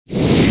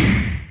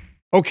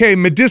Okay,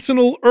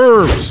 medicinal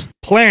herbs,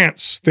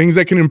 plants, things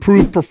that can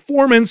improve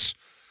performance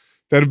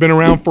that have been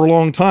around for a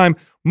long time.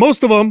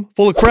 Most of them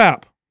full of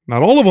crap.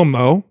 Not all of them,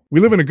 though.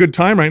 We live in a good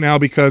time right now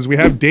because we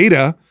have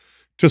data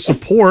to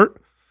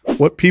support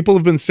what people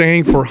have been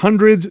saying for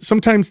hundreds,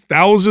 sometimes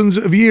thousands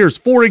of years.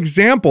 For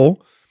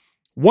example,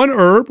 one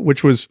herb,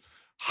 which was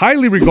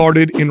highly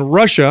regarded in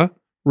Russia,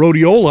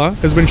 Rhodiola,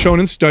 has been shown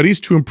in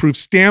studies to improve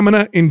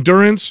stamina,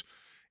 endurance,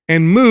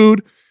 and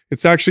mood.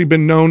 It's actually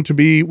been known to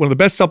be one of the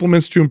best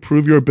supplements to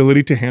improve your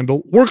ability to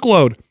handle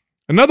workload.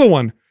 Another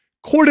one,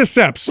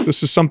 cordyceps.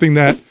 This is something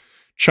that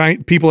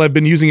people have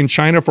been using in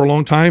China for a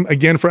long time,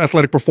 again, for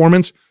athletic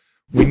performance.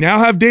 We now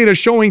have data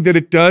showing that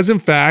it does, in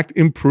fact,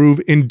 improve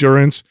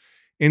endurance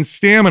and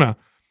stamina.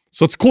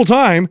 So it's a cool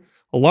time.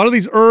 A lot of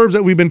these herbs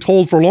that we've been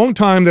told for a long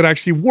time that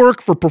actually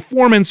work for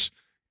performance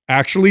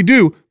actually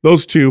do.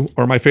 Those two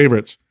are my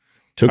favorites.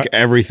 Took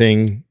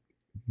everything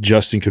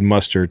Justin could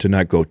muster to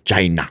not go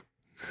China.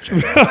 I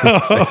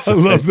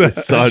love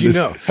that. How'd you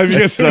know? Have you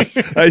guys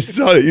seen? I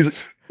saw it.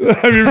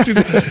 Have you ever seen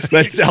that?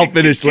 Let's self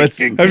finish.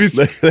 Have you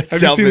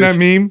seen that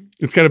meme?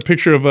 It's got a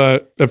picture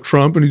of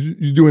Trump, and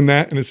he's doing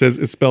that, and it says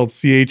it's spelled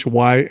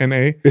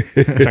CHYNA.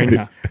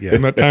 China. Yeah.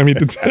 And that time he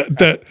did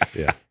that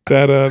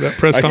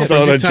press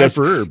conference.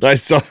 I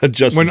saw it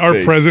just when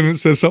our president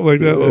says something like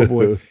that. Oh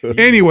boy.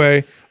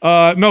 Anyway,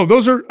 no,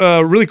 those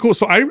are really cool.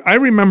 So I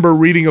remember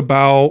reading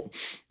about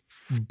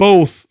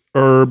both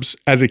herbs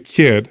as a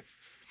kid.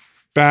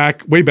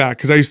 Way back,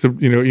 because I used to,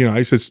 I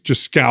used to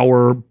just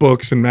scour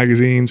books and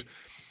magazines,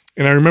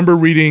 and I remember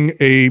reading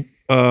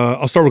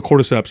I'll start with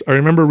cordyceps. I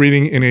remember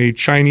reading in a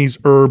Chinese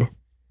herb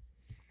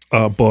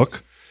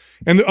book,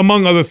 and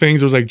among other things,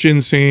 there was like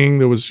ginseng.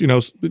 There was,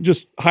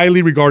 just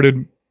highly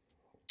regarded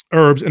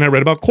herbs, and I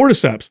read about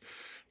cordyceps.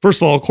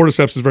 First of all,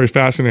 cordyceps is very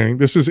fascinating.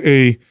 This is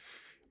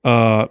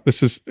I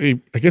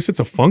guess it's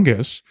a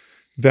fungus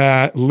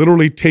that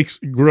literally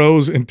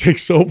grows and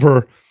takes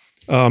over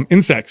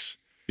insects.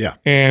 Yeah.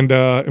 And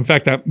in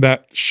fact,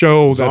 that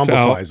show that's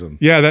out, them.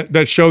 Yeah,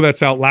 that show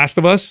that's out, Last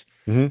of Us,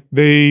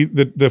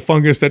 the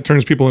fungus that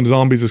turns people into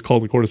zombies is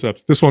called the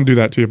cordyceps. This won't do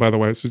that to you, by the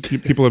way. So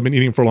people have been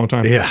eating it for a long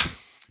time. Yeah.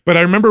 But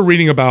I remember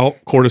reading about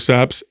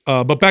cordyceps,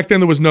 but back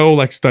then there was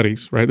no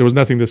studies, right? There was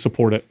nothing to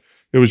support it.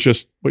 It was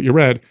just what you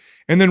read.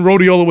 And then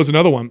rhodiola was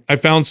another one. I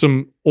found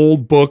some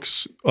old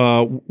books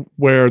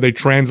where they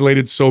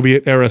translated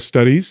Soviet era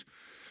studies,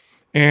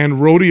 and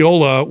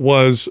rhodiola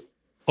was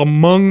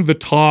among the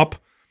top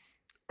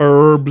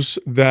herbs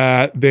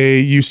that they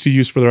used to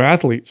use for their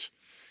athletes.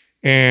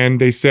 And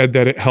they said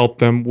that it helped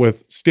them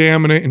with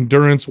stamina,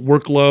 endurance,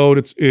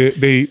 workload.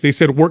 They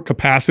said work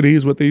capacity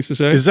is what they used to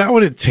say. Is that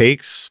what it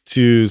takes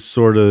to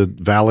sort of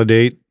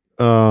validate?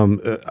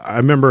 I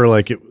remember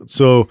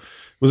so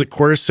was it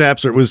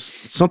cordyceps, or it was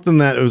something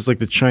that it was like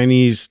the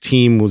Chinese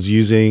team was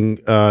using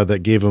that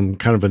gave them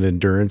kind of an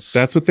endurance?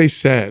 That's what they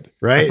said.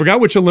 Right. I forgot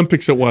which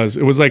Olympics it was.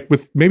 It was like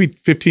with maybe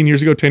 15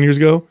 years ago, 10 years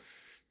ago.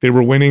 They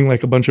were winning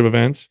like a bunch of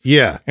events.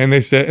 Yeah. And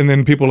they said, and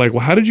then people were like,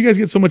 well, how did you guys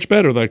get so much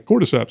better? Like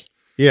cordyceps.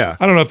 Yeah.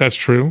 I don't know if that's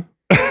true.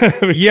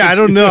 Yeah, I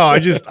don't know.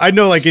 I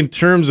know like in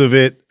terms of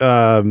it,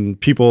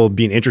 people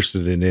being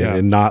interested in it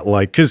and not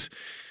because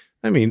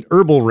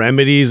herbal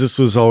remedies, this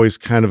was always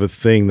kind of a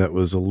thing that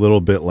was a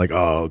little bit like,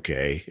 oh,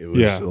 okay. It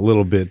was a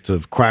little bit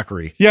of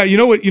quackery. Yeah.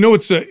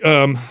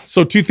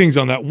 So two things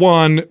on that.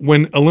 One,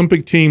 when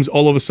Olympic teams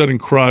all of a sudden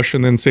crush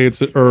and then say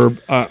it's an herb,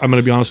 I'm going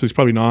to be honest with you, it's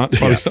probably not.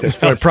 It's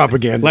probably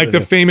propaganda. Like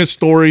the famous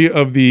story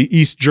of the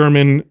East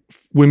German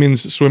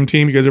women's swim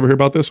team. You guys ever hear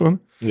about this one?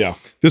 Yeah.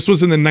 This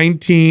was in the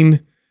 1950s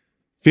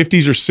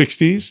or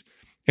 60s.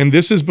 And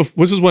this is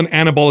when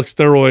anabolic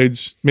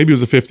steroids, maybe it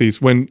was the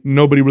 50s, when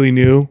nobody really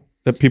knew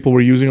that people were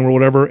using them or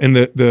whatever, and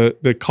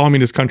the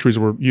communist countries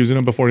were using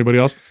them before anybody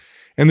else.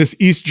 And this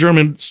East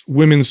German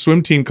women's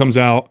swim team comes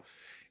out,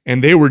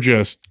 and they were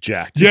just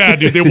jacked. Yeah,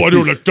 dude, they were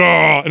like,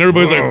 duh. And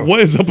everybody's like,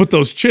 what is up with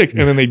those chicks?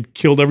 And then they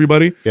killed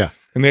everybody. Yeah.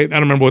 And I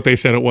don't remember what they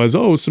said it was.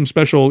 Oh, some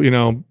special,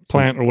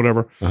 plant or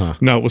whatever.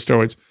 No, it was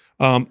steroids.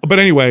 But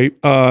anyway,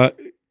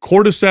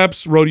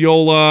 cordyceps,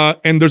 rhodiola,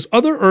 and there's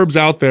other herbs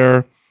out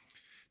there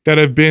that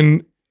have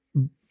been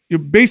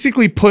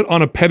basically put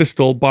on a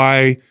pedestal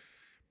by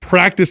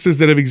practices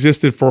that have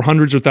existed for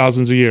hundreds or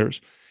thousands of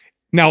years.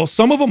 Now, a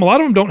lot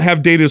of them don't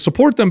have data to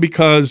support them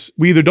because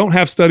we either don't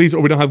have studies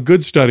or we don't have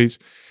good studies.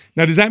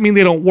 Now, does that mean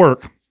they don't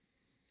work?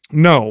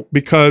 No,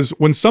 because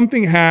when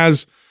something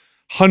has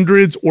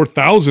hundreds or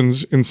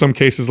thousands, in some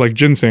cases like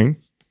ginseng,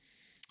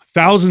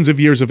 thousands of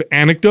years of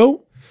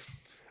anecdote,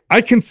 I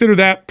consider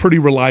that pretty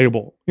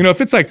reliable. If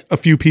it's like a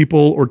few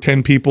people or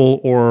 10 people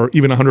or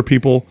even 100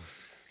 people,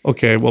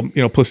 okay, well,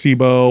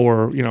 placebo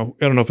or, I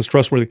don't know if it's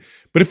trustworthy.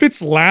 But if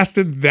it's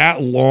lasted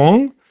that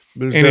long,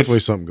 there's definitely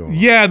something going on.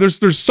 Yeah,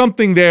 there's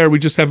something there. We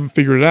just haven't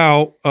figured it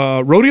out.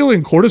 Rhodiola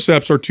and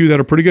cordyceps are two that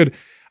are pretty good.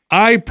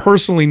 I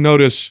personally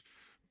notice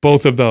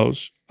both of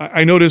those.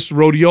 I notice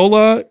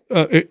rhodiola,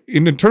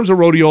 in terms of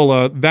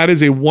rhodiola, that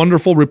is a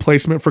wonderful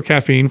replacement for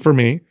caffeine for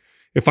me.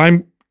 If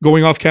I'm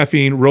going off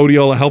caffeine,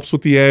 rhodiola helps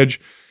with the edge,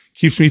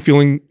 keeps me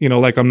feeling,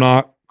 like I'm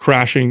not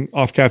crashing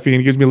off caffeine.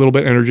 It gives me a little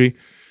bit of energy.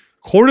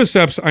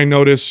 Cordyceps, I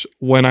notice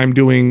when I'm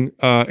doing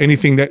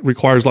anything that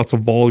requires lots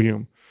of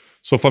volume.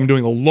 So if I'm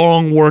doing a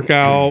long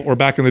workout, or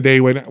back in the day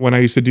when I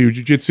used to do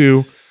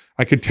jiu-jitsu,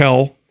 I could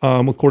tell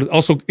with cordyceps.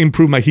 Also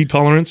improve my heat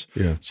tolerance.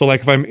 Yeah. So like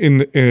if I'm in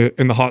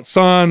the hot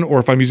sun, or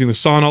if I'm using the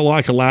sauna a lot,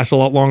 I can last a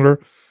lot longer.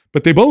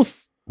 But they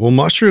both. Well,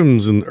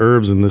 mushrooms and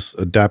herbs in this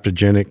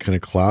adaptogenic kind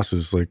of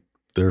classes, like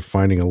they're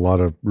finding a lot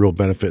of real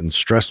benefit in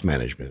stress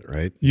management,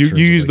 right? You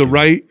use the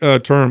right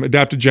term,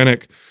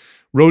 adaptogenic.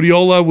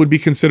 Rhodiola would be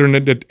considered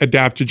an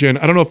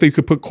adaptogen. I don't know if they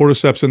could put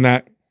cordyceps in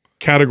that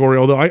category,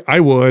 although I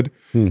would.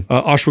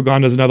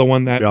 Ashwagandha is another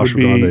one that would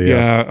be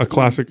a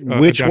classic.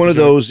 Which one of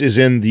those is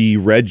in the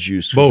red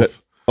juice?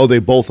 Both. They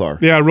both are.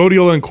 Yeah,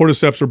 rhodiola and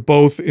cordyceps are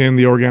both in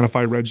the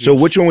Organifi red juice. So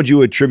which one would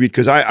you attribute?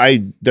 Because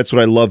I that's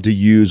what I love to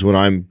use when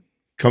I'm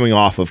coming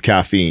off of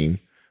caffeine.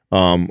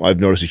 I've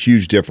noticed a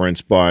huge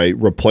difference by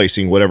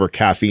replacing whatever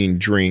caffeine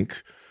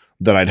drink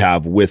that I'd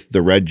have with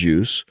the red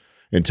juice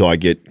until I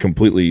get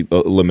completely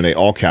eliminate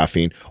all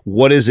caffeine.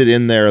 What is it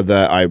in there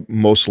that I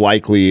most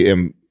likely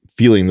am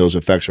feeling those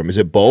effects from? Is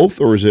it both,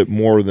 or is it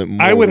more than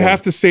more? I would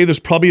have to say there's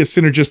probably a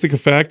synergistic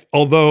effect,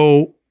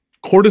 although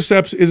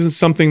cordyceps isn't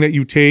something that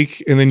you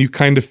take and then you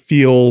kind of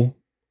feel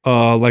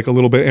like a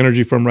little bit of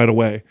energy from right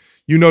away.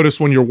 You notice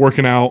when you're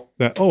working out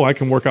that, oh, I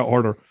can work out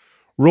harder.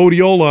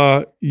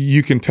 Rhodiola,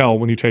 you can tell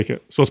when you take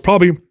it. So it's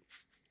probably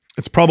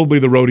the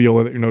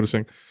rhodiola that you're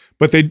noticing.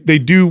 But they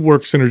do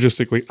work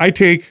synergistically. I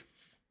take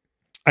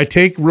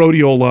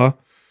rhodiola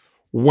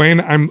when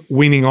I'm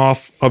weaning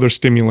off other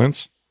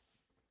stimulants.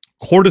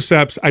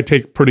 Cordyceps, I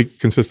take pretty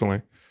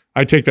consistently.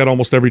 I take that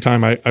almost every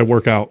time I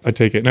work out. I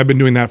take it. And I've been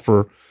doing that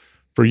for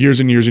years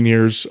and years and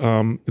years.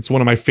 It's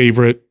one of my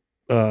favorite,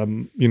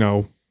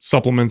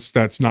 supplements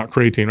that's not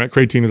creatine, right?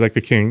 Creatine is like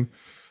the king.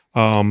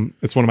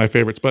 It's one of my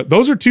favorites. But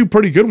those are two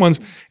pretty good ones.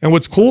 And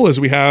what's cool is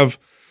we have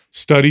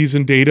studies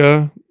and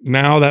data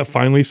now that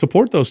finally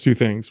support those two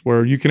things,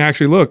 where you can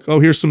actually look, oh,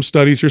 here's some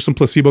studies, here's some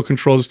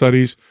placebo-controlled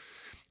studies.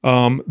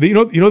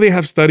 They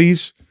have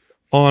studies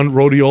on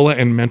rhodiola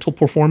and mental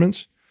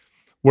performance,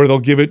 where they'll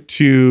give it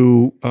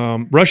to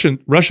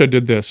Russia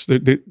did this.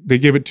 They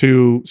give it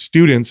to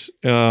students.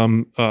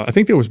 I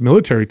think there was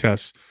military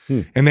tests,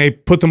 and they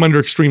put them under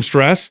extreme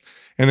stress,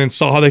 and then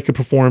saw how they could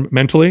perform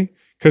mentally.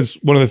 Because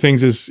one of the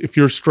things is, if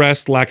you're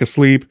stressed, lack of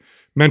sleep,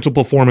 mental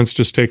performance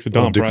just takes a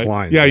dump, right?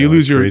 Declines, yeah, you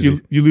lose your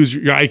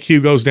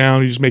IQ goes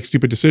down. You just make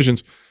stupid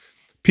decisions.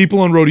 People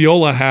on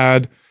rhodiola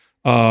had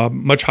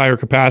much higher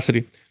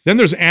capacity. Then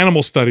there's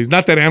animal studies.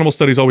 Not that animal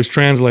studies always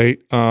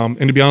translate. And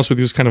to be honest with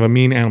you, this is kind of a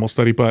mean animal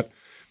study, but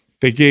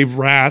they gave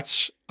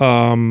rats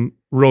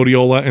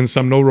rhodiola and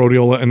some no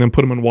rhodiola, and then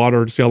put them in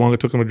water to see how long it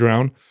took them to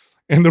drown.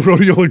 And the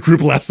rhodiola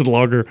group lasted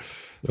longer.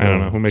 I don't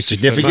know who makes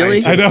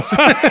significantly. I know.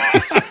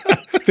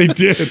 They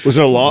did. Was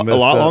it a lot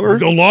longer?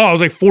 The law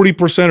was like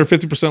 40% or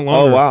 50%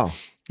 longer. Oh wow.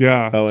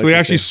 Yeah. So they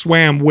actually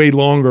swam way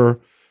longer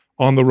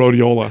on the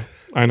rhodiola.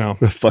 I know.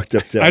 Fucked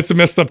up test. That's a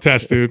messed up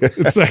test, dude.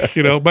 It's like,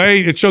 but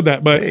hey, it showed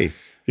that. But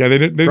yeah, they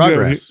didn't.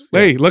 Progress.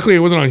 Hey, luckily it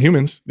wasn't on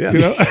humans. Yeah,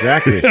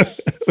 exactly.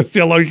 Let's see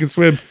how long you can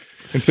swim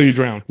until you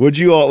drown. What'd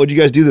you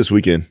guys do this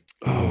weekend?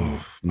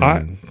 Oh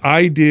man,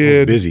 I did. I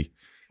was busy.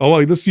 Oh, well,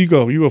 you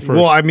go first.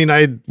 Well, I mean,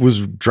 I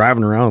was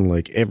driving around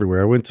like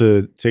everywhere. I went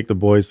to take the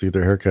boys to get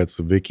their haircuts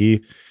with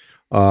Vicky.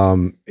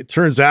 It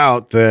turns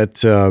out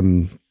that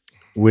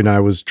when I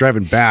was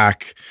driving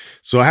back,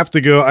 so I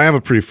have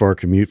a pretty far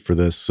commute for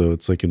this. So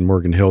it's like in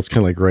Morgan Hill. It's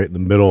kind of like right in the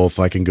middle if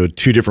I can go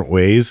two different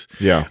ways.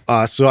 Yeah.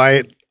 So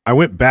I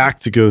went back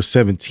to go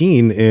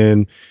 17,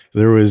 and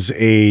there was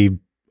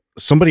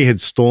somebody had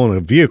stolen a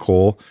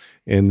vehicle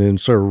and then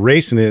started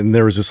racing it. And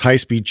there was this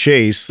high-speed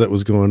chase that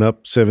was going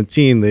up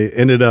 17. They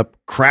ended up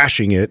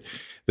crashing it.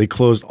 They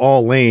closed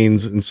all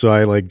lanes. And so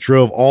I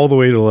drove all the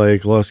way to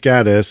Los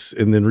Gatos,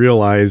 and then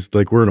realized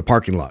we're in a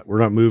parking lot. We're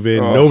not moving.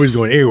 Nobody's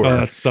going anywhere. Oh,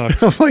 that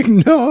sucks. I'm like,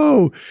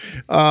 no.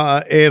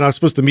 And I was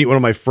supposed to meet one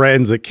of my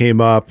friends that came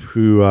up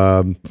who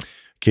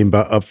came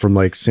up from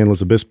San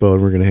Luis Obispo,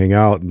 and we're going to hang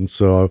out. And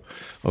so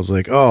I was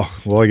like, oh,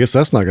 well, I guess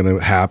that's not going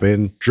to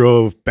happen.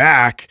 Drove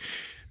back.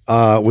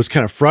 Was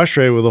kind of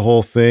frustrated with the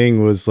whole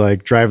thing, was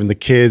driving the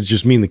kids,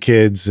 just me and the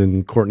kids,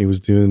 and Courtney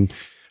was doing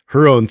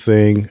her own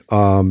thing.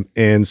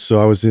 And so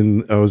I was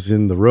in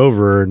the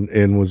Rover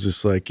and was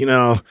just I'm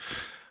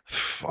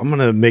going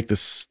to make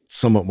this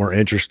somewhat more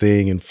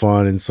interesting and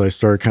fun. And so I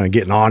started kind of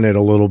getting on it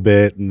a little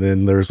bit. And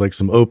then there's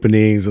some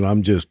openings, and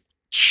I'm just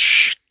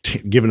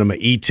giving them an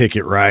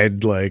e-ticket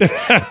ride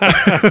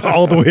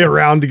all the way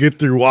around to get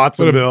through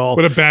Watsonville.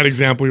 What a bad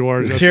example you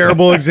are.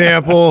 Terrible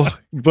example.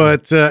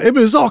 But it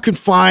was all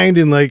confined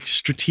and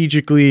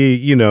strategically,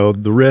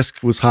 the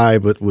risk was high,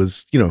 but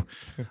was,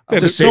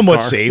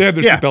 somewhat safe. They had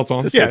their seatbelts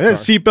on. Yeah,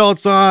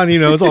 seatbelts on,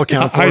 it's all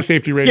accounted for. High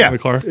safety rating in the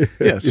car.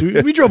 Yeah, so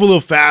we drove a little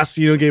fast,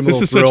 gave them a little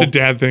This is thrill. such a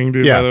dad thing,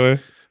 dude, by the way.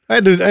 I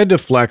had to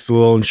flex a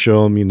little and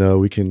show them, you know,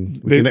 we can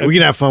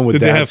have fun with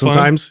Dad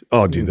sometimes.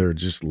 Oh, dude, they're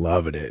just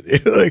loving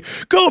it. Like,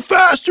 go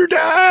faster,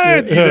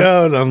 Dad. You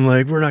know, and I'm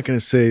like, we're not gonna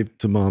say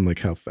to Mom like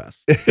how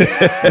fast you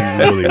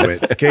really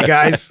went. Okay,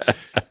 guys,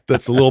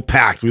 that's a little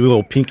pact. We a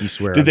little pinky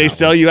swear. Did they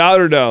sell you out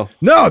or no?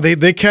 No,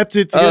 they kept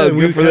it together. Oh,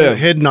 we good for them.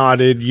 head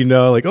nodded, you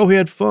know, like, oh, we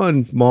had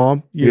fun,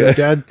 Mom. You know,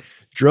 Dad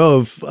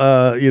drove,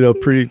 you know,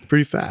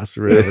 pretty fast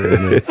or whatever.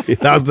 And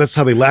that's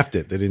how they left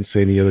it. They didn't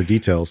say any other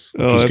details,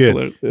 which was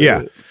good.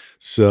 Yeah.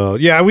 So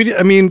yeah,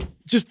 I mean,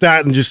 just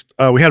that, and just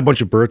we had a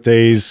bunch of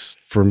birthdays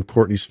from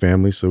Courtney's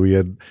family. So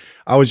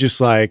I was just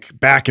like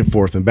back and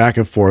forth,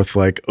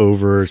 like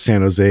over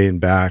San Jose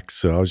and back.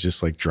 So I was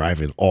just like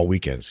driving all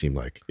weekend. It seemed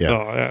like, yeah.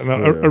 Oh yeah,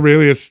 no,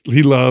 Aurelius,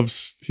 he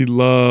loves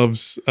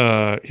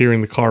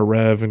hearing the car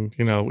rev and,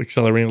 you know,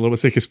 accelerating a little bit.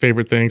 It's like his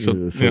favorite thing. So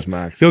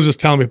Max. He'll just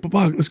tell me,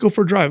 "Bob, let's go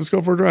for a drive. Let's go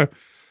for a drive."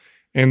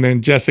 And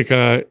then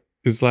Jessica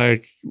is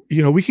like,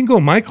 you know, we can go.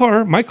 My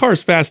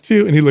car's fast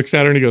too. And he looks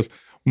at her and he goes,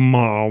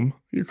 "Mom,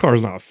 your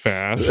car's not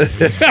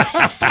fast."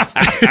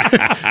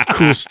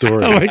 Cool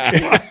story. I'm like,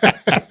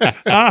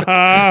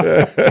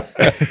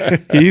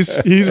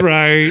 he's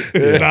right.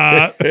 It's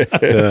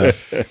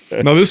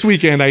not. No, this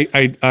weekend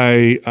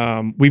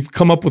we've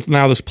come up with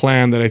now this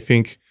plan that I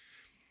think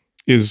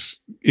is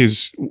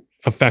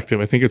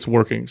effective. I think it's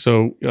working.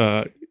 So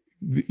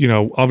you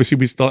know, obviously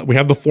we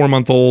have the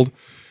 4-month-old.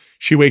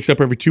 She wakes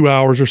up every 2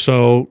 hours or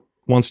so,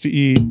 wants to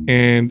eat,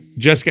 and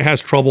Jessica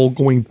has trouble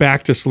going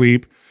back to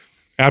sleep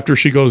after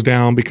she goes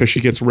down because she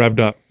gets revved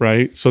up,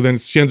 right? So then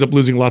she ends up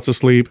losing lots of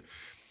sleep.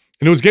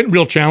 And it was getting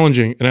real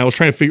challenging. And we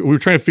were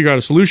trying to figure out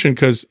a solution,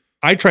 because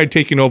I tried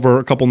taking over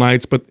a couple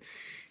nights, but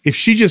if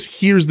she just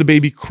hears the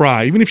baby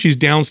cry, even if she's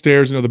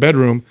downstairs in the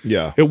bedroom,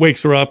 it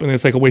wakes her up and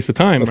it's like a waste of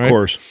time, right? Of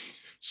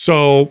course.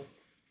 So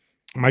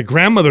my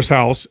grandmother's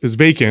house is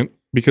vacant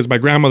because my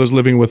grandmother's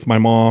living with my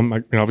mom.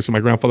 Obviously my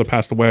grandfather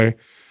passed away.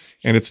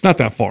 And it's not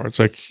that far. It's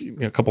like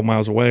a couple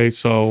miles away.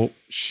 So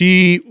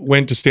she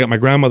went to stay at my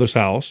grandmother's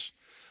house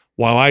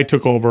while I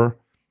took over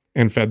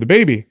and fed the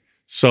baby.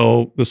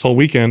 So this whole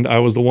weekend, I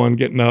was the one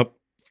getting up,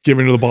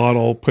 giving her the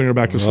bottle, putting her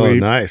back to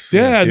sleep. Oh, nice.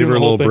 Yeah. Give her a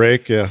little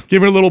break. Yeah.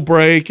 Give her a little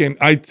break. And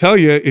I tell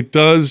you, it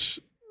does,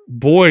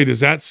 boy, does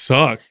that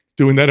suck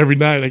doing that every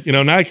night. Like, you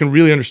know, now I can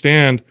really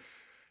understand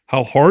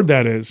how hard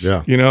that is,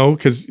 you know,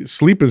 because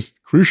sleep is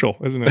crucial,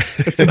 isn't it?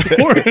 It's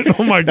important.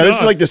 Oh my God. Now, this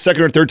is like the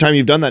second or third time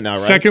you've done that now, right?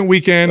 Second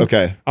weekend.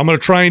 Okay. I'm going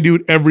to try and do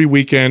it every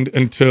weekend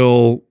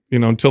until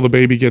the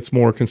baby gets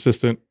more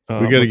consistent.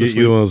 We got to get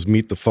you one of those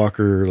meet the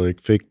fucker, like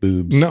fake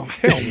boobs. No,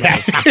 hell no.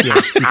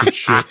 Yeah, stupid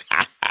shit.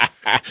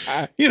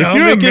 You know, if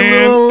you're a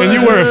man and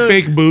you wear a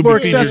fake boob more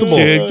to feed accessible.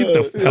 your kid,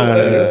 get the hell out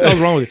of here. What's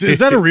wrong with you? Is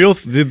that a real?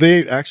 Did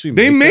they actually?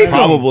 They make them.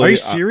 Probably. Are you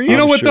serious? You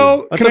know what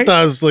though? I thought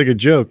that was like a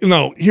joke.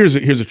 No, here's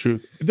the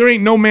truth. There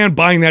ain't no man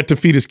buying that to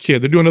feed his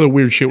kid. They're doing other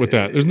weird shit with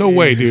that. There's no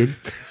way, dude.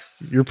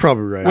 You're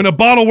probably right. When a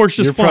bottle works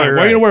just fine, why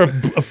are you gonna wear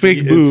a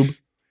fake boob?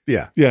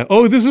 Yeah. Yeah.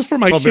 Oh, this is for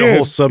my Probably kid. a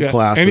whole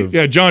subclass of.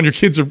 Yeah, John, your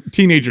kids are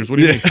teenagers. What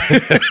do you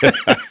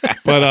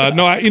think? But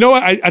no, you know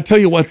what? I tell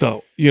you what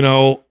though. You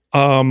know,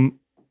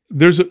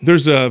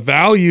 there's a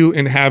value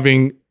in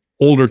having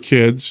older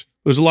kids.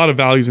 There's a lot of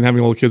values in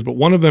having older kids, but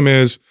one of them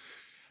is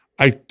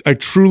I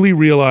truly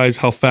realize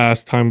how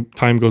fast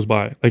time goes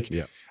by. Like,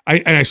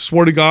 I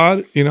swear to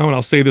God, you know, and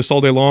I'll say this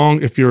all day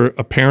long, if you're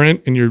a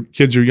parent and your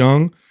kids are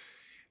young,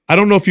 I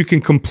don't know if you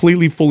can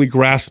completely, fully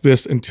grasp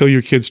this until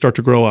your kids start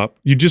to grow up.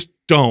 You just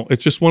don't.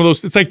 It's just one of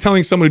those, it's like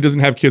telling someone who doesn't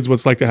have kids what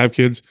it's like to have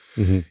kids.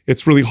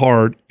 It's really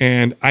hard.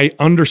 And I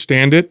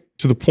understand it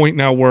to the point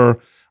now where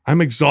I'm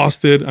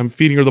exhausted. I'm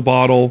feeding her the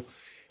bottle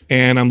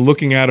and I'm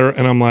looking at her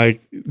and I'm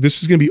like,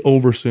 this is going to be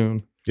over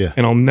soon. Yeah.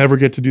 And I'll never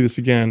get to do this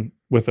again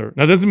with her.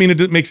 Now, that doesn't mean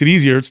it makes it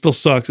easier. It still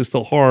sucks. It's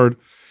still hard.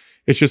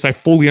 It's just, I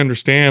fully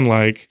understand,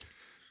 like,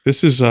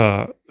 this is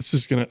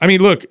gonna, I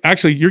mean, look,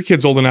 actually your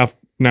kid's old enough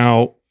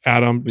now,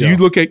 Adam. Do you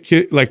look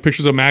at like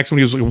pictures of Max when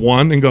he was like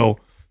 1 and go,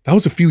 that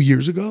was a few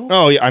years ago?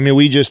 Oh, yeah. I mean,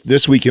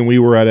 this weekend we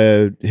were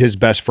at his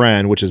best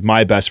friend, which is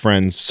my best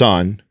friend's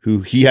son,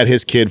 who he had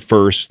his kid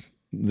first,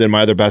 then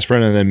my other best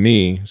friend, and then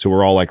me. So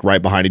we're all like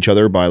right behind each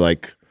other by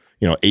like,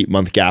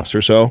 8-month gaps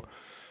or so.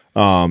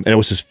 And it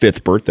was his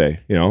 5th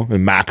birthday,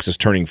 and Max is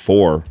turning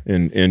 4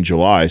 in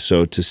July.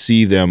 So to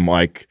see them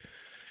like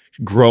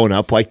growing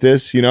up like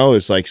this,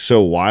 it's like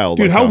so wild.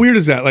 Dude, like how weird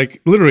is that?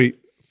 Like literally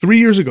 3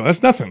 years ago,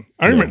 that's nothing.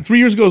 I remember 3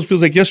 years ago, it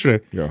feels like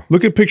yesterday. Yeah.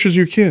 Look at pictures of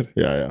your kid.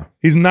 Yeah.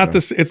 He's not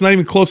this, it's not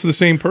even close to the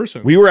same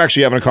person. We were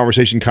actually having a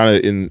conversation kind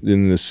of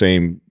in the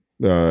same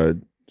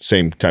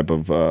type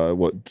of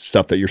what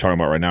stuff that you're talking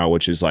about right now,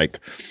 which is like,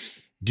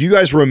 do you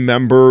guys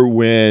remember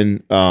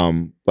when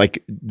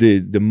like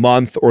the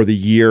month or the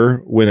year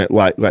when it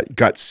like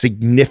got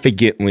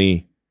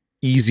significantly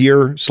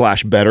easier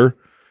 / better?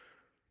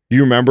 Do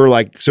you remember?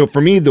 Like, so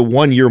for me, the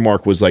 1 year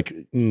mark was like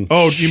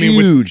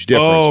huge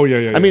difference. Oh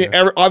yeah. I mean,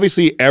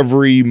 obviously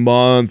every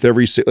month,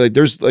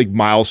 there's like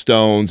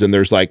milestones and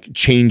there's like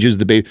changes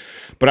the baby.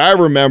 But I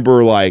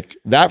remember like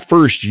that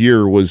first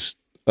year was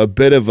a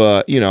bit of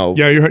a, yeah,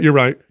 you're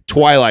right.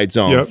 Twilight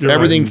Zone. Yep,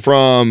 everything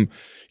from,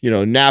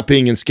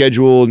 napping and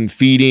scheduled and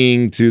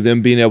feeding to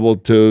them being able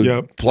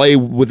to play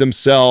with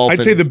themselves.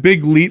 I'd say the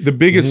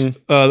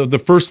biggest,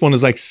 the first one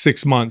is like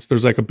 6 months.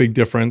 There's like a big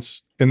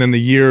difference. And then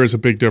the year is a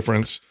big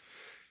difference.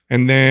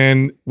 And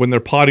then when they're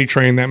potty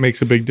trained, that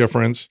makes a big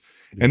difference.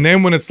 And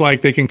then when it's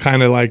like they can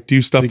kind of like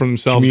do stuff for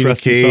themselves, dress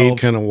themselves,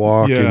 kind of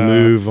walk and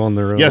move on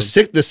their own. Yeah,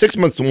 the 6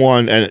 months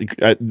one, and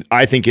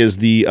I think is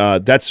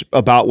that's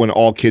about when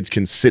all kids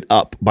can sit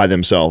up by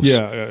themselves.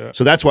 Yeah.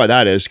 So that's why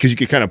that is, because you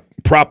can kind of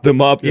prop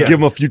them up, give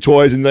them a few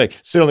toys, and like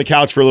sit on the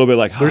couch for a little bit,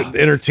 like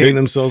entertain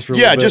themselves for a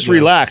little bit. Just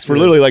relax for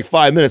literally like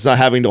 5 minutes, not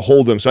having to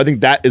hold them. So I think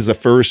that is the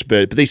first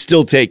bit, but they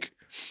still take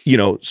so much.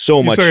 You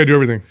still gotta do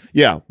everything.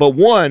 Yeah, but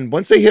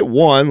once they hit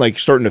one, like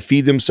starting to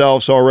feed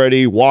themselves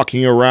already,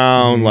 walking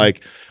around,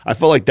 like I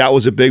felt like that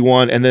was a big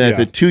one. And then at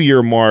the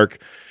 2-year mark,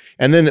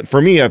 and then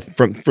for me,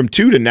 from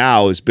 2 to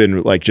now has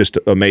been like just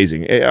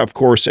amazing. Of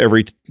course,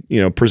 every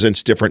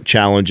presents different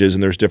challenges,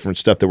 and there's different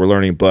stuff that we're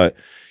learning. But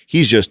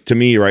he's just, to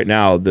me right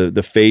now,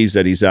 the phase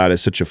that he's at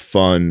is such a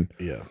fun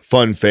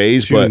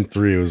phase. 2 and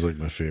 3 was like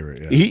my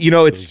favorite.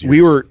 Yeah.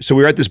 We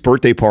were at this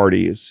birthday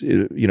party. It's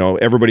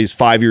everybody's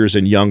 5 years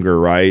and younger,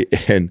 right?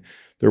 And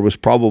there was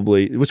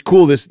it was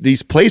cool.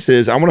 These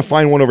places, I want to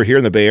find one over here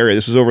in the Bay Area.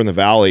 This was over in the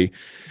Valley.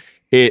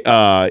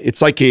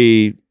 It's like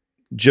a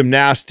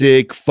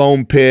gymnastic,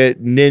 foam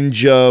pit,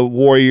 ninja,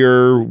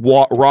 warrior,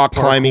 rock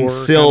climbing,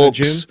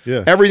 silks,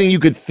 everything you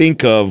could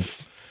think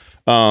of.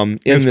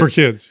 It's for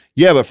kids.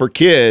 Yeah, but for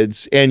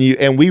kids, and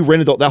we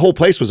rented that whole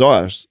place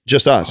was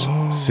just us.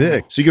 Oh,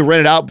 sick. So you could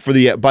rent it out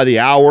by the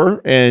hour,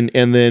 and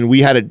then we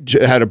had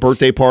a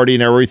birthday party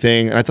and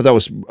everything. And I thought that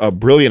was a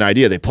brilliant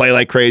idea. They play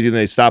like crazy, and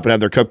they stop and have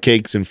their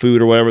cupcakes and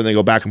food or whatever, and they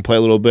go back and play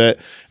a little bit,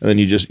 and then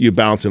you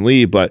bounce and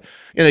leave. But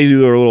they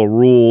do their little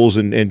rules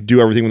and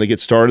do everything when they get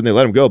started, and they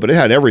let them go. But it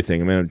had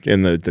everything. I mean,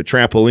 and the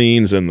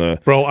trampolines and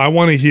the I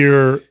want to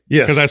hear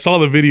because I saw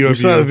the video. You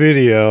saw the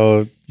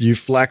video. You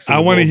flex. I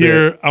want to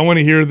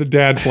hear the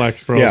dad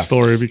flex, bro,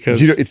 story because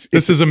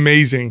this is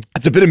amazing.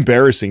 It's a bit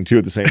embarrassing too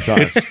at the same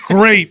time. It's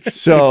great.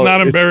 So it's not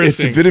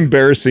embarrassing. It's a bit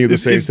embarrassing at the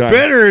same time. It's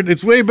better.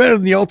 It's way better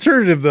than the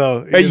alternative,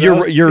 though.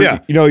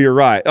 You're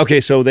right.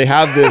 Okay, so they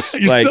have this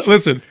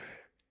listen.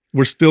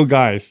 We're still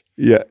guys.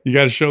 Yeah, you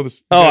got to show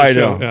this. I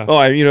know. Yeah.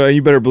 Oh,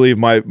 you better believe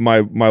my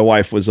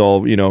wife was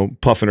all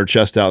puffing her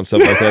chest out and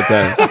stuff like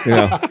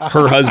that.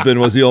 Her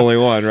husband was the only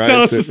one, right?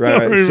 Tell us the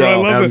story, right?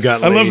 So,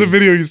 I love the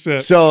video you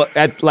sent. So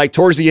at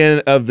towards the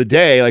end of the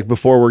day, like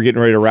before we're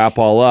getting ready to wrap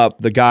all up,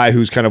 the guy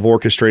who's kind of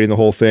orchestrating the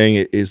whole thing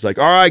is like,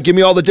 "All right, give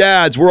me all the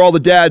dads. Where are all the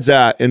dads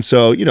at?" And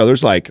so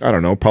there's like, I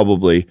don't know,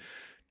 probably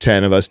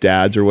 10 of us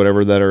dads or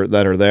whatever that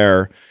are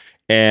there.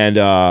 And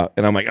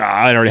I'm like,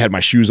 I already had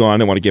my shoes on. I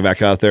didn't want to get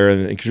back out there.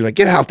 And she's like,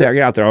 get out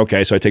there.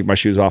 Okay, so I take my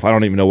shoes off. I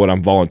don't even know what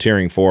I'm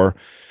volunteering for.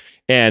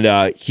 And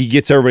he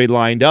gets everybody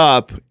lined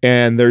up,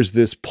 and there's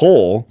this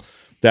pole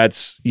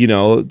that's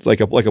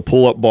like a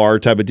pull-up bar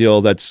type of deal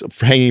that's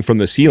hanging from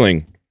the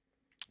ceiling,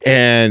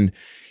 and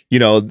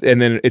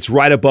and then it's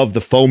right above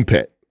the foam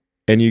pit.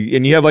 And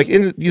you have like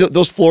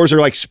those floors are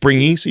like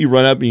springy, so you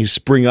run up and you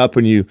spring up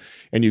and you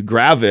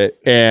grab it.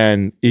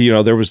 And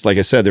there was, like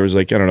I said, there was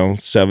like, I don't know,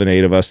 7,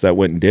 8 of us that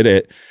went and did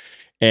it.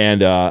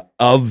 And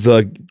of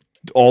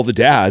all the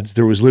dads,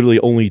 there was literally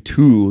only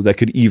 2 that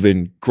could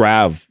even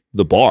grab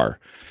the bar.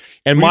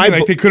 And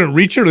they couldn't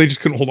reach it, or they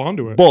just couldn't hold on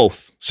to it.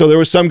 Both. So there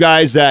was some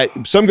guys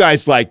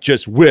like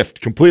just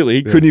whiffed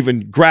completely, couldn't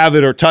even grab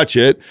it or touch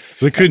it.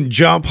 So they couldn't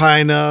jump high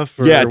enough,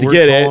 or to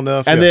get it.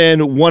 Enough. And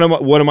then one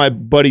of my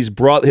buddies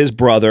his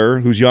brother,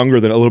 who's a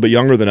little bit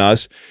younger than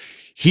us,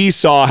 he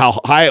saw how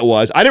high it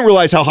was. I didn't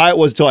realize how high it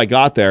was until I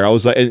got there. I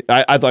was like,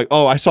 I thought,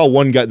 oh, I saw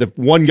one guy, the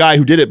one guy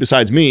who did it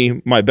besides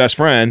me, my best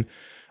friend.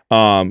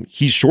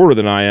 He's shorter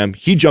than I am.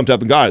 He jumped up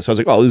and got it. So I was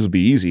like, oh, this will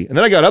be easy. And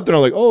then I got up there and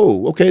I was like,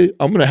 oh, okay,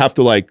 I'm going to have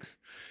to like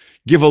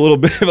give a little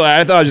bit of,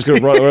 I thought I was just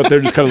going to run up there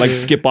and just kind of like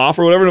skip off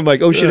or whatever. And I'm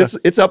like, oh shit,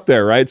 it's up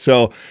there. Right.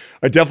 So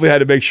I definitely had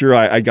to make sure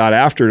I got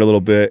after it a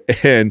little bit,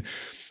 and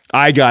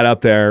I got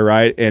up there,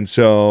 right? And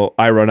so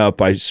I run up,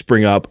 I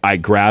spring up, I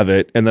grab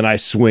it, and then I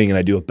swing and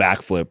I do a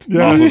backflip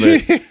off of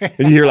it.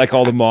 And you hear like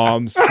all the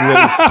moms,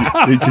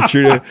 and you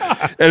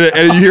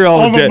hear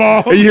all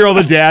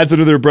the dads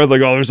under their breath,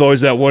 like, oh, there's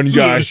always that one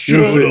guy.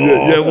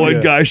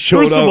 One guy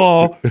showed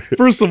up.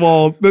 First of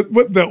all,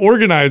 the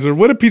organizer,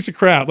 what a piece of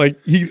crap!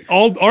 Like he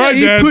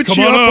dads, put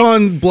you up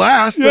on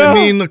blast. Yeah. I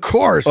mean, of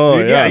course,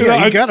 dude.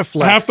 You gotta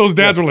flex. Half those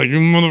dads are like, you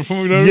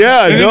motherfucker.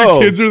 Yeah, and no,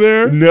 your kids are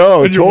there.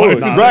 No,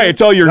 totally right.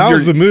 It's all your. That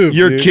was the move.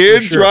 Your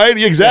kids, right?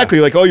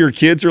 Exactly. Like, oh, your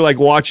kids are like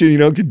watching,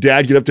 could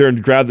dad get up there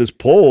and grab this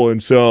pole?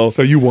 And so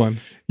you won.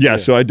 Yeah,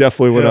 so I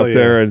definitely went up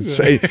there and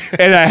say,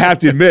 and I have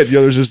to admit,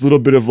 there's this little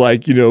bit of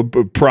like,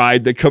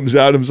 pride that comes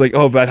out. I was like,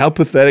 oh, man, how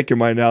pathetic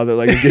am I now that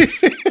like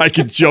I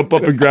can jump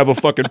up and grab a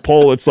fucking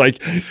pole? It's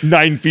like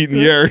 9 feet in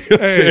the air.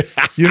 Hey,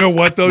 you know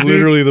what though, dude?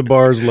 Literally the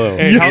bar's low.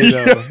 Hey,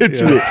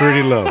 it's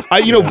pretty low.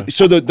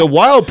 So the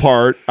wild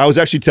part, I was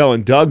actually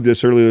telling Doug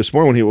this earlier this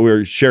morning when we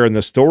were sharing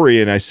the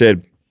story, and I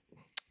said,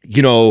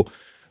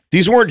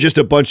 these weren't just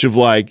a bunch of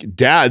like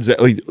dads.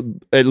 Like,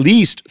 at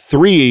least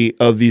 3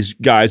 of these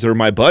guys that are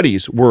my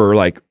buddies were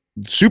like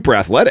super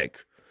athletic.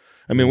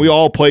 I mean, we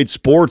all played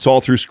sports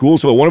all through school.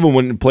 So one of them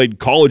went and played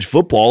college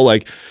football.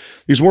 Like,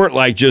 these weren't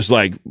like just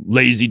like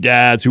lazy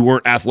dads who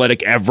weren't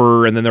athletic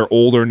ever, and then they're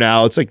older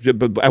now. It's like,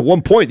 but at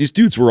one point, these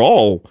dudes were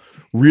all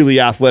really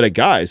athletic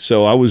guys.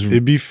 So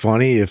it'd be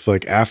funny if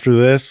like after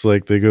this,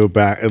 like they go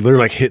back and they're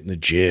like hitting the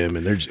gym,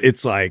 and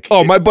it's like,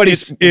 oh, my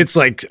buddies, it's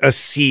like a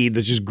seed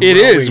that's just growing. It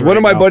is. One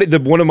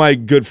of my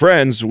good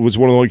friends was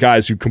one of the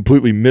guys who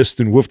completely missed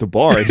and whiffed a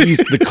bar, and he's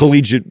the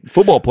collegiate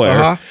football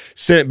player.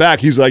 Sent it back.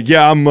 He's like,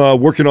 yeah, I'm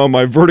working on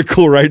my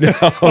vertical right now.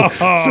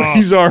 So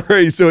he's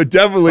already. So it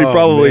definitely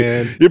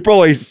it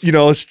probably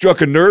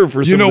struck a nerve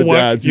for some of the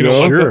dads. You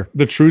know what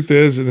the truth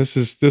is, and this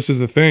is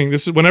the thing.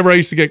 This is whenever I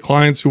used to get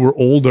clients who were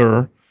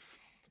older,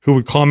 who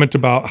would comment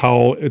about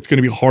how it's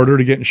going to be harder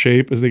to get in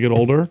shape as they get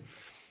older.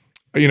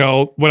 You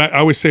know, when I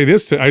always say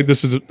this,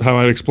 this is how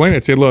I'd explain it.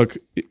 I'd say, look,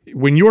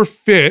 when you're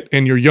fit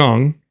and you're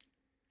young,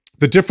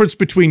 the difference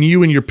between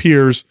you and your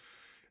peers,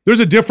 there's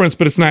a difference,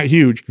 but it's not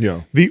huge.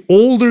 Yeah. The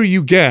older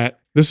you get,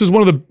 this is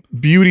one of the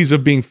beauties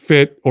of being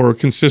fit or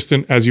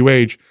consistent as you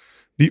age.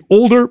 The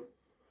older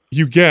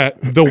you get,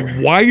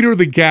 the wider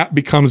the gap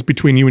becomes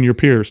between you and your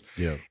peers.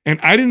 Yeah. And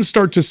I didn't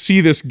start to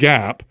see this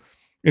gap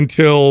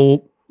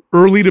until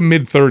early to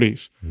mid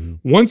 30s.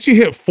 Once you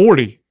hit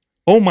 40,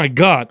 oh my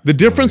God, the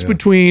difference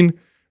between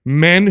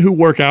men who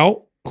work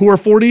out who are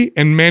 40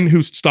 and men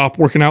who stopped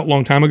working out a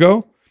long time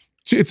ago,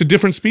 it's a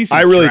different species.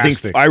 I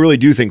really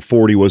do think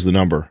 40 was the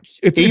number.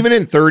 Even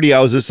in 30,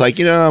 I was just like,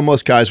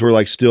 most guys were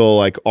like still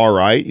like all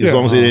right, as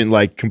long as they didn't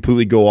like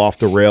completely go off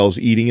the rails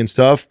eating and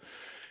stuff.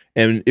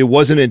 And it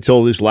wasn't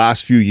until this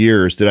last few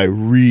years that I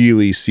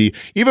really see,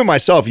 even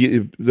myself,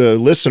 the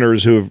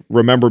listeners who have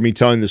remember me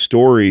telling the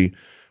story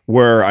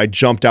where I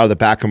jumped out of the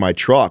back of my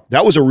truck.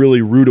 That was a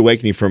really rude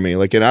awakening for me.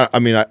 Like, and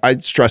I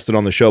stressed it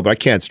on the show, but I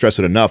can't stress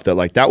it enough that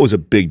like, that was a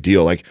big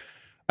deal. Like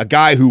a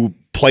guy who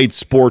played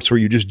sports where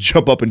you just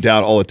jump up and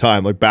down all the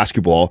time, like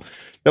basketball,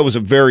 that was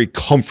a very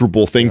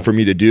comfortable thing for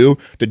me to do,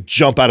 to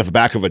jump out of the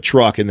back of a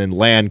truck and then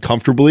land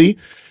comfortably.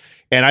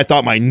 And I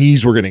thought my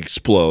knees were going to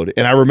explode.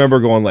 And I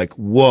remember going like,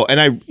 whoa. And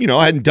I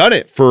hadn't done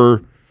it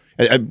for,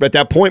 at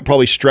that point,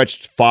 probably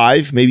stretched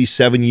 5, maybe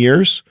 7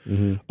 years.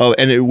 And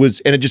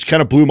it just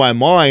kind of blew my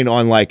mind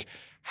on like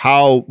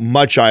how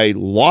much I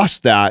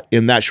lost that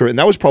in that short. And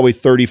that was probably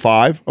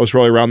 35. I was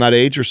probably around that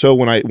age or so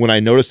when I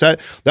noticed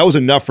that. That was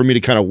enough for me to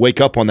kind of wake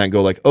up on that and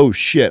go like, oh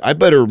shit, I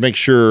better make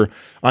sure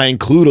I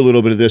include a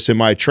little bit of this in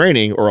my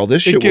training or all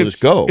this shit will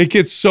just go. It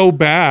gets so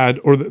bad,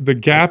 or the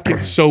gap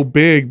gets so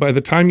big, by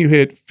the time you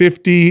hit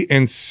 50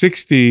 and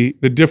 60,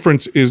 the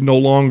difference is no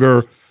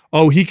longer,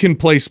 oh, he can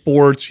play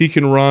sports, he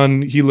can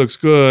run, he looks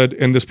good,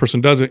 and this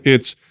person doesn't.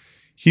 It's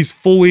he's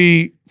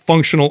fully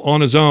functional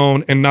on his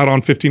own and not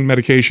on 15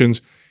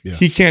 medications. Yeah.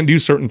 He can't do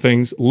certain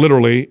things,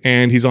 literally,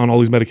 and he's on all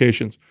these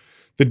medications.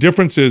 The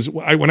difference is,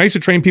 when I used to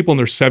train people in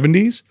their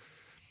 70s,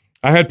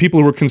 I had people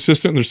who were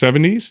consistent in their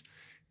 70s,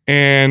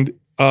 and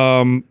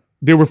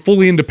they were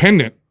fully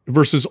independent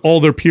versus all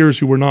their peers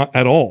who were not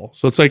at all.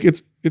 So it's like,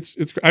 it's.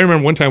 I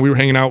remember one time we were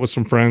hanging out with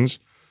some friends.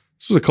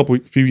 This was a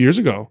few years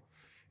ago.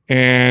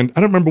 And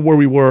I don't remember where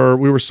we were.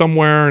 We were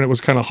somewhere and it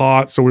was kind of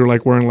hot. So we were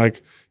like wearing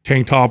like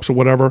tank tops or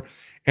whatever.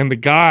 And the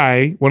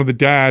guy, one of the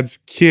dad's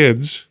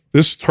kids,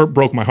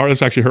 broke my heart.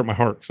 This actually hurt my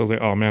heart. Because I was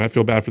like, oh man, I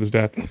feel bad for this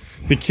dad.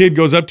 The kid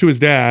goes up to his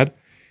dad,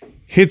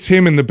 hits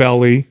him in the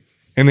belly,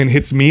 and then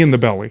hits me in the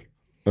belly.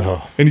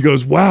 Oh. And he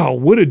goes, wow,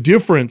 what a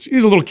difference.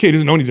 He's a little kid. He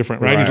doesn't know any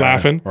different, right? He's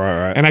laughing.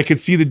 Right. And I could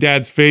see the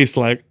dad's face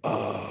like,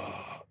 oh,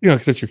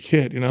 because that's your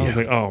kid, I was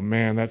like, oh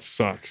man, that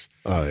sucks.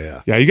 Oh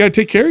yeah. Yeah, you got to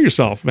take care of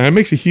yourself, man. It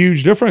makes a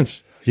huge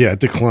difference. Yeah, it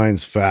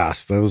declines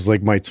fast. That was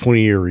like my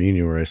 20-year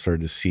reunion where I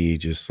started to see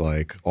just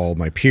like all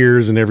my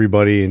peers and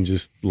everybody, and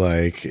just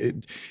like,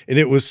 and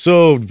it was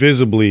so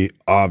visibly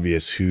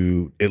obvious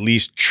who at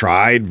least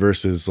tried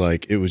versus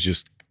like it was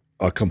just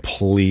a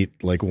complete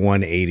like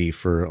 180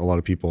 for a lot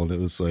of people. And it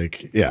was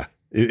like, yeah,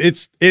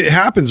 it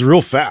happens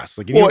real fast.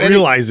 Like, you don't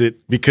realize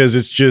it because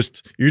it's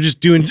just, you're just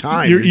doing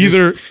time. You're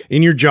either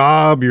in your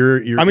job, you're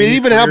I mean, it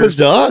even happens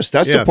to us.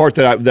 That's the part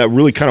that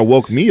really kind of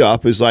woke me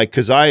up, is like,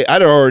 cause I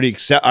already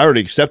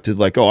accepted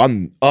like, oh,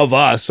 I'm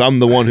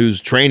the one who's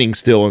training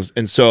still.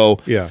 And so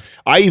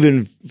I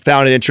even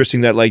found it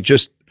interesting that like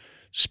just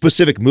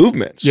specific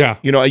movements. Yeah.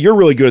 You're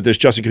really good at this,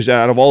 Justin, because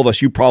out of all of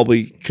us, you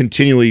probably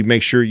continually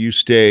make sure you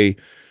stay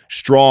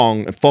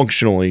strong,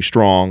 functionally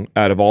strong,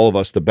 out of all of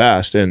us, the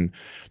best. And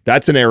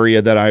that's an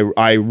area that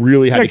I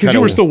really had to because you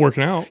were still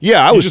working out.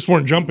 Yeah, you just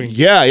weren't jumping.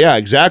 Yeah,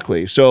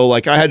 exactly. So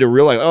like I had to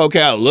realize, oh,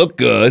 okay, I look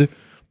good,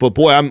 But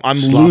boy, I'm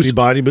sloppy losing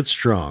body but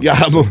strong. Yeah,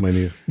 That's I'm- my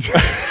new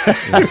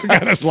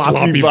Got a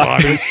sloppy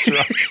body.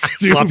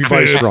 sloppy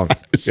body strong.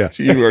 Yeah.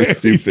 You are He's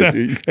stupid. that,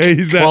 dude. hey,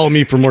 he's that. Follow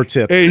me for more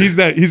tips. Hey, he's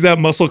that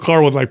muscle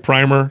car with like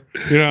primer.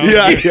 You know?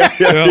 Yeah.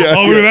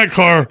 Oh, look at that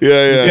car.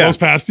 Yeah. Goes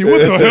past you. What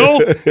the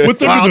hell?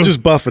 What's under I'll the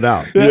just buff it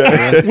out.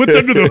 What's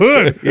under the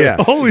hood? Yeah,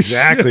 Holy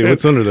exactly. shit.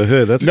 What's under the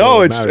hood? That's No,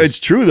 what it's matters. it's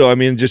true though. I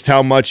mean, just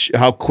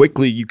how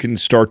quickly you can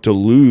start to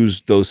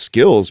lose those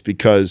skills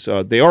because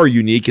they are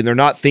unique and they're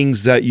not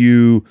things that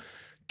you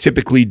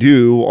typically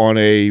do on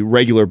a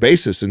regular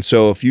basis. And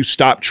so if you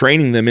stop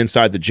training them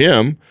inside the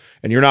gym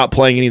and you're not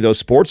playing any of those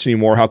sports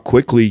anymore, how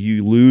quickly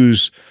you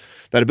lose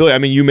that ability. I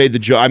mean, you made the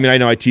joke. I mean, I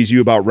know I tease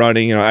you about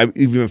running. You know, I've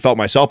even felt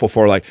myself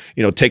before, like,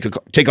 you know,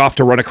 take off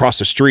to run across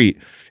the street,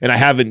 and I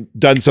haven't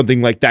done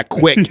something like that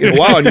quick in a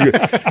while.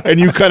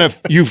 And you kind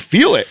of you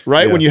feel it,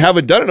 right? Yeah. When you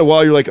haven't done it in a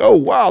while, you're like, oh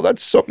wow,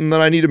 that's something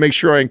that I need to make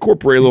sure I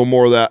incorporate a little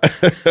more of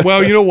that.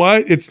 Well, you know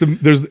what? It's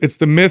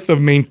the myth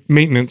of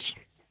maintenance.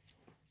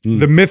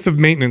 The myth of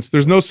maintenance.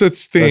 There's no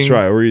such thing. That's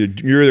right.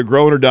 You're either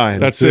growing or dying.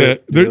 That's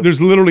it.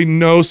 There's literally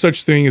no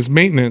such thing as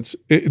maintenance.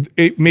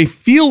 It may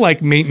feel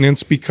like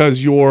maintenance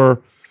because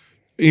you're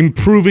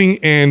improving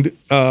and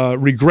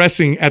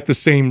regressing at the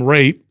same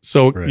rate.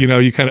 So, you know,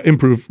 you kind of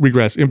improve,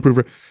 regress,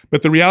 improve.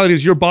 But the reality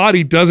is your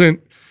body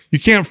doesn't, you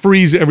can't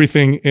freeze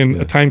everything in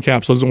a time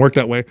capsule. It doesn't work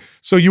that way.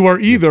 So you are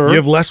either. You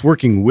have less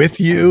working with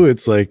you.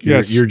 It's like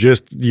Yes. you're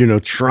just, you know,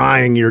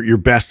 trying your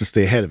best to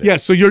stay ahead of it. Yeah,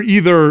 so you're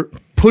either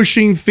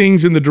pushing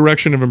things in the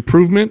direction of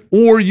improvement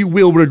or you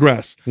will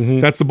regress.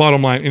 That's the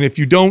bottom line. And if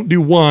you don't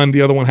do one,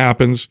 the other one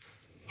happens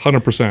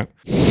 100%.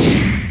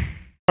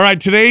 All right,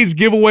 today's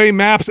giveaway,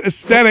 Maps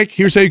Aesthetic.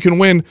 Here's how you can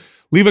win.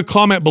 Leave a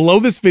comment below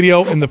this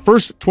video in the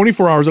first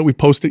 24 hours that we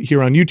post it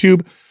here on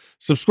YouTube.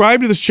 Subscribe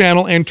to this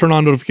channel and turn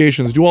on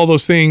notifications. Do all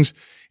those things.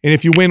 And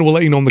if you win, we'll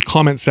let you know in the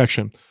comment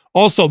section.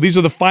 Also, these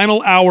are the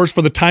final hours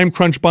for the Time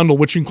Crunch bundle,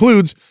 which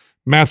includes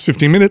Maps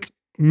 15 Minutes,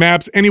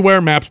 Maps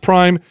Anywhere, Maps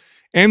Prime,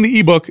 and the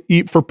ebook,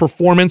 Eat for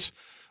Performance.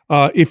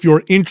 If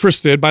you're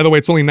interested, by the way,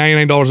 it's only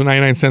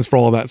 $99.99 for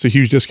all of that. It's a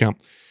huge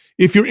discount.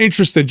 If you're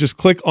interested, just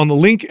click on the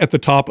link at the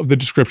top of the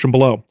description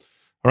below. All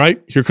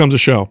right, here comes the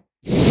show.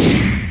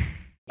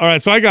 All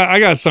right, so I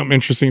got something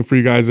interesting for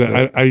you guys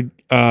that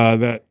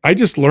I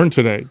just learned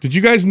today. Did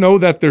you guys know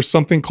that there's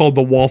something called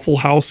the Waffle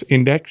House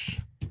Index?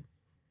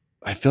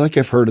 I feel like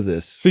I've heard of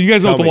this. So you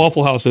guys know Tell what the me.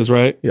 Waffle House is,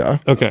 right? Yeah.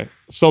 Okay.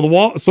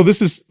 So so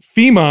this is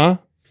FEMA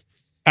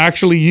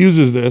actually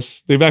uses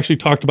this. They've actually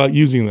talked about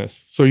using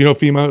this. So you know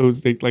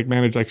FEMA, they like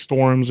manage like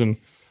storms and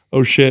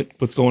oh shit,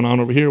 what's going on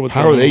over here?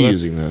 How are they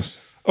using this?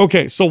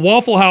 Okay, so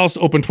Waffle House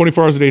open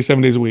 24 hours a day,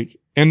 7 days a week.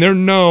 And they're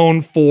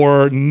known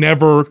for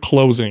never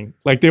closing.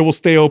 Like they will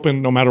stay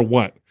open no matter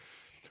what.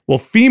 Well,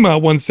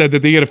 FEMA once said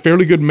that they get a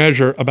fairly good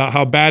measure about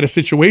how bad a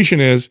situation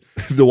is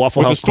The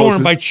Waffle with the House storm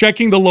closes. by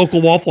checking the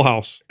local Waffle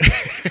House.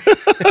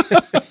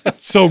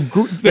 So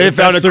They have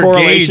found a That's their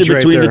correlation gauge right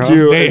between there, the huh?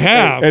 two. They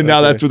have. And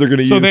now that's what they're going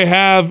to use. So they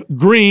have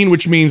green,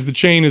 which means the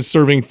chain is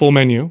serving full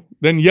menu.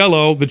 Then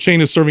yellow, the chain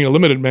is serving a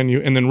limited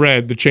menu. And then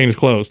red, the chain is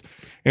closed.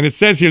 And it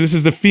says here, this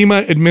is the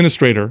FEMA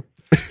administrator.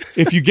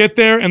 If you get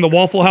there and the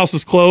Waffle House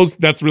is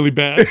closed, that's really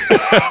bad.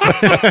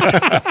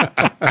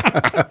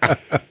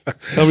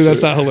 Tell me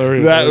that's not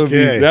hilarious.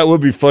 That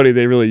would be funny.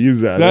 They really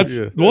use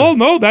that. Well,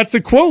 no, that's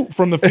a quote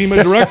from the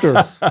FEMA director.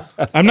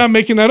 I'm not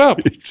making that up.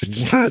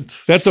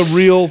 That's a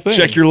real thing.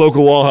 Check your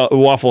local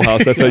Waffle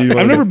House. That's how you.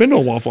 I've never been to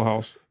a Waffle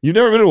House. You've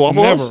never been to a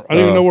Waffle House? Never. I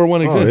don't even know where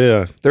one exists. Oh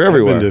yeah, They're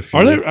everywhere. I've been to a few.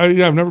 Are there?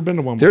 Yeah, I've never been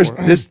to one There's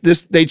before.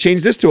 this. They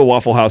changed this to a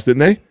Waffle House, didn't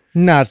they?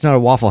 No, it's not a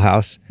Waffle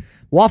House.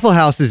 Waffle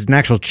House is an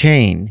actual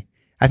chain.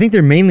 I think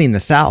they're mainly in the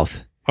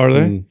South. Are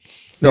they?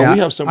 No, Yeah, we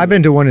have some. I've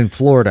been to one in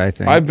Florida, I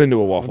think. I've been to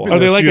a Waffle Are House.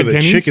 they like few a of the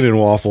Denny's? chicken and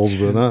waffles,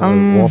 but not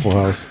a Waffle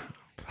House.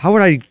 How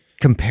would I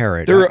compare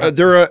it?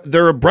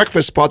 They're a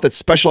breakfast spot that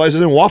specializes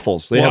in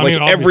waffles. They Well, have I like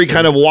mean, every obviously.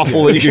 kind of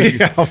waffle that you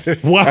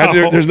can. Wow.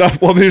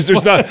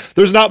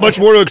 There's not much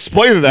more to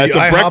explain than that. It's a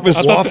IHOP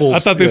breakfast. waffles. I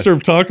thought they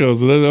served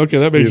tacos. Okay,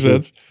 that makes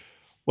Stupid. sense.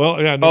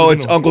 Well, yeah. Oh,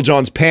 it's Uncle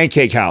John's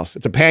Pancake House.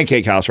 It's a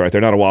pancake house, right? They're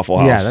not a Waffle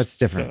House. Yeah, that's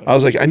different. I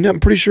was like, I'm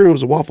pretty sure it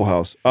was a Waffle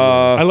House.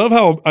 I love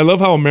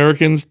how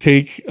Americans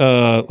take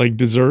like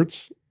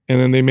desserts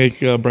and then they make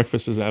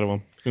breakfasts out of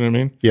them. You know what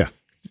I mean? Yeah,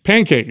 It's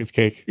pancake. It's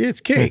cake.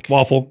 it's cake.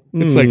 Waffle.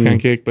 It's like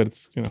pancake, but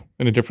it's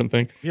in a different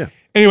thing. Yeah.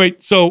 Anyway,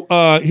 so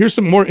here's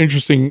some more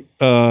interesting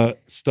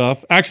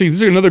stuff. Actually,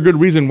 this is another good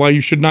reason why you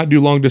should not do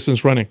long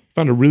distance running.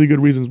 Found a really good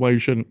reasons why you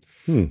shouldn't.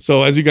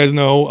 So as you guys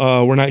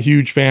know, we're not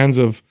huge fans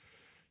of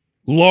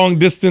long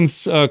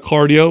distance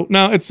cardio.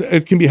 Now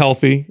it can be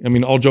healthy. I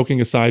mean, all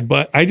joking aside,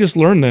 but I just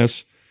learned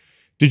this.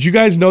 Did you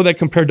guys know that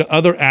compared to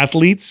other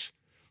athletes,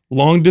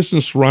 long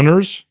distance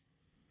runners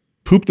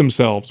poop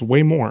themselves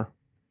way more?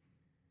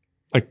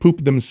 Like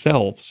poop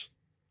themselves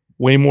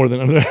way more than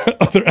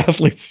other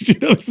athletes. Did you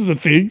know this is a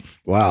thing?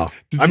 Wow.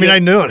 Did I you mean, know- I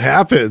know it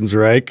happens,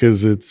 right?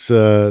 Because it's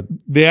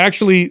They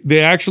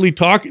actually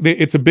talk.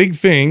 It's a big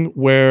thing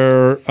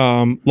where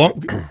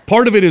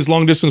part of it is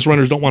long distance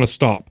runners don't want to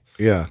stop.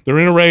 yeah. They're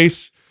in a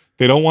race.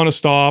 They don't want to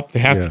stop. They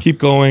have to Yeah. keep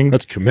going.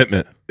 That's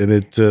commitment. And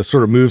it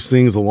sort of moves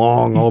things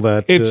along, all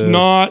that. It's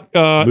not,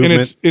 and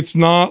movement. it's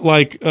not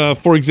like,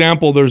 for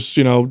example, there's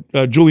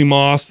Julie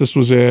Moss. This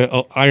was a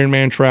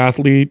Ironman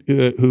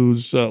triathlete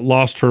who's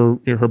lost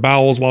her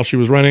bowels while she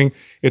was running.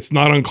 It's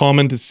not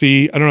uncommon to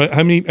see. I don't know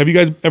how many. Have you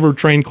guys ever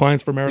trained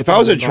clients for marathons? If I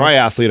was a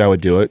triathlete, I would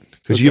do it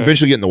because you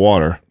eventually get in the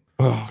water.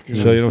 Oh,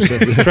 So you know what I'm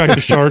saying? track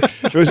the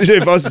sharks.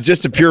 If I was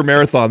just a pure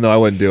marathon, though, I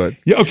wouldn't do it.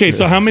 Yeah. Okay.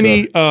 So how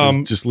many?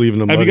 just leaving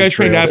them. Have you guys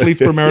trained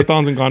athletes for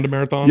marathons and gone to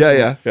marathons?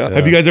 Yeah.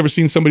 Have you guys ever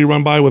seen somebody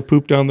run by with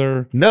poop down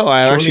their? No,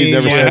 I actually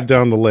never head seen.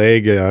 down the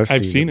leg. Yeah,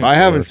 I've seen it. I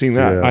haven't seen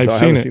that. Yeah. I've So I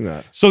seen haven't it. seen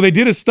that. So they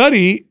did a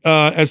study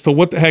as to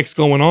what the heck's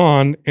going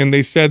on, and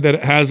they said that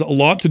it has a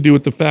lot to do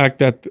with the fact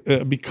that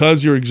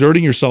because you're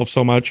exerting yourself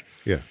so much,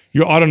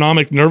 your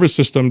autonomic nervous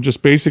system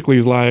just basically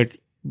is like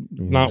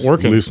not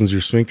working. Loosens your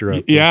sphincter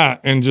up. Yeah,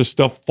 and just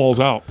stuff falls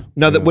out.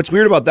 Now, what's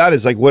weird about that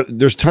is like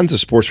there's tons of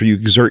sports where you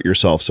exert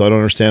yourself, so I don't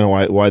understand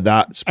why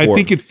that sport. I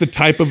think it's the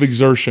type of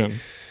exertion.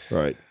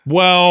 Right.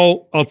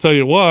 Well, I'll tell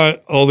you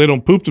what. Oh, they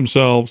don't poop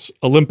themselves.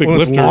 Olympic Well,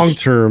 it's lifters.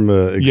 long-term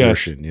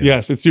exertion.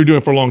 Yes, you're doing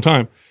it for a long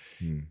time.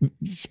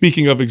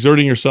 Speaking of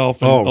exerting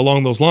yourself and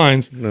along those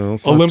lines, No,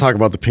 let's not talk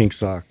about the pink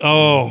sock.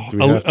 Oh, Do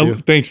we have to?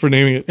 thanks for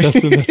naming it,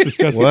 Dustin. That's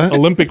disgusting. What?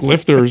 Olympic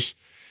lifters,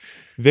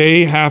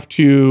 they have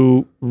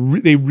to.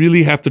 They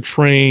really have to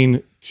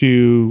train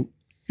to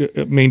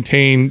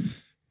maintain,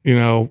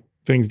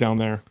 things down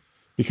there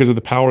because of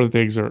the power that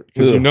they exert.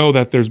 Because you know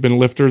that there's been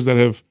lifters that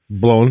have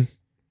Blown.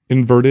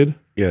 inverted.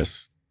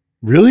 Yes.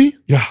 Really?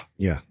 Yeah,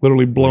 Yeah.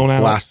 literally blown out,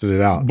 Blasted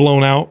it out.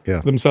 blown out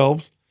Yeah.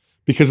 themselves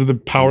because of the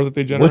power that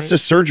they generate. What's the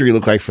surgery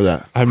look like for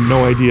that? I have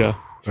no idea.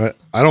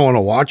 I don't want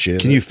to watch it.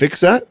 Can you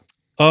fix that?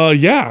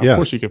 Yeah, of Yeah.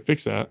 course you can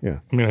fix that. Yeah.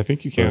 I mean, I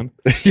think you can.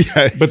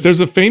 Yeah. But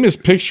there's a famous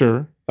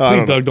picture.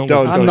 Please, Doug, don't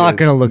look. I'm not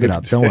going to look it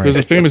up. Don't worry. There's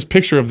a famous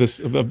picture of this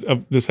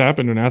of this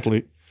happened to an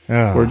athlete.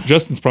 Where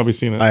Justin's probably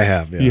seen it. I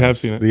have. Yeah. You have It's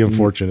seen it. The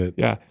unfortunate.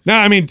 Yeah.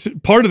 Now, I mean,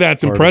 part of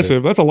that's Part of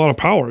impressive. That's a lot of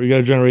power. You got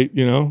to generate,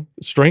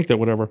 strength at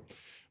whatever.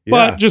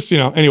 But just,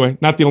 anyway,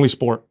 not the only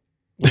sport.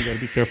 We got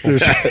to be careful.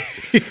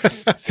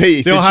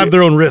 Hey, They'll have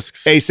their own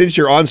risks. Hey, since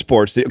you're on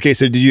sports, okay.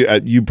 So did you?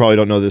 You probably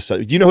don't know this.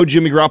 Do you know who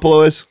Jimmy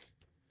Garoppolo is?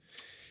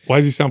 Why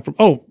does he sound from?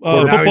 now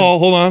Football.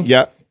 Hold on.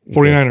 Yeah,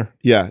 49er.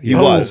 yeah. He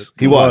Oh, was.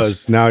 He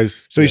was. Now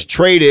he's So he's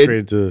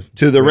traded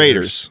to the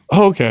Raiders,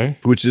 Oh, okay.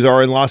 which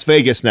are in Las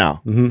Vegas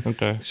now.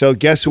 Okay. So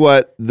guess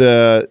what?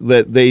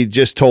 They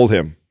just told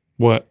him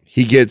What?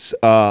 he gets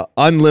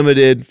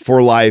unlimited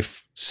for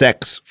life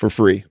sex for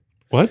free.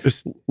 What?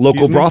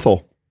 Local me?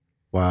 brothel.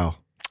 Wow.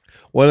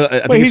 One of the, I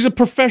Wait, think he's it's- a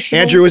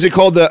professional. Andrew. Is it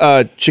called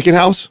the Chicken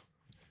House?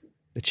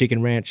 The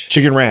Chicken Ranch.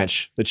 Chicken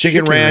Ranch. The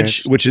Chicken Ranch,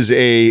 Ranch. which is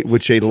a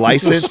It's a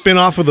licensed spin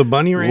off of the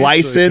Bunny Ranch.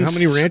 licensed,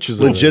 How many ranches?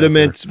 are there out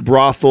legitimate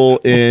brothel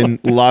in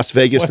Las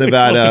Vegas, Why they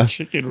call it Nevada.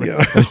 Chicken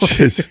Ranch? Which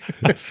is,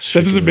 That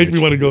doesn't make me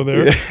want to go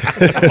there.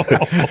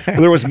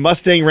 there was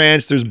Mustang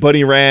Ranch, there's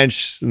Bunny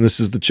Ranch, and this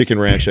is the Chicken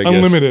Ranch, I guess.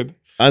 Unlimited.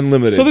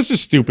 Unlimited. So this is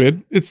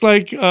stupid. It's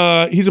like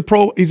he's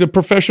a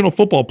professional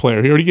football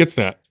player. He already gets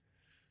that.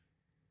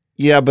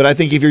 yeah, but I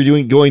think if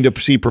you're going to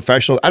see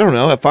professional, I don't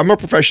know. If I'm a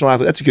professional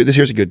athlete,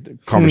 here's a good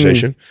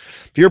conversation.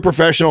 If you're a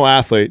professional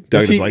athlete, Doug there?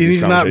 doesn't like these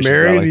He's not conversations,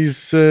 married. probably.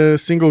 He's a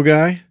single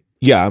guy.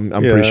 Yeah, I'm Yeah,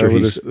 pretty sure I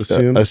would he's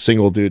assume. a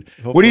single dude. What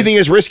do Hopefully. you think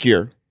is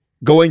riskier?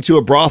 Going to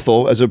a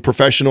brothel as a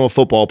professional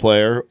football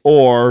player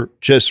or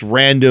just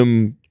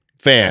random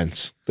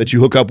fans that you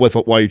hook up with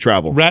while you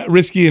travel?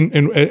 Risky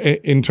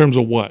in terms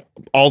of what?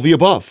 All the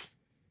above.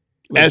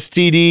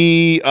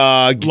 STD,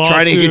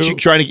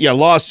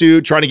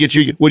 lawsuit, trying to get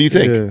you. What do you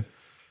think? Yeah.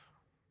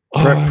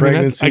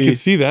 Pregnancy. I could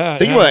see that.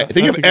 Think about it.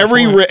 Think of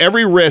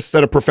every risk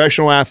that a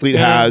professional athlete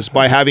has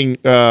by having,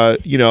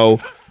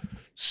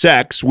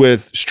 sex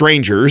with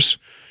strangers.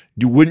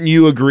 Wouldn't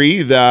you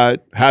agree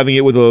that having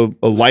it with a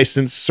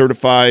licensed,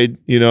 certified,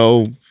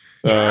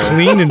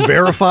 Clean and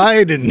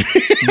verified and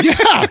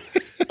yeah,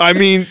 I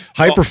mean,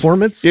 high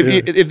performance.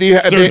 certified.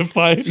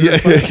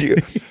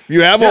 if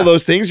you have all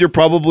those things, you're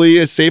probably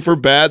a safer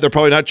bet. They're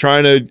probably not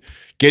trying to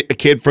get a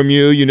kid from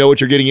you. You know what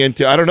you're getting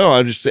into. I don't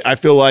know. I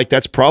feel like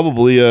that's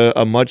probably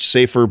a much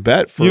safer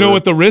bet. For, You know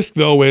what the risk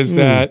though is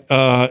that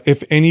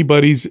if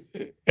anybody's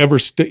ever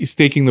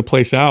staking the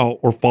place out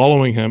or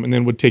following him, and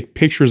then would take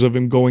pictures of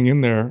him going in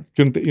there,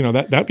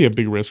 that'd be a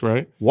big risk,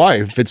 right? Why?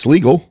 If it's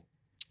legal.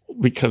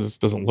 Because it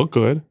doesn't look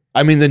good.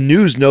 I mean, the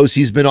news knows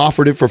he's been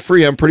offered it for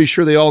free. I'm pretty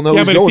sure they all know Yeah,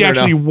 he's but going if there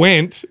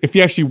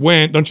he actually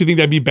went, don't you think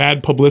that'd be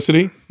bad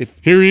publicity?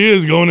 Here he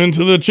is going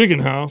into the chicken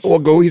house. now.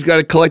 Well, he's got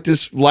to collect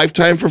his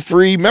lifetime for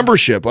free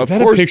membership. Is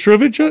that a picture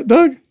of it,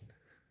 Doug?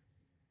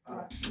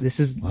 This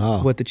is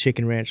what the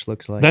Chicken Ranch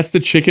looks like. That's the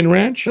Chicken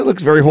Ranch. That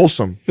looks very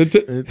wholesome. I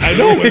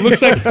know it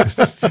looks like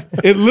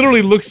it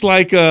literally looks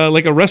like a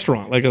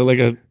restaurant, like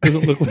a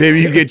doesn't look like.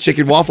 Maybe you get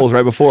chicken waffles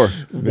right before.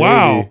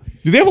 Wow,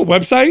 do they have a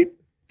website?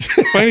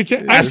 By any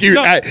chance?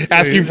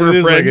 Asking for a It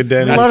is friend. like a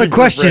dentist. A lot of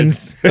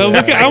questions.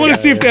 I want to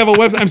see if they have a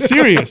website. I'm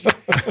serious.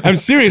 I'm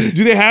serious.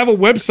 Do they have a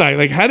website?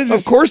 Like, how does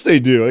this? Of course they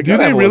do. Do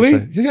they really?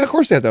 Yeah, of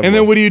course they have that. And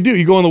then what do?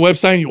 You go on the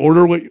website and you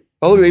order what?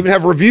 Oh, they even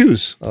have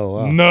reviews. Oh,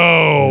 wow.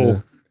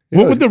 No.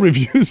 What would the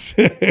reviews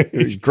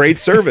say? Great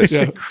service.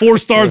 Yeah. 4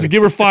 stars to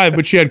give her 5,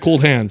 but she had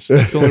cold hands.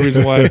 That's the only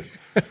reason why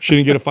she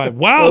didn't get a 5.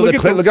 Wow, look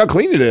how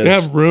clean it is. They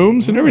have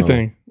rooms and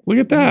everything. Look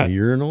at that.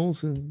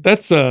 Urinals. And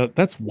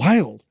That's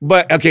wild.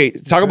 But okay,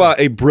 talk about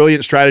a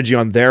brilliant strategy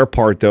on their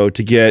part though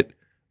to get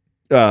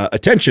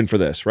attention for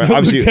this, right?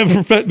 Obviously,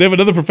 they have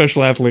another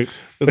professional athlete.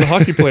 There's a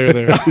hockey player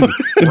there.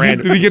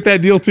 Did he get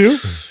that deal too?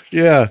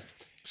 yeah.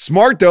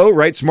 Smart though,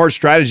 right? Smart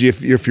strategy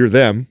if you're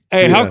them.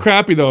 Hey, how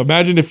crappy though?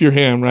 Imagine if you're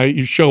him, right?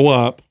 You show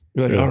up.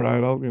 You're like, all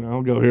right,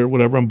 I'll go here,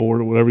 whatever. I'm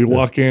bored or whatever. You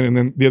walk in, and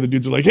then the other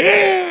dudes are like,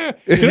 yeah.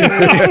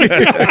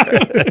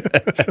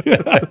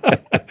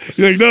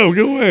 You're like, no,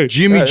 go away.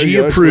 Jimmy G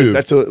approved.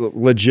 That's a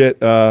legit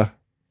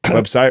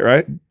website,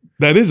 right?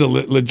 That is a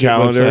legit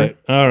Calendar. website.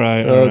 All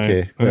right.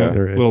 Okay. Yeah.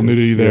 Little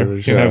nudity there.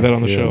 Can't have that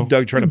on the show.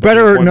 Doug trying to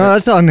Better, no,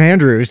 that's on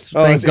Andrews.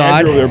 Oh, Thank God.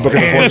 Andrew, they're booking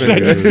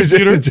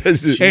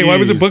appointments. Hey, why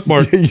was it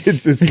bookmarked?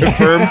 It's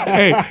confirmed.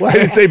 Hey, why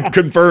did it say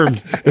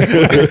confirmed?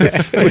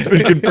 It's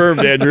been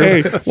confirmed, Andrew.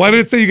 Hey, why did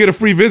it say you get a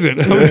free visit?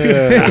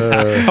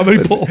 How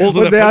many holes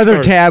in But that the other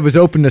postcard? tab was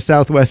open to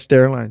Southwest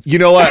Airlines. You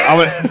know what?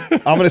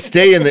 I'm gonna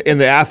stay in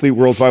the athlete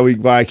world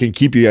why I can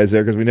keep you guys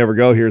there because we never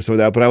go here. So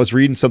that. But I was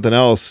reading something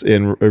else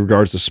in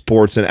regards to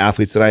sports and athletes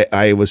that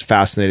I was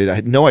fascinated. I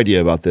had no idea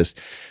about this.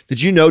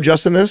 Did you know,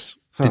 Justin, this?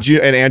 Did you,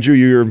 and Andrew,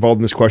 you're involved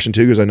in this question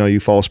too, because I know you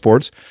follow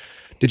sports.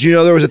 Did you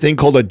know there was a thing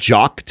called a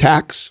jock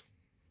tax?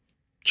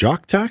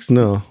 Jock tax?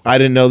 No. I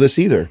didn't know this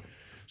either.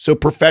 So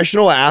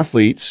professional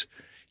athletes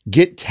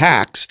get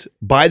taxed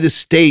by the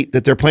state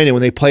that they're playing in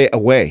when they play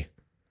away.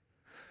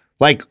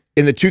 Like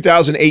in the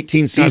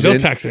 2018 season, they'll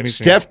tax anything.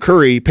 Steph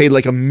Curry paid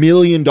like $1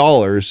 million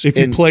if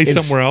you play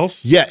somewhere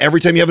else. Yeah, every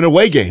time you have an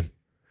away game.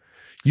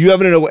 You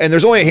have and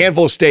there's only a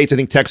handful of states. I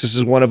think Texas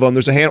is one of them.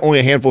 There's only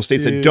a handful of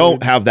states that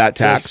don't have that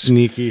tax. That's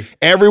sneaky.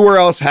 Everywhere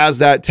else has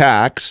that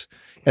tax,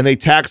 and they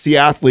tax the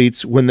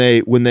athletes when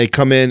they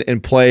come in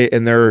and play.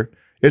 And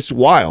it's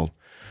wild.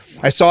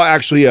 I saw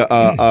actually a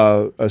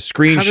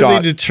screenshot. How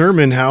do they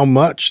determine how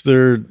much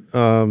they're?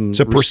 It's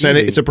a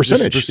percentage. It's a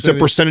percentage. It's a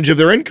percentage of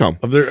their income.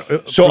 Of their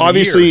so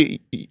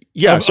obviously,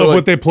 yeah. Of So like,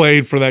 what they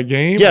played for that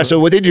game. yeah.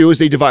 So what they do is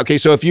they divide. Okay,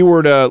 so if you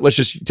were to let's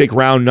just take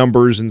round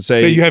numbers and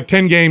say you have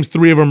 10 games,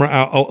 3 of them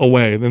are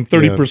away. Then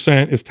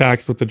 30% is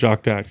taxed with the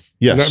jock tax.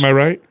 Yes. Am I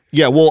right?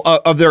 yeah, well,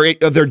 of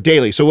their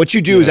daily. So what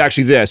you do is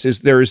actually this: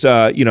 is there's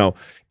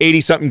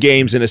 80 something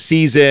games in a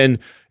season.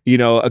 You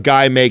know, a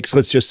guy makes,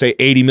 let's just say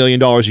 $80 million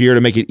a year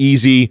to make it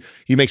easy.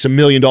 He makes $1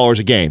 million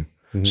a game.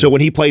 Mm-hmm. So when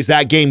he plays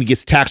that game, he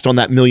gets taxed on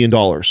that $1 million.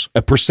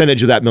 A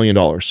percentage of that $1 million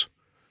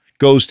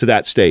goes to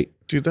that state.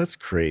 Dude, that's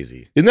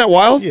crazy. Isn't that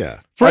wild? Yeah.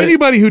 For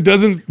anybody who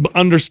doesn't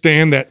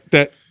understand that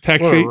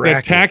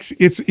tax,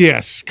 it's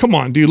yes. Come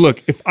on, dude.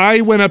 Look, if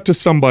I went up to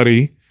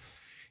somebody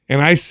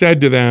and I said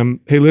to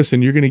them, "Hey,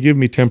 listen, you're going to give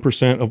me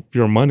 10% of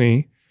your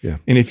money." Yeah.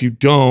 And if you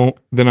don't,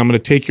 then I'm going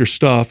to take your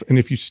stuff. And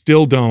if you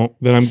still don't,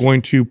 then I'm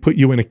going to put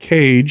you in a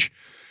cage.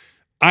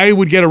 I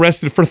would get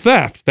arrested for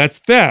theft. That's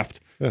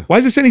theft. Yeah. Why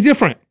is this any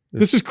different?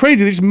 This is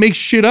crazy. They just make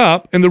shit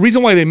up. And the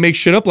reason why they make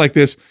shit up like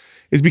this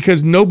is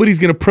because nobody's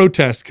going to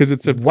protest because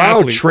it's a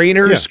athlete.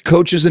 Trainers,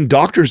 coaches, and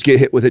doctors get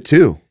hit with it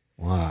too.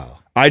 Wow.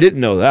 I didn't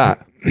know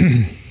that.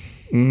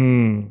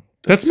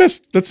 That's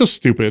so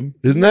stupid.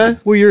 Isn't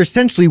that? Well, you're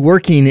essentially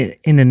working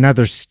in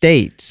another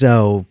state,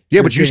 so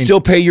yeah, but you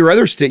still pay your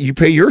other state. You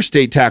pay your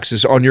state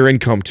taxes on your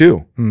income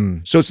too.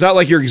 So it's not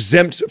like you're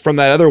exempt from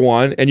that other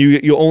one, and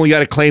you only got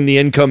to claim the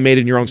income made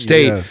in your own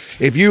state. Yeah.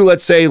 If you,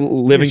 let's say,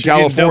 live in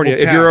California,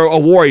 if you're a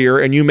warrior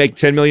and you make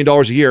 $10 million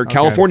a year,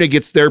 California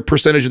gets their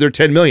percentage of their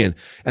 $10 million,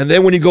 and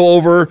then when you go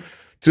over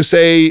to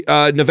say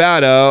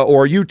Nevada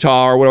or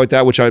Utah or whatever like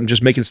that, which I'm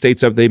just making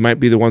states up, they might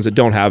be the ones that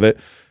don't have it.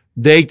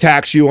 They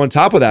tax you on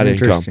top of that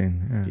income.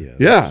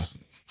 Yeah.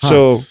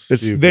 So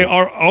they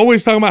are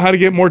always talking about how to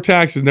get more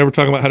taxes, never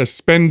talking about how to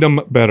spend them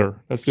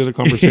better. That's the other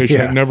conversation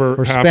that never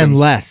happens. Spend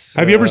less.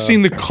 Have you ever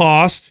seen the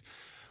cost?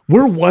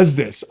 Where was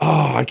this?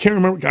 Oh, I can't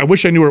remember. I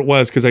wish I knew where it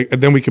was because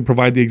then we could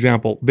provide the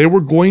example. They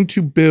were going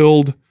to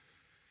build,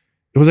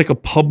 it was like a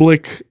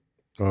public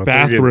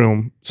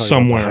bathroom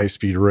somewhere.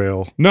 High-speed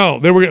rail. No,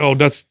 they were.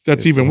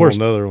 That's even worse.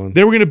 Another one.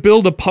 They were going to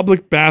build a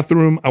public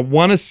bathroom. I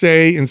want to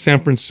say in San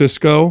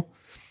Francisco.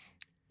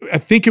 I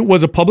think it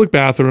was a public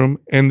bathroom,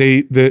 and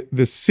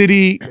the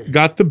city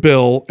got the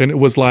bill, and it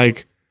was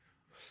like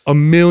 $1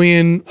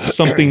 million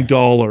something,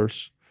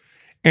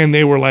 and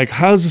they were like,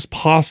 "How is this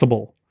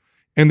possible?"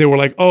 And they were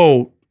like,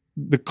 "Oh,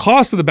 the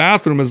cost of the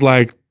bathroom is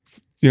like,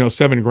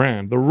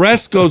 $7,000. The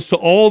rest goes to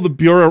all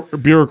the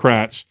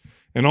bureaucrats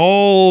and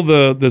all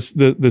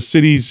the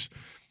city's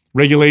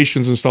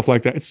regulations and stuff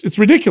like that. It's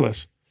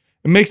ridiculous.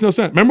 It makes no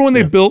sense. Remember when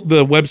they built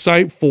the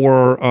website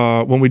for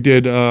when we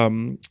did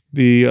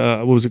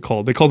what was it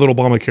called? They called it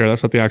Obamacare.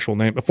 That's not the actual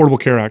name. Affordable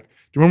Care Act. Do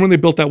you remember when they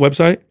built that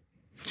website?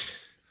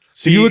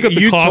 So you look at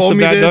the cost of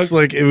that. This,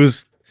 like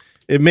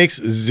it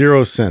makes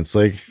zero sense.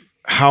 Like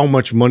how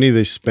much money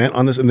they spent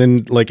on this, and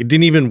then like it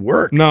didn't even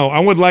work. No, I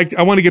want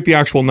to get the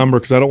actual number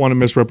because I don't want to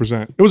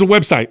misrepresent. It was a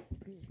website.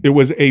 It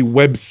was a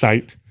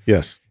website.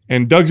 Yes.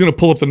 And Doug's going to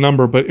pull up the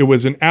number, but it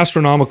was an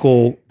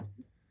astronomical.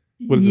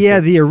 Yeah,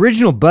 the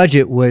original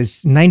budget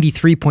was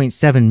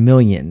 $93.7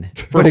 million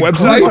for a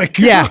website.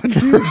 Yeah,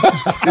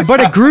 but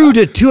it grew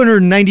to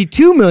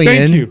 $292 million.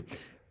 Thank you.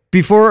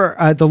 Before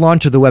the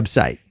launch of the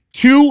website.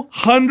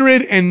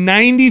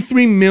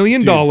 $293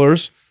 million. A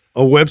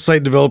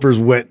website developer's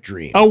wet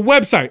dream. A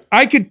website.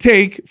 I could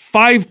take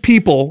 5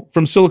 people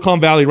from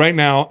Silicon Valley right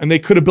now, and they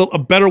could have built a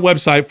better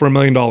website for $1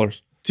 million.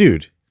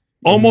 Dude.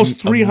 Almost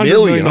 $300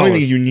 million. I don't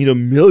think you need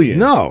 $1 million.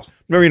 No.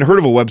 Never even heard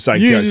of a website.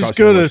 You just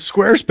go to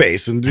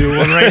Squarespace and do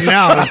one right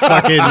now and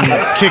fucking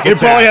kick it. It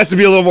probably has to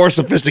be a little more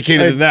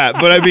sophisticated than that,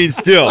 but I mean,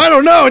 still. I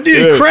don't know,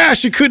 dude. It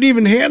crashed. It couldn't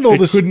even handle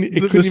the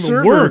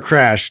server work.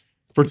 Crashed.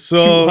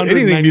 So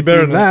anything be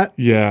better than that.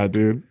 Yeah,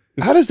 dude.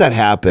 How does that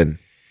happen?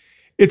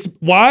 It's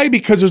why?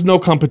 Because there's no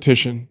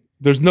competition.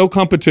 There's no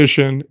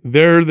competition.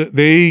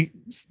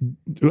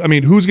 I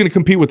mean, who's going to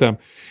compete with them?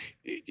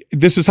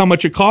 This is how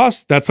much it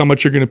costs. That's how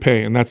much you're going to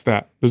pay. And that's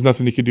that. There's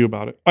nothing you can do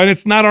about it. And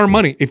it's not our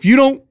money. If you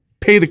don't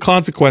pay the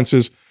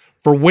consequences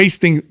for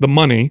wasting the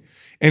money,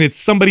 and it's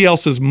somebody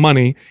else's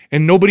money,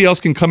 and nobody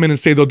else can come in and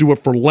say they'll do it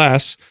for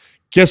less,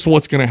 guess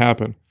what's going to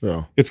happen?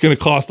 Yeah. It's going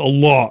to cost a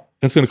lot.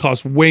 It's going to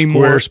cost way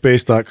more.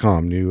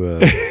 Squarespace.com, new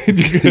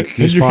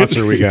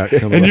sponsor we got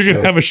coming. And you're going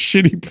to have a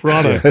shitty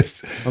product.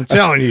 I'm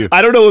telling you.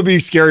 I don't know what would be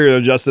scarier,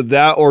 Justin,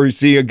 that or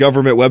see a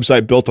government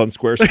website built on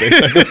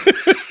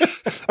Squarespace.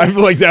 I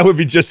feel like that would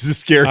be just as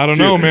scary. I don't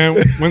know, man.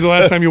 When's the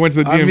last time you went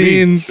to the DMV? I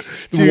mean,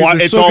 dude,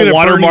 it's all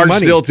watermarked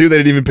still, too. They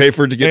didn't even pay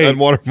for it to get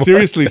unwatermarked.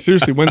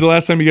 Seriously. When's the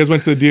last time you guys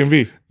went to the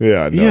DMV?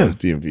 Yeah, no,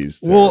 DMV's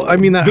terrible. Well, I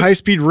mean, that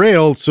high-speed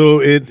rail,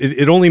 so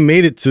it only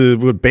made it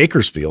to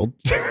Bakersfield.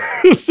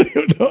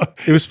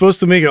 It was supposed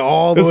to make it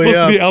all the way up. It's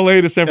supposed to be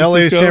LA to San Francisco.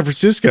 LA to San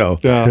Francisco.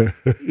 Yeah.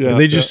 And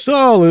they just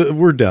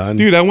we're done.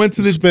 Dude, I went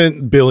to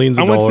spent billions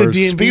of dollars. I went to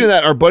the DMV. Speaking of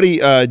that, our buddy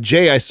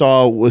Jay, I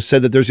saw,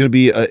 said that there's going to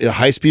be a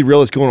high-speed rail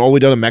that's going all the way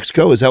down to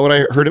Mexico. Is that what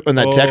I heard in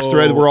that text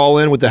thread we're all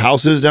in with the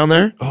houses down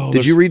there?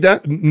 Did you read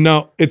that?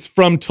 No, it's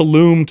from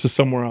Tulum to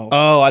somewhere else.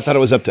 Oh, I thought it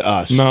was up to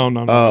us. No.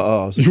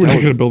 You were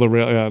not going to build a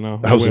rail. Yeah, no.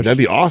 That'd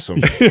be awesome.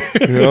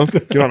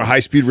 Get on a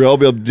high-speed rail,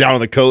 be able down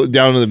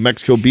on the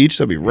Mexico beach.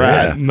 That'd be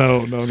rad. Yeah.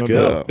 No.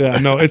 Yeah,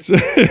 no. It's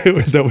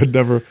that would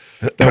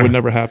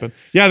never happen.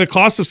 Yeah, the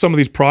cost of some of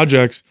these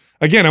projects.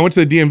 Again, I went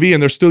to the DMV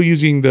and they're still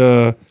using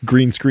the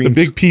green screens,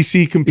 the big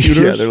PC computers.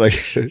 Yeah, they're like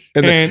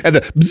and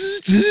the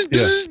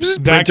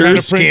that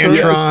printers, kind of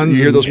Scantrons. You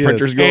hear those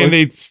printers going, and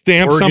they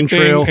stamp Oregon something,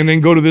 Trail. and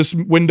then go to this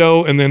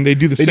window, and then they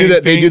do the same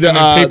thing. They do the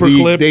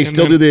paperclip. They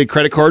still do the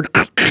credit card.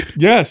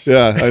 Yes.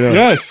 Yeah, I know.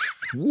 Yes.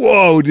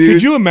 Whoa, dude!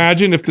 Could you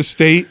imagine if the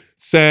state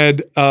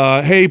said,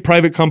 "Hey,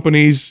 private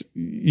companies,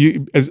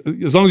 as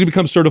long as you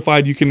become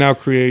certified, you can now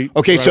create."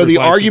 Okay, so the licenses.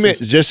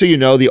 argument, just so you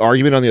know, the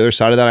argument on the other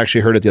side of that, I actually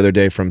heard it the other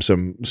day from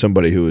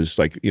somebody who is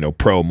like,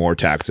 pro more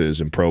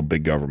taxes and pro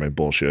big government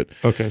bullshit.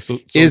 Okay, so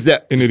is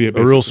that an idiot?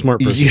 A real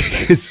smart person?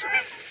 Yes.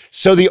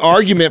 So the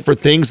argument for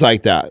things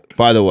like that,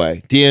 by the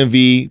way,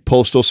 DMV,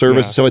 Postal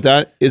Service, and stuff like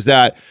that, is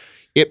that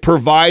it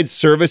provides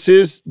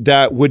services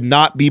that would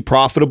not be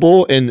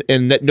profitable and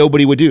that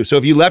nobody would do. So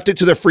if you left it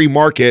to the free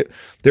market,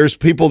 there's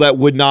people that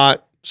would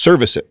not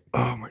service it.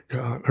 Oh my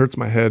God, it hurts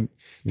my head.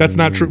 That's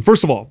not true.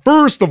 First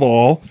of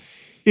all,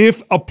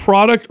 if a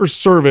product or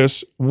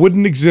service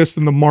wouldn't exist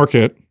in the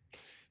market,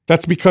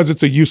 that's because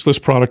it's a useless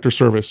product or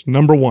service,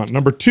 number one.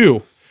 Number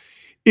two,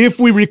 if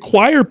we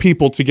require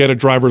people to get a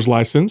driver's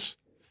license,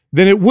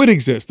 then it would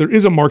exist. There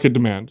is a market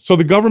demand. So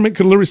the government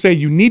could literally say,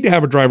 you need to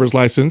have a driver's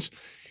license.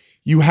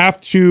 You have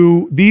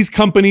to, these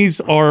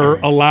companies are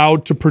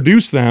allowed to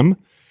produce them.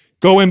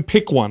 Go and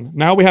pick one.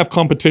 Now we have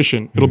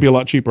competition. It'll be a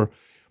lot cheaper.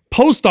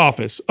 Post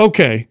office.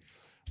 Okay.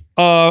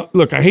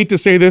 Look, I hate to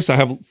say this. I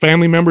have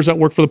family members that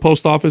work for the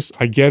post office.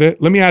 I get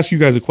it. Let me ask you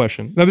guys a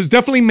question. Now, there's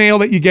definitely mail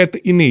that you get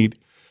that you need,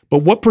 but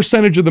what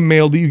percentage of the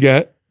mail do you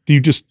get? Do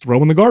you just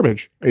throw in the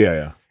garbage?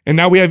 Yeah. And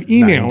now we have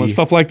email and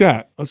stuff like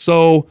that.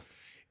 So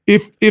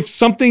if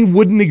something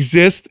wouldn't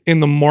exist in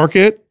the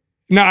market,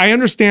 now, I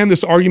understand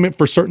this argument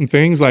for certain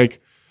things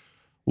like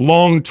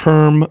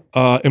long-term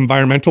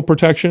environmental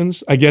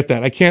protections. I get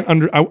that. I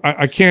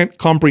can't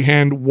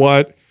comprehend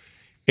what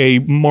a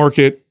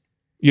market,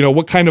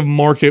 what kind of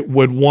market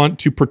would want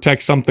to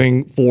protect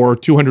something for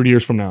 200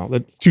 years from now.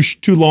 That's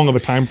too long of a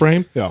time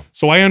frame. Yeah.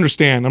 So I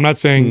understand. I'm not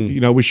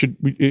saying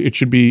it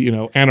should be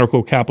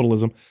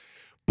anarcho-capitalism,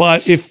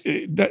 but if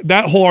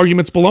that whole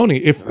argument's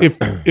baloney.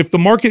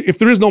 If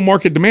there is no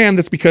market demand,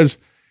 that's because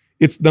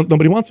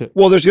nobody wants it.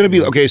 Well, there's going to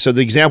be, okay, so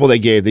the example they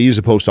use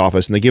a post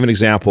office, and they give an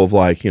example of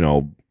like,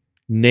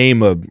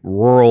 name a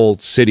rural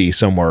city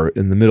somewhere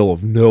in the middle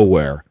of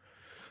nowhere.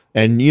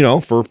 And,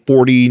 for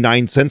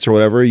 49 cents or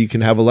whatever, you can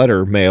have a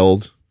letter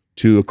mailed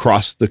to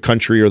across the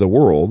country or the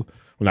world.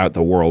 Well, not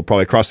the world,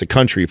 probably across the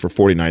country for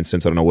 49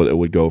 cents. I don't know what it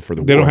would go for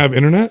the world. They don't have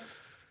internet?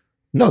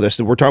 No,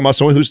 we're talking about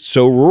someone who's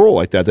so rural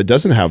like that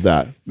doesn't have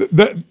that.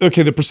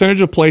 Okay, the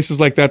percentage of places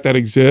like that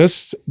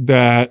exist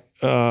that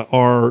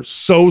are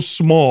so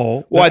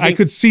small. Well, I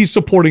could see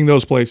supporting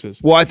those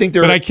places. Well, I think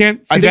there. But I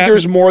can't. See I think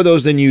there's more of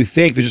those than you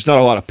think. There's just not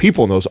a lot of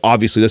people in those.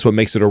 Obviously, that's what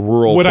makes it a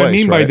rural. What place, I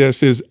mean right? by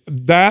this is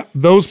that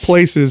those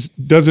places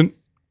doesn't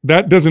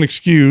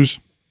excuse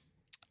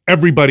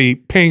everybody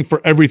paying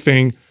for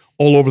everything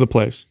all over the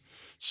place.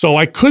 So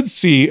I could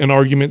see an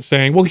argument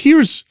saying, well,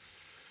 here's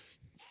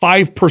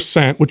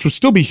 5%, which would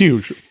still be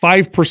huge.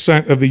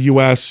 5% of the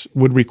U.S.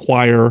 would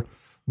require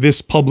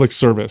this public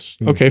service.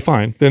 Okay,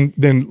 fine.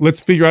 Then let's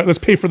figure out, let's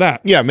pay for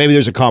that. Yeah, maybe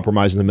there's a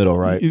compromise in the middle,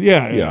 right?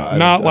 Yeah.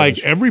 Not like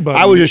everybody.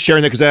 I was just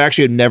sharing that because I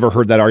actually had never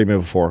heard that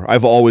argument before.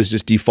 I've always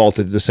just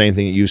defaulted to the same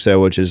thing that you said,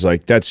 which is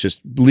like, that's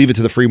just leave it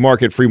to the free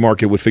market. Free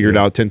market would figure it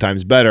out 10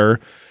 times better.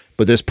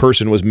 But this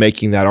person was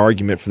making that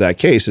argument for that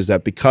case is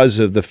that because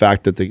of the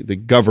fact that the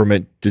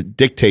government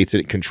dictates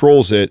it,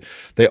 controls it,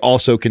 they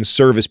also can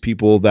service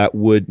people that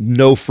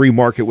no free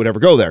market would ever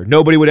go there.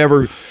 No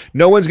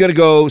one's going to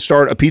go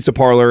start a pizza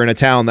parlor in a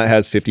town that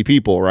has 50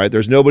 people, right?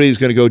 There's nobody who's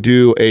going to go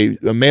do a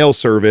mail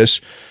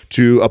service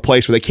to a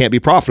place where they can't be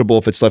profitable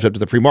if it's left up to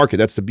the free market.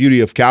 That's the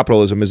beauty of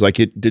capitalism, is like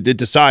it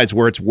decides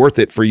where it's worth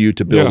it for you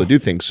to be able to do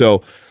things.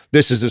 So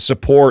this is to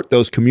support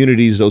those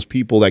communities, those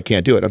people that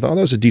can't do it. I thought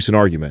that was a decent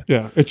argument.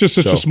 Yeah, it's just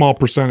such a small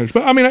percentage.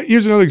 But I mean,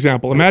 here's another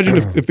example. Imagine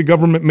if the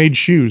government made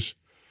shoes.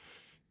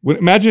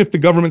 Imagine if the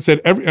government said,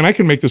 and I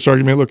can make this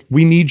argument, look,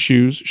 we need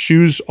shoes.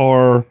 Shoes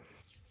are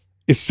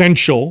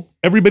essential.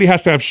 Everybody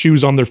has to have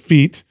shoes on their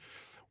feet.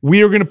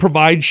 We are going to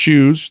provide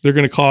shoes. They're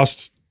going to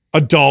cost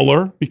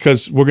 $1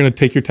 because we're going to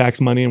take your tax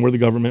money and we're the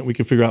government. We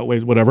can figure out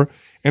ways, whatever.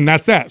 And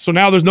that's that. So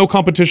now there's no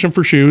competition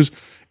for shoes.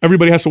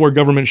 Everybody has to wear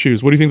government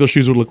shoes. What do you think those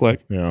shoes would look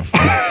like? Yeah.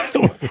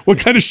 What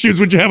kind of shoes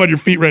would you have on your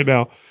feet right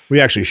now? We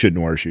actually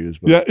shouldn't wear shoes.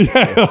 But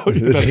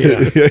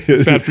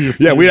It's bad for your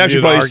feet. Yeah, we'd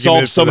actually probably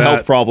solve some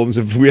health problems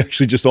if we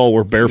actually just all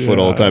were barefoot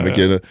all the time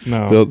again.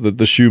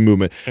 The shoe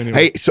movement.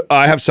 Anyway. Hey, so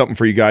I have something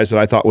for you guys that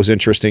I thought was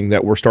interesting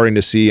that we're starting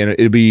to see, and it's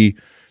going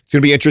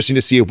to be interesting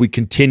to see if we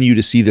continue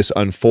to see this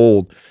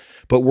unfold.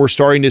 But we're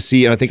starting to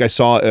see, and I think I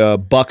saw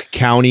Buck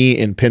County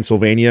in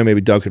Pennsylvania.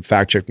 Maybe Doug could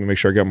fact check me, make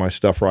sure I got my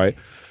stuff right.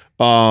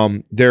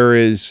 There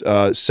is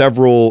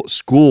several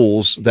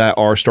schools that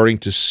are starting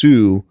to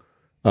sue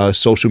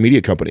social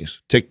media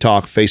companies,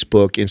 TikTok,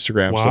 Facebook,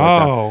 Instagram, stuff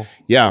like that.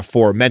 Yeah,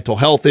 for mental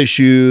health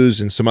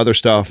issues and some other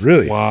stuff.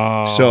 Really?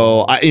 Wow.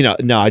 So I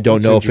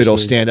don't know if it'll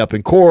stand up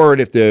in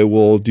court, if they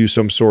will do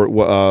some sort,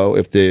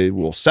 if they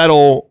will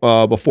settle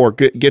before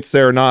it gets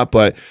there or not.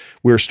 But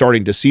we're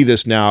starting to see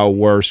this now,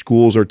 where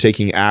schools are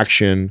taking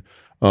action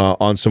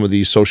on some of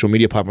these social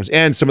media platforms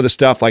and some of the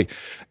stuff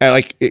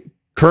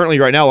currently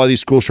right now, a lot of these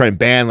schools try and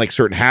ban like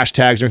certain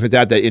hashtags and everything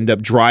like that end up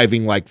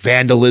driving like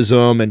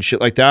vandalism and shit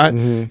like that.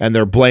 And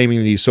they're blaming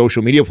these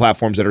social media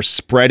platforms that are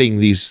spreading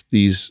these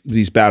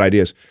bad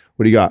ideas.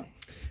 What do you got?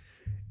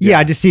 Yeah,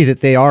 I just see that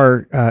they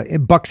are,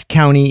 Bucks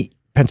County,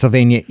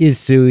 Pennsylvania is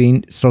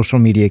suing social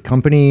media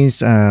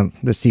companies.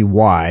 Let's see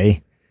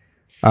why.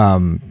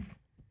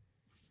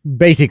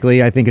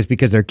 Basically, I think it's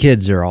because their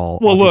kids are all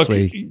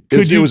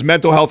it was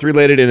mental health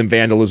related, and then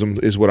vandalism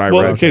is what I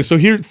read. Okay, so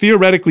here,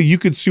 theoretically, you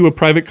could sue a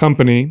private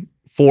company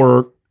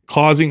for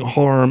causing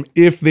harm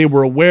if they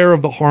were aware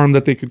of the harm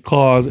that they could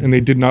cause and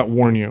they did not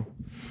warn you.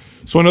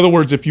 So in other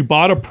words, if you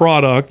bought a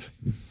product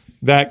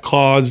that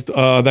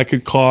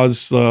could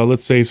cause,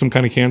 let's say, some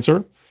kind of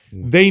cancer,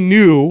 they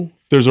knew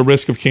there's a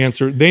risk of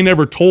cancer. They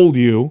never told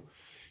you.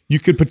 You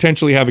could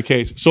potentially have a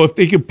case. So if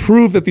they could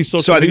prove that these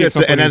social media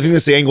companies, and I think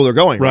that's the angle they're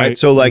going, right?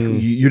 So like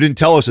you didn't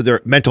tell us that their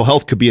mental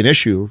health could be an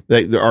issue.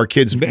 That our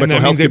kids' mental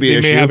health could be an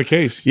issue. They may have a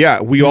case. Yeah,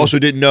 we also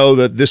didn't know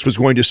that this was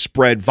going to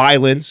spread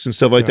violence and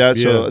stuff like that.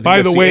 So I think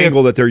that's the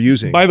angle that they're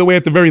using. By the way,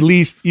 at the very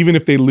least, even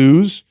if they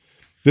lose,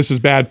 this is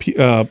bad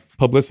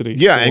publicity.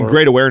 Yeah, and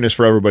great awareness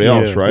for everybody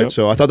else, right? Yep.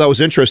 So I thought that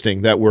was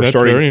interesting that we're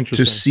starting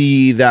to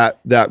see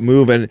that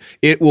move, and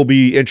it will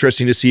be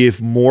interesting to see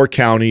if more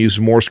counties,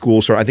 more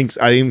schools. I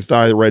even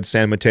thought I read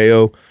San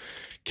Mateo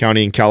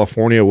County in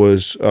California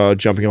was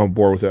jumping on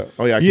board with it.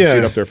 Oh yeah, I can see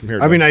it up there from here.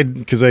 I mean,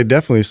 because I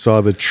definitely saw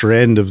the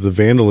trend of the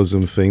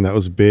vandalism thing that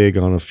was big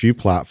on a few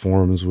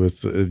platforms.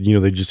 With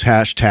they just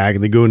hashtag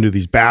and they go into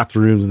these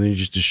bathrooms and they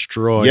just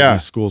destroy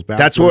these schools' bathrooms.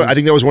 That's what I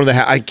think. That was one of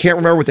the. I can't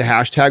remember what the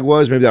hashtag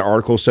was. Maybe that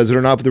article says it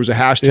or not. But there was a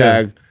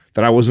hashtag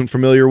that I wasn't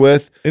familiar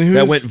with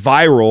that went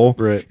viral,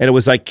 and it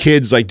was like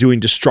kids like doing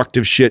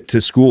destructive shit to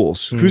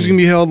schools. Who's gonna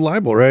be held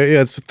liable, right?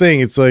 Yeah, it's the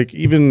thing. It's like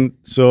even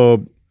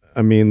so.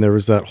 I mean, there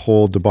was that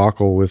whole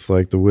debacle with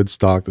like the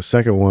Woodstock, the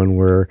second one,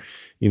 where,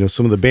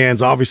 some of the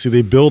bands, obviously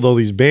they build all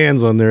these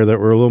bands on there that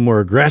were a little more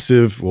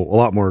aggressive, well, a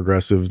lot more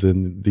aggressive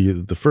than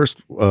the first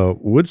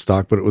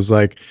Woodstock, but it was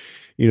like,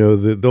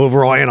 the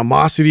overall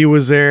animosity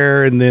was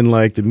there, and then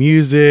like the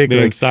music,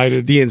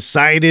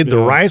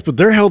 the riots, but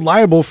they're held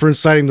liable for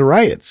inciting the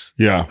riots.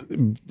 Yeah.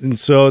 And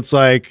so it's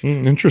like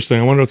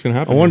interesting. I wonder what's gonna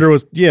happen. I wonder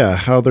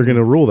how they're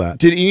gonna rule that.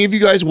 Did any of you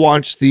guys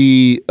watch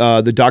the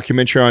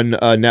documentary on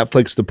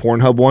Netflix, the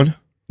Pornhub one?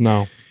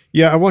 No.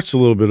 Yeah, I watched a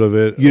little bit of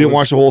it. You didn't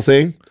watch the whole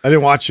thing? I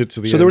didn't watch it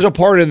to the end. So there was a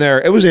part in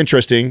there. It was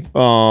interesting,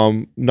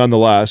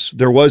 nonetheless.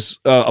 There was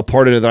a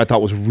part in it that I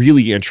thought was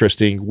really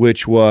interesting,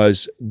 which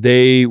was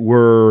they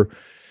were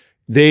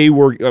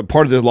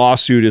part of the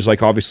lawsuit is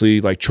like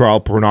obviously like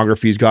child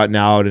pornography's gotten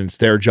out and it's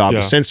their job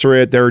to censor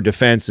it. Their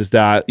defense is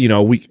that, you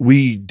know,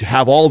 we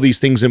have all these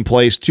things in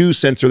place to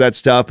censor that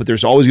stuff, but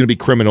there's always going to be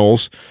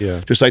criminals.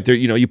 Yeah. Just like there,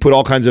 you know, you put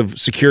all kinds of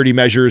security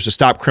measures to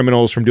stop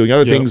criminals from doing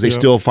other things. They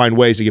still find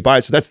ways to get by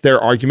it. So that's their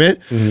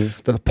argument.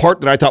 The part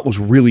that I thought was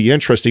really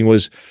interesting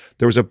was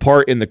there was a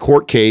part in the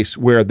court case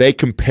where they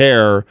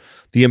compare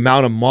the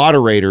amount of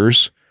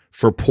moderators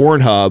for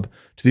Pornhub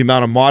to the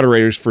amount of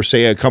moderators for,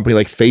 say, a company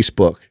like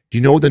Facebook. Do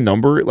you know what the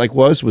number like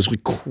was? It was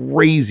like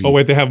crazy. Oh,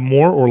 wait, they have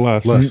more or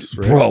less? Less,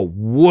 right? Bro,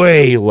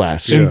 way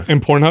less. In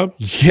Pornhub?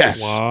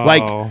 Yes. Wow.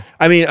 Like,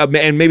 I mean,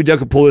 and maybe Doug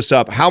could pull this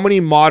up. How many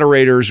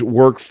moderators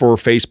work for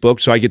Facebook?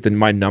 So I get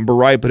my number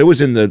right, but it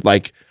was in the,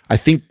 like, I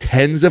think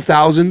tens of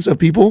thousands of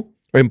people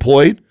are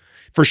employed.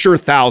 For sure,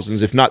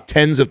 thousands, if not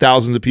tens of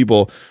thousands of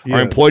people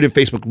are employed in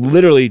Facebook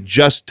literally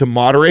just to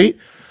moderate.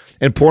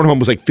 And Pornhub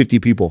was like 50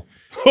 people.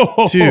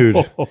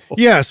 Dude,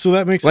 yeah, so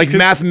that makes like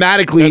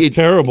mathematically, that's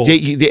terrible.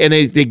 And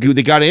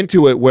they got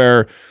into it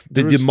where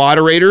the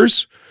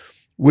moderators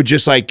would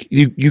just like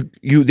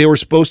they were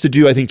supposed to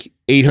do I think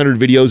 800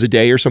 videos a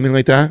day or something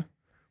like that.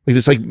 Like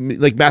it's like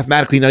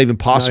mathematically not even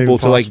possible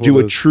to like do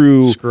a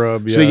true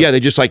scrub. Yeah. So yeah, they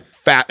just like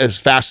as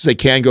fast as they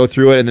can go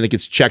through it, and then it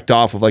gets checked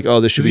off of like, oh,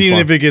 this should be even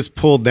fun. if it gets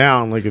pulled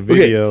down like a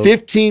video. Okay,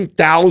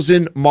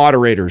 15,000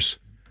 moderators.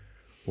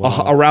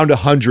 Wow. Around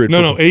 100.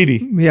 No,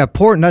 80. Yeah,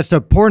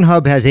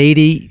 Pornhub has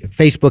 80.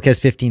 Facebook has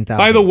 15,000.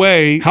 By the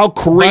way, how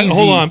crazy!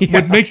 Hold on. Yeah.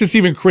 What makes this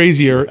even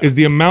crazier is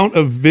the amount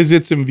of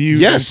visits and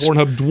views on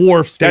Pornhub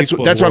dwarfs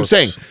Facebook. That's what I'm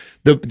saying.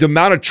 The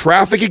amount of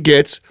traffic it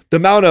gets, the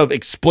amount of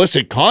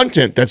explicit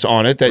content that's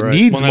on it that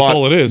needs that's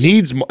all it is.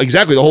 Needs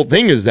exactly the whole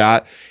thing is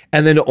that,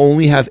 and then to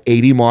only have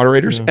 80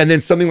 moderators, and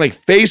then something like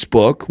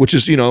Facebook, which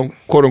is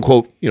quote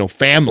unquote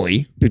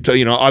family.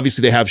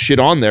 Obviously they have shit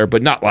on there,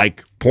 but not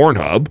like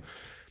Pornhub.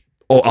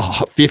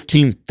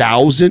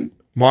 15,000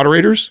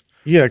 moderators.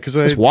 Yeah, because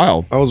that's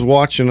wild. I was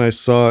watching. I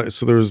saw.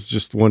 So there was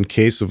just one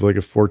case of like a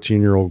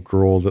 14-year-old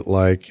girl that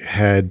like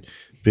had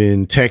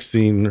been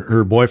texting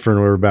her boyfriend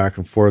or back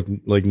and forth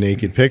like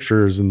naked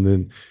pictures, and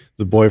then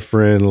the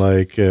boyfriend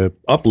like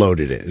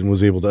uploaded it and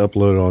was able to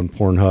upload it on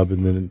Pornhub,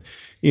 and then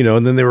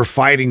and then they were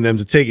fighting them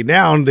to take it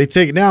down. They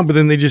take it down, but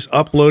then they just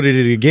uploaded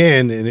it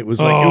again, and it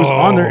was like it was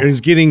on there and it's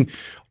getting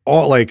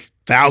all like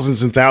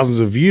thousands and thousands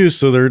of views,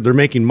 so they're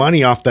making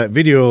money off that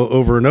video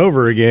over and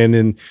over again,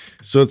 and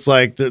so it's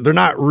like they're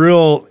not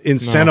real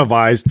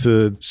incentivized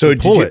to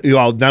pull it.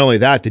 Well, not only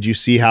that, did you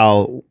see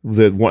how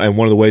one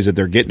of the ways that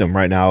they're getting them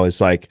right now is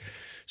like,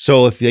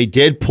 so if they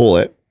did pull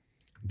it,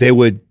 they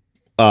would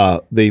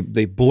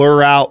they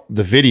blur out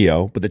the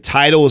video, but the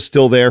title is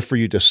still there for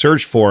you to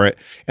search for it,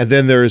 and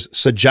then there's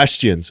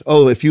suggestions.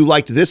 Oh, if you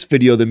liked this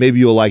video, then maybe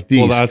you'll like these.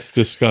 Well, that's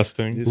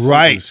disgusting.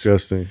 Right,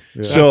 disgusting.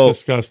 Yeah. That's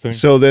disgusting.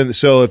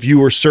 So if you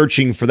were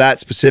searching for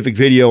that specific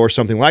video or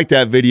something like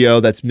that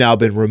video that's now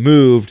been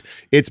removed,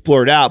 it's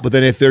blurred out. But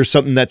then if there's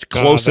something that's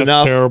close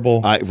enough,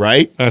 terrible.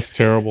 Right? That's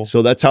terrible.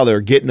 So that's how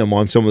they're getting them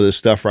on some of this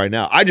stuff right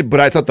now. But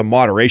I thought the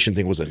moderation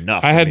thing was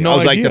enough. I had no idea. I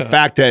was like, the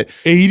fact that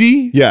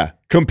 80,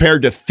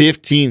 compared to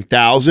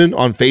 15,000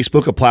 on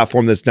Facebook, a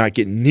platform that's not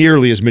getting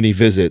nearly as many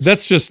visits.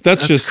 That's just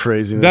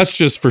crazy. That's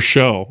just for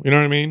show. You know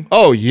what I mean?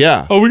 Oh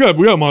yeah. Oh, we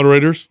got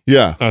moderators.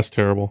 Yeah. That's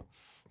terrible.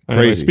 Crazy.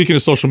 Anyway, speaking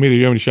of social media, do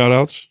you have any shout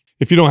outs?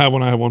 If you don't have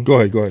one, I have one. Go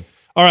ahead.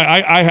 All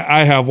right.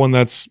 I have one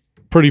that's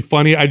pretty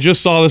funny. I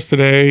just saw this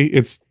today.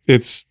 It's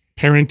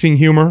parenting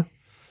humor.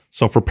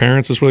 So for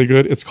parents, it's really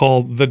good. It's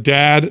called The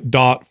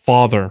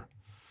Dad.Father.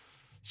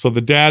 So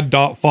The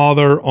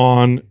Dad.Father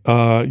on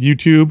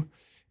YouTube.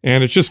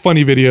 And it's just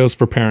funny videos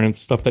for parents,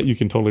 stuff that you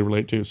can totally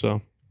relate to.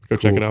 So go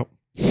check it out.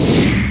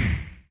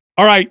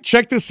 All right,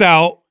 check this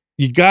out.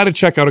 You got to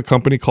check out a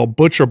company called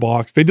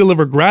ButcherBox. They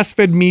deliver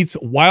grass-fed meats,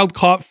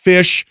 wild-caught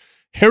fish,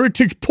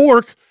 heritage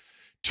pork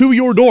to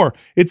your door.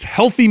 It's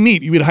healthy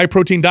meat. You eat a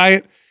high-protein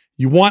diet.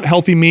 You want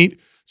healthy meat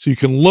so you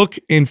can look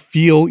and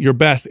feel your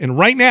best. And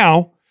right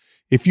now,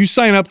 if you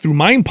sign up through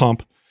Mind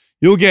Pump,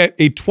 you'll get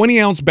a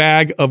 20-ounce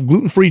bag of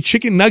gluten-free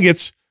chicken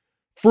nuggets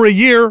for a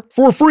year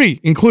for free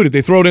included.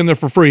 They throw it in there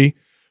for free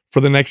for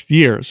the next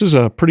year. This is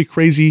a pretty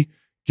crazy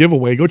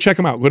giveaway. Go check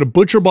them out. Go to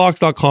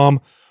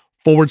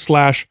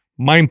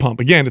butcherbox.com/Mind Pump.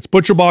 Again, it's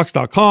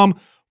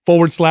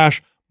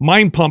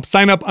butcherbox.com/Mind Pump.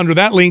 Sign up under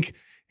that link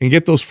and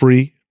get those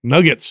free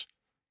nuggets.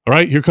 All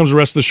right, here comes the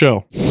rest of the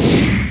show.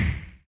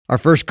 Our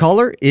first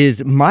caller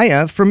is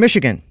Maya from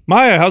Michigan.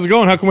 Maya, how's it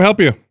going? How can we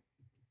help you?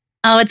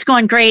 Oh, it's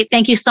going great.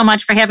 Thank you so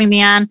much for having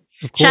me on.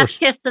 Of course. Chef's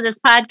kiss to this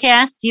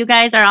podcast. You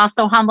guys are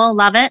also humble.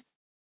 Love it.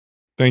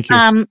 Thank you.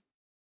 I'm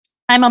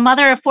a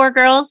mother of 4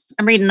 girls.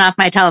 I'm reading off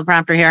my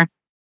teleprompter here.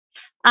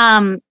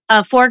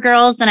 Of 4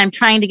 girls, and I'm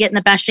trying to get in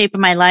the best shape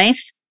of my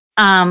life.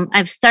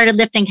 I've started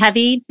lifting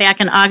heavy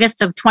back in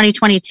August of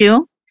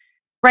 2022.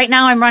 Right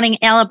now, I'm running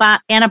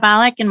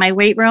anabolic in my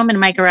weight room in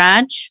my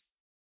garage.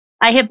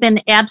 I have been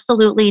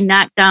absolutely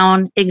knocked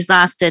down,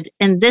 exhausted.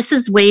 And this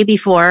is way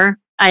before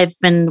I've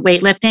been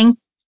weightlifting.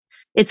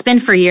 It's been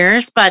for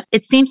years, but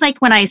it seems like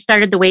when I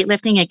started the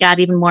weightlifting, it got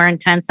even more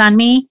intense on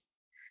me,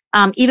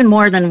 even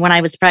more than when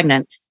I was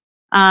pregnant.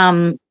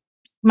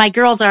 My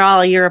girls are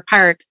all a year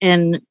apart,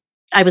 and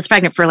I was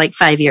pregnant for like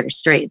 5 years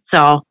straight.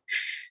 So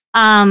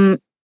I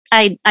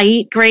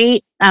eat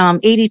great,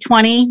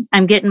 80-20.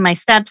 I'm getting my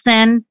steps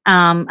in.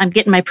 I'm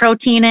getting my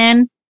protein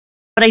in.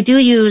 But I do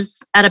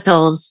use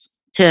Edipils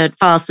to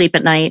fall asleep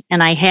at night,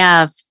 and I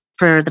have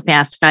for the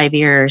past 5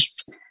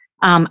 years.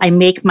 I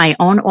make my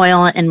own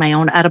oil and my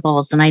own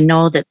edibles, and I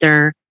know that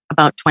they're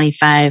about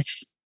 25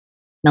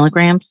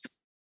 milligrams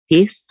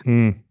piece.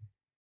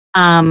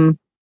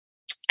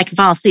 I can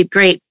fall asleep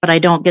great, but I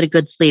don't get a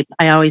good sleep.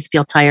 I always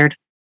feel tired.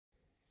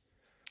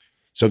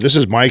 So this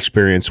is my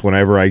experience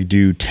whenever I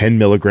do 10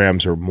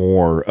 milligrams or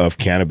more of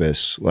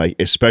cannabis, like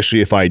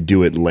especially if I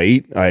do it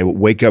late, I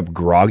wake up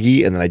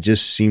groggy and then I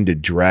just seem to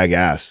drag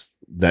ass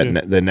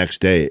the next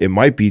day. It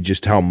might be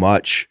just how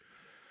much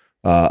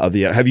of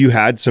the, have you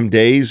had some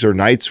days or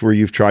nights where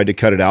you've tried to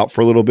cut it out for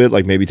a little bit,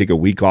 like maybe take a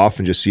week off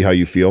and just see how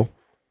you feel?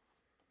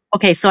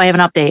 Okay, so I have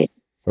an update.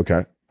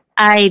 Okay.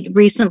 I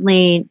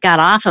recently got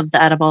off of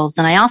the edibles,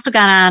 and I also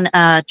got on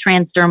a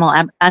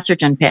transdermal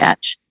estrogen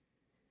patch.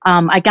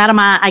 I got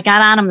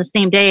on them the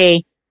same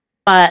day,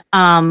 but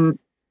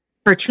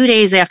for 2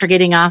 days after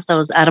getting off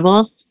those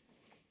edibles,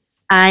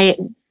 I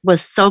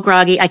was so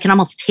groggy I can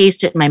almost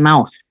taste it in my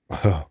mouth,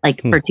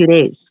 like for 2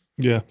 days.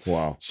 Yeah.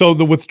 Wow. So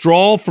the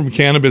withdrawal from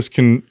cannabis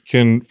can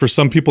for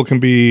some people can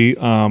be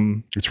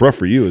it's rough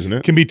for you, isn't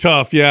it? Can be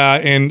tough, yeah,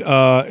 and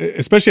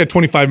especially at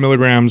 25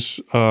 milligrams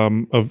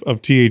of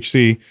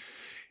THC.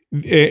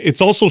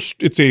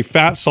 It's a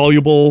fat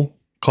soluble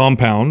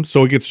compound,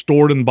 so it gets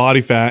stored in body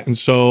fat, and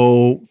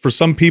so for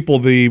some people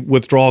the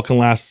withdrawal can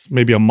last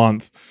maybe a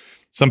month.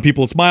 Some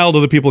people it's mild,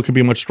 other people it can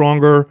be much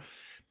stronger.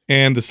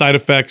 And the side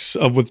effects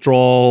of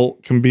withdrawal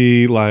can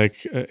be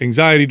like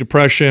anxiety,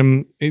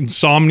 depression,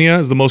 insomnia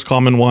is the most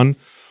common one,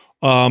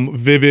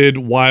 vivid,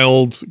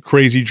 wild,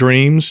 crazy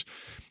dreams,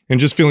 and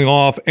just feeling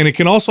off. And it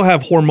can also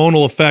have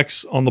hormonal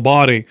effects on the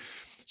body.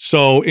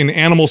 So in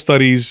animal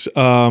studies,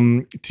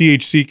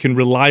 THC can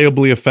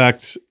reliably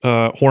affect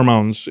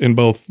hormones in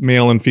both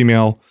male and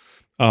female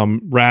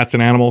rats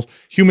and animals.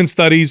 Human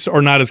studies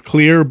are not as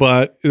clear,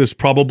 but there's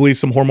probably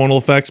some hormonal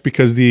effects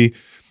because the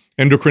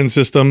endocrine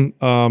system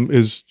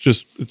is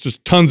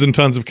just tons and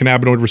tons of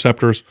cannabinoid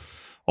receptors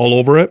all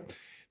over it.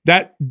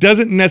 That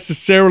doesn't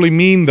necessarily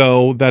mean,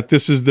 though, that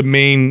this is the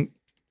main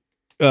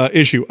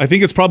issue. I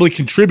think it's probably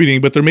contributing,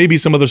 but there may be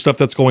some other stuff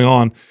that's going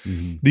on.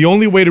 The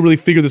only way to really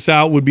figure this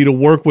out would be to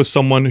work with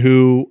someone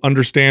who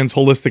understands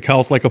holistic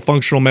health, like a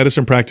functional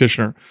medicine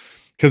practitioner,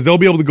 because they'll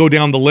be able to go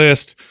down the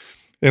list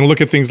and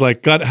look at things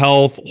like gut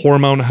health,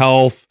 hormone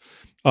health,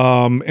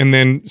 and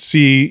then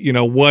see, you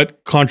know,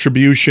 what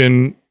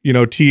contribution, you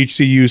know,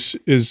 THC use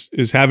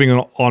is having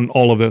on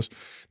all of this.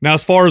 Now,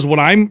 as far as what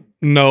I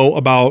know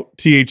about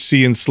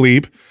THC and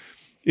sleep,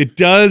 it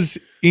does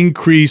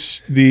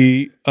increase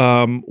the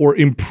or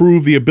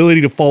improve the ability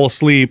to fall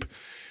asleep,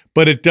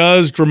 but it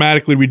does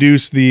dramatically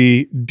reduce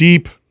the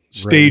deep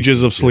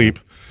stages of sleep.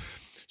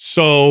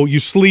 So you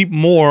sleep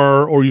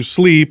more or you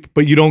sleep,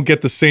 but you don't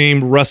get the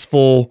same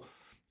restful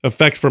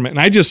effects from it. And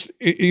I just,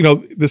 you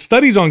know, the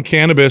studies on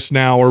cannabis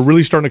now are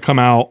really starting to come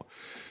out,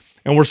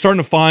 and we're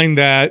starting to find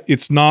that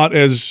it's not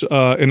as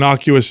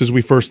innocuous as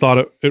we first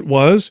thought it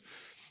was.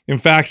 In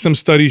fact, some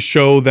studies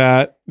show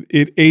that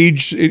it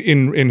aged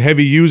in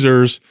heavy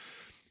users,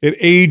 it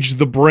aged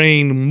the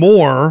brain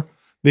more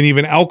than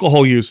even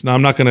alcohol use. Now,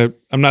 I'm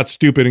not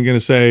stupid and going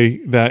to say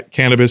that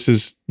cannabis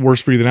is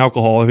worse for you than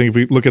alcohol. I think if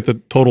we look at the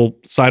total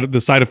side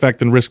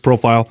effect and risk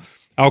profile,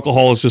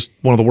 alcohol is just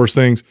one of the worst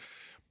things.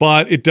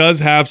 But it does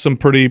have some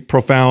pretty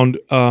profound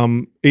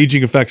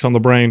aging effects on the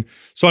brain.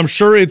 So I'm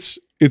sure it's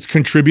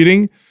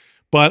contributing,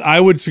 but I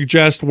would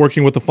suggest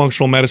working with a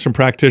functional medicine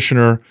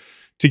practitioner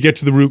to get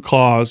to the root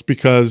cause,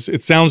 because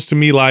it sounds to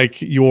me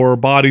like your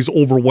body's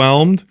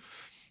overwhelmed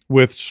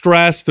with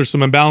stress. There's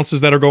some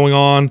imbalances that are going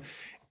on.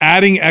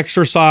 Adding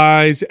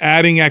exercise,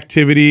 adding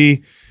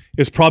activity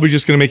is probably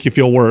just going to make you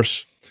feel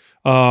worse.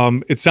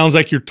 It sounds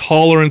like your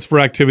tolerance for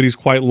activity is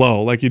quite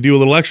low. Like you do a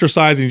little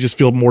exercise and you just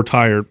feel more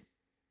tired.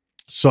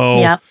 So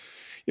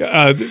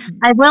yeah.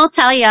 I will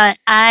tell you,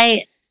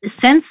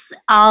 since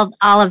all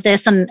of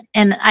this, and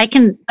I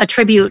can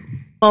attribute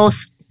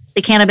both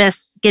the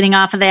cannabis, getting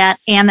off of that,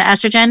 and the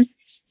estrogen,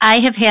 I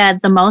have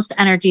had the most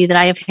energy that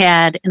I have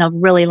had in a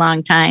really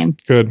long time.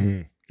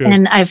 Good.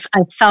 And I've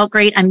felt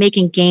great. I'm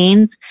making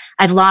gains.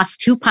 I've lost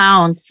 2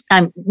 pounds.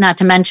 Not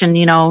to mention,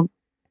 you know,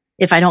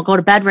 if I don't go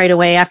to bed right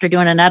away after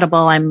doing an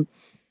edible, I'm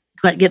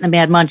getting the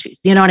mad munchies.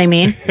 You know what I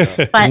mean?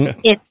 But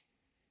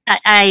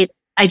I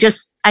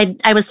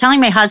was telling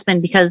my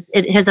husband, because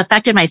it has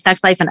affected my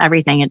sex life and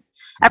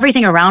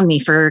everything around me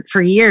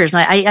for years.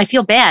 I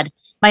feel bad.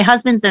 My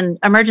husband's an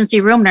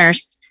emergency room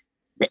nurse,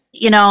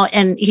 you know,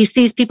 and he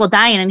sees people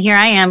dying, and here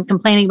I am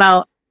complaining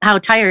about how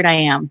tired I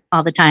am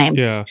all the time.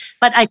 Yeah.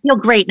 But I feel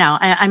great now.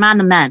 I'm on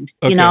the mend,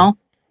 Okay. you know?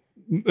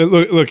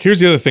 Look, here's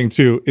the other thing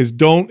too, is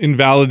don't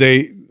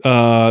invalidate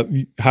how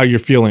you're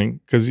feeling.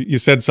 Cause you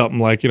said something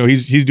like, you know,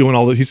 he's doing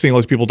all this, he's seeing all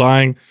these people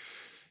dying.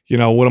 You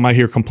know, what am I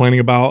here complaining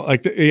about?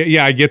 Like,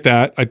 yeah, I get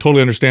that. I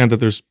totally understand that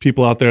there's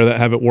people out there that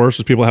have it worse,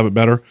 there's people that have it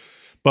better.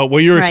 But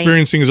what you're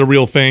experiencing is a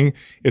real thing.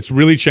 It's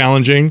really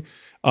challenging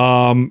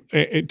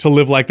to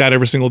live like that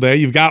every single day.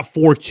 You've got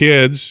 4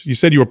 kids. You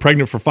said you were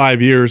pregnant for 5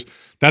 years.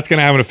 That's going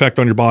to have an effect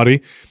on your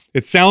body.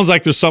 It sounds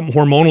like there's something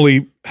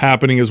hormonally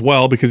happening as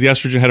well, because the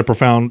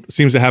estrogen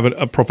seems to have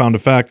a profound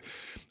effect.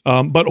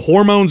 But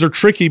hormones are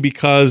tricky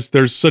because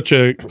there's such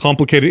a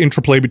complicated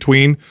interplay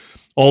between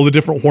all the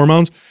different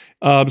hormones.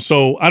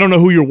 So I don't know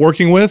who you're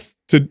working with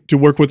to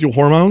work with your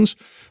hormones,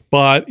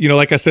 but you know,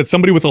 like I said,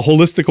 somebody with a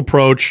holistic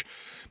approach,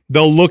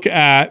 they'll look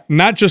at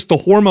not just the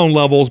hormone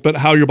levels, but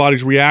how your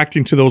body's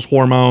reacting to those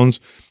hormones,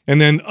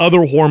 and then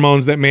other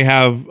hormones that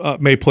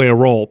may play a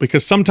role.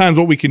 Because sometimes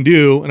what we can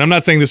do, and I'm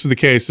not saying this is the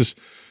case, this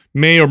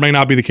may or may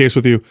not be the case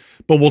with you,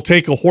 but we'll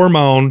take a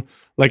hormone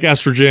like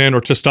estrogen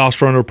or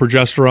testosterone or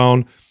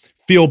progesterone,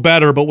 feel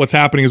better, but what's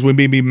happening is we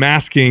may be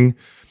masking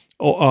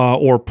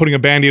or putting a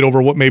Band-Aid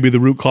over what may be the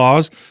root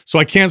cause. So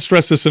I can't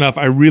stress this enough.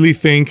 I really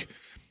think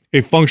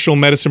a functional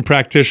medicine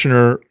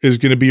practitioner is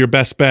going to be your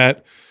best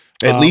bet.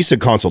 At least a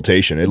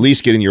consultation, at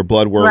least getting your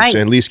blood works,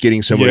 and at least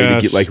getting somebody to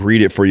get, like,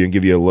 read it for you and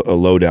give you a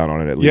lowdown on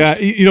it at least. Yeah,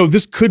 you know,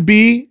 this could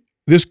be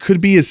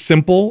as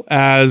simple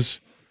as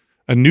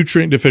a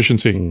nutrient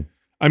deficiency.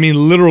 I mean,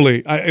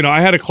 literally,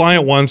 I had a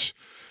client once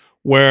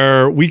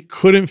where we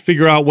couldn't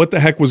figure out what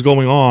the heck was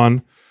going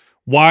on,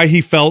 why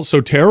he felt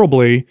so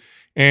terribly.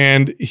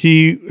 And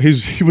he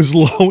was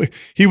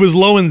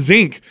low in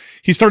zinc.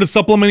 He started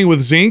supplementing with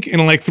zinc,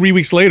 and like 3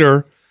 weeks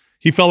later,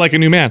 he felt like a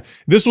new man.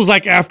 This was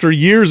like after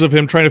years of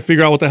him trying to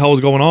figure out what the hell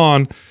was going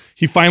on.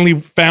 He finally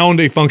found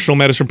a functional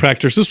medicine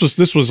practitioner.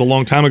 This was a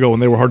long time ago when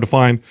they were hard to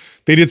find.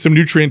 They did some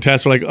nutrient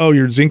tests. They're like, oh,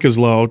 your zinc is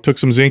low. Took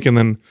some zinc, and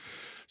then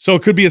so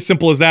it could be as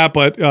simple as that.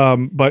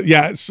 But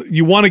yeah,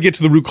 you want to get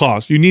to the root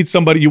cause. You need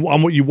somebody. You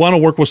want to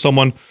work with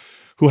someone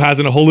who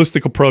has a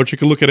holistic approach. You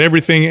can look at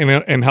everything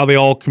and how they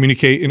all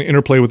communicate and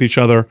interplay with each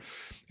other.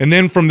 And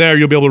then from there,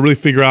 you'll be able to really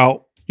figure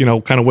out, you know,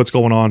 kind of what's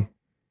going on.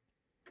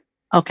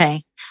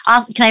 Okay.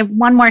 Can I have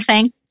one more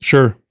thing?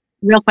 Sure.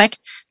 Real quick.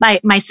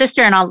 My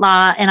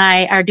sister-in-law and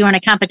I are doing a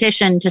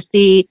competition to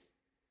see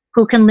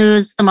who can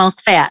lose the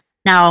most fat.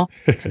 Now,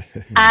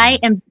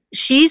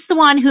 she's the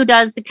one who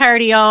does the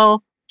cardio.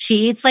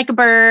 She eats like a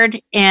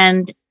bird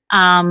and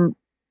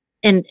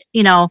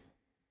you know,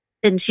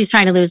 and she's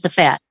trying to lose the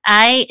fat.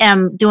 I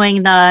am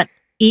doing the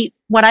eat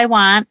what I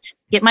want,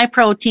 get my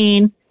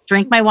protein,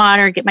 drink my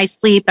water, get my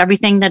sleep,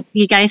 everything that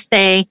you guys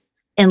say,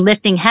 and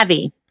lifting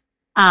heavy.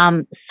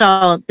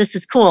 So this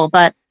is cool,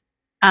 but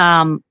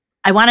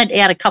I wanted to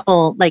add a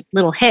couple like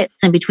little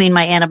hits in between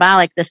my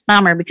anabolic this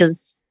summer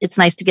because it's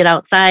nice to get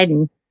outside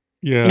and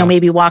you know,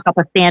 maybe walk up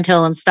a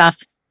sandhill and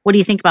stuff. What do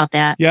you think about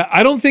that? Yeah,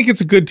 I don't think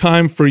it's a good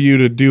time for you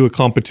to do a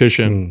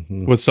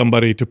competition with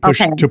somebody to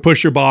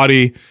push your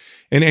body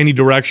in any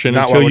direction.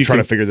 Not until while we're you trying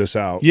to figure this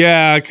out.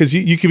 Yeah, because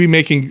you could be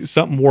making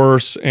something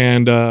worse,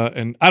 and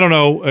I don't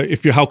know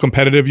how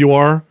competitive you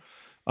are.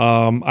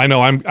 I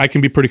know I can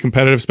be pretty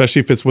competitive, especially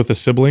if it's with a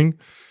sibling.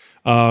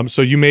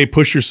 So you may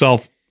push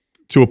yourself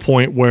to a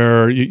point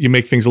where you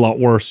make things a lot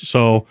worse.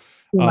 So,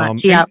 and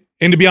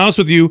to be honest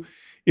with you,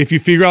 if you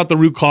figure out the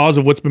root cause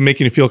of what's been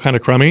making you feel kind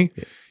of crummy,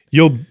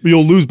 you'll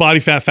lose body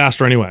fat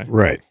faster anyway.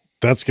 Right.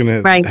 That's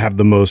going to have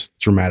the most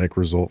dramatic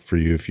result for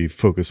you if you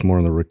focus more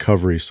on the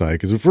recovery side.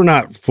 Because if we're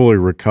not fully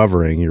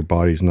recovering, your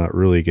body's not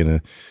really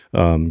going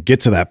to get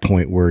to that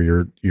point where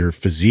your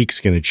physique's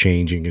going to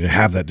change and going to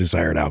have that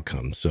desired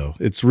outcome. So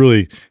it's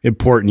really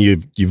important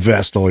you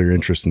vest all your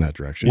interest in that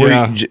direction.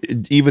 Yeah.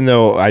 Even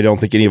though I don't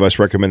think any of us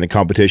recommend the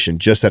competition,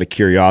 just out of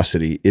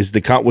curiosity, was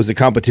the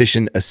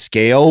competition a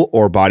scale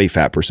or body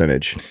fat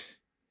percentage?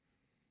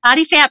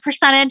 Body fat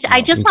percentage.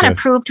 I just want to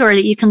prove to her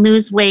that you can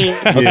lose weight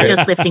with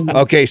just lifting.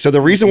 Okay, so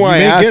the reason why I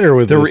asked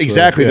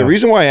the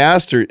reason why I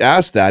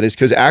asked that is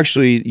because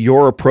actually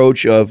your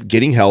approach of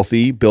getting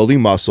healthy,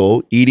 building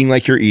muscle, eating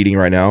like you're eating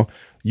right now,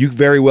 you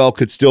very well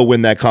could still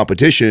win that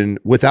competition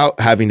without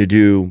having to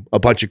do a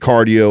bunch of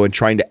cardio and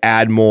trying to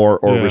add more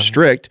or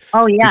restrict.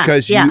 Oh yeah,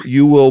 because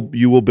you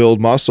will build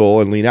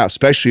muscle and lean out,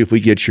 especially if we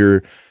get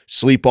your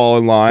sleep all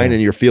in line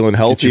and you're feeling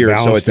healthier and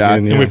so like that.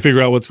 And we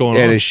figure out what's going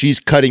on. And as she's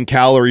cutting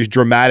calories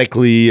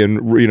dramatically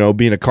and, you know,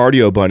 being a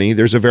cardio bunny,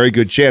 there's a very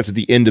good chance at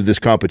the end of this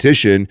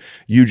competition,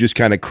 you just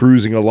kind of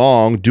cruising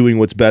along, doing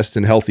what's best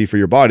and healthy for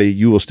your body,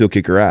 you will still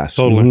kick her ass.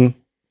 Totally.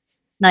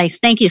 Nice.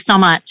 Thank you so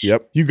much.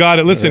 Yep. You got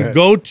it. Listen,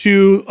 go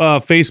to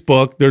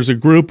Facebook. There's a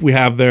group we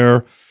have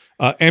there.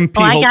 MP.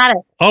 I got it.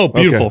 Oh,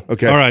 beautiful.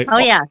 Okay. All right. Oh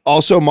yeah.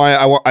 Also,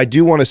 I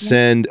do want to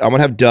send. I'm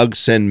gonna have Doug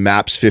send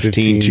Maps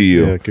 15 to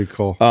you. Yeah, good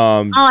call.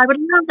 Oh, I would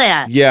love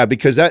that. Yeah,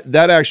 because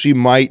that actually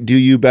might do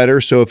you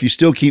better. So if you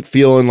still keep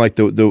feeling like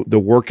the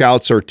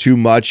workouts are too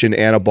much and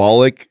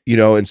anabolic,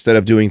 instead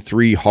of doing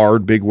 3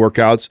 hard big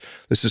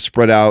workouts, this is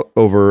spread out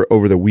over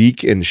the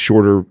week in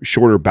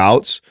shorter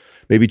bouts.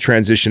 Maybe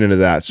transition into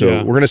that.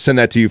 So we're gonna send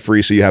that to you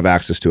free, so you have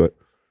access to it.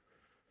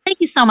 Thank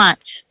you so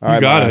much. All right,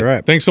 you got it. All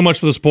right. Thanks so much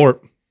for the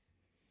support.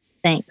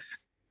 Thanks.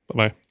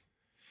 Bye-bye.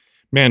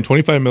 Man,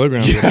 25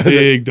 milligrams is a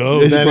big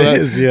dose. That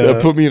is, yeah.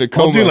 That put me in a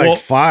coma. I'll do like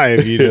 5,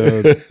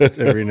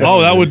 every now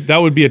and then. that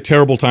would be a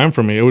terrible time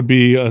for me. It would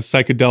be a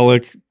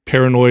psychedelic,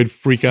 paranoid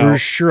freak out. For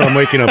sure, I'm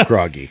waking up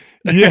groggy.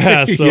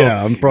 Yeah, so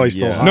yeah, I'm probably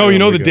still high.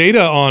 No, the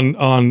data on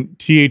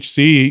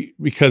THC,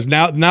 because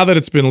now that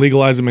it's been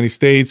legalized in many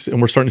states and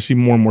we're starting to see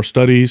more and more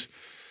studies,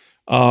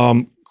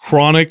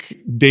 chronic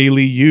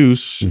daily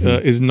use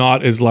is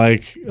not as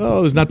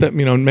there's not that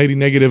maybe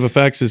negative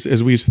effects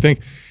as we used to think.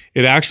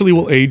 It actually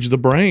will age the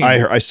brain.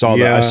 I saw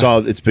that. I saw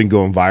it's been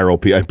going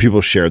viral. People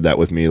shared that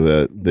with me,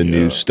 the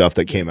new stuff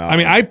that came out. I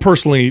mean, I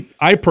personally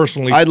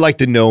I'd like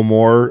to know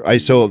more.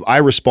 I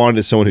responded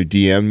to someone who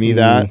DM'd me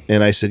that,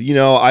 and I said,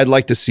 I'd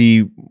like to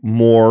see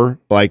more.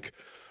 Like,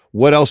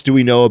 what else do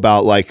we know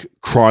about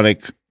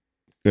chronic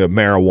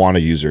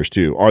marijuana users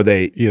too? Are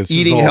they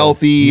eating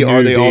healthy?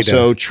 Are they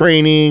also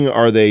training?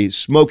 Are they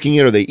smoking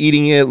it? Are they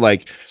eating it?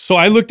 So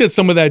I looked at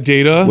some of that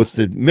data. What's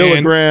the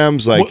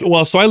milligrams?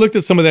 So I looked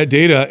at some of that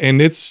data, and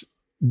it's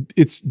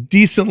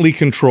decently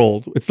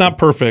controlled. It's not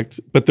perfect,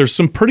 but there's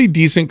some pretty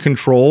decent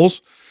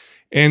controls.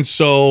 And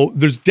so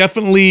there's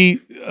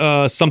definitely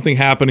something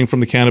happening from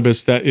the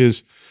cannabis that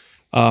is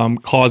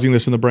causing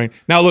this in the brain.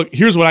 Now, look,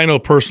 here's what I know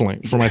personally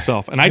for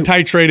myself, and I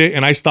titrate it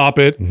and I stop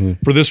it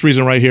for this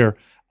reason right here.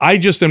 I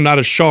just am not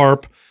as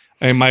sharp,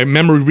 and my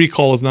memory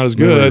recall is not as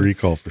good. Memory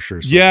recall for sure.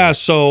 Yeah,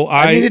 so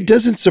I mean, it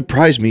doesn't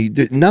surprise me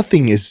that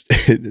nothing is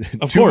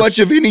too much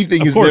of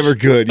anything is never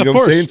good. You know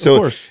what I'm saying?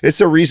 So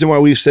it's a reason why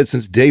we've said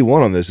since day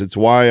one on this. It's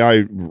why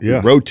I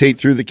rotate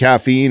through the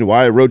caffeine,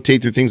 why I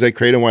rotate through things like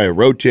kratom, why I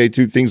rotate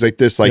through things like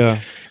this,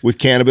 with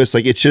cannabis.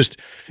 It's just,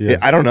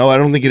 I don't know. I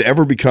don't think it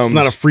ever becomes. It's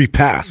not a free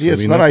pass. Yeah,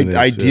 it's not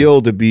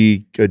ideal to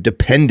be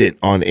dependent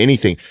on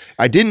anything.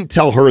 I didn't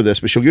tell her this,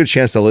 but she'll get a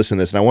chance to listen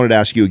to this. And I wanted to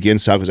ask you again,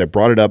 Sal, because I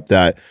brought it up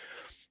that.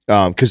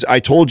 Because I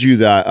told you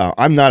that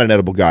I'm not an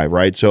edible guy,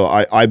 right? So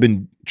I've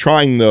been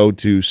trying, though,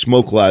 to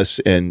smoke less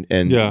and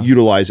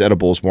utilize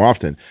edibles more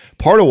often.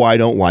 Part of why I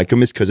don't like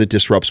them is because it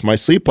disrupts my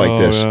sleep like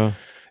this. Yeah.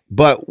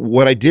 But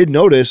what I did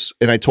notice,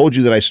 and I told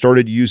you that I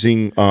started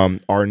using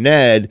our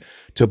NED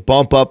to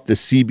bump up the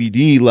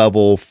CBD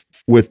level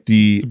with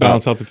the to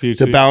balance out the THC.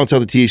 To balance out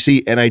the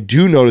THC, and I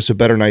do notice a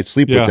better night's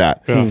sleep with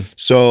that. Yeah.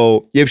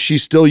 So if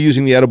she's still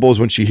using the edibles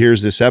when she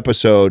hears this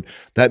episode,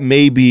 that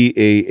may be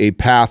a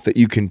path that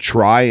you can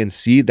try and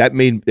see.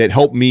 It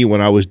helped me when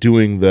I was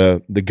doing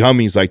the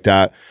gummies like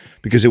that,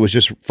 because it was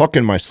just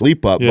fucking my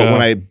sleep up. But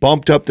when I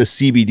bumped up the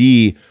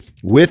CBD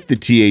with the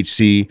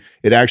THC,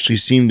 it actually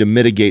seemed to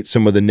mitigate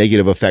some of the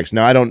negative effects.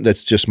 Now,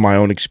 that's just my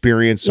own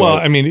experience. So well,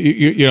 I mean,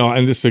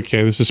 and this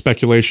is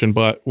speculation,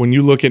 but when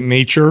you look at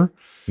nature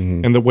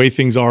and the way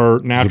things are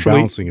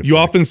naturally, you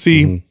often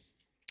see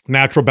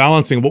natural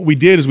balancing. What we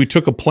did is we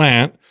took a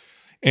plant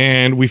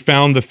and we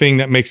found the thing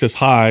that makes us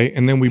high,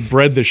 and then we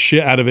bred the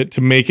shit out of it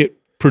to make it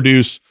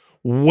produce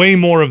way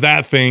more of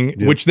that thing,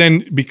 which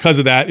then, because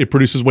of that, it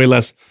produces way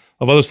less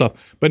of other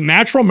stuff. But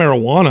natural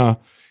marijuana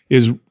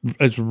is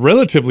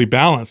relatively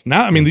balanced.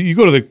 Now, I mean, you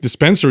go to the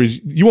dispensaries,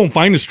 you won't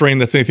find a strain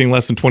that's anything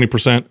less than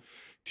 20%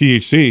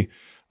 THC.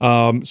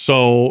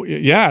 So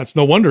yeah, it's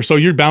no wonder. So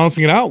you're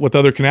balancing it out with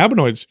other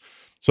cannabinoids.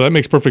 So that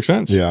makes perfect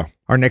sense. Yeah.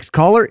 Our next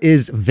caller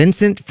is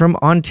Vincent from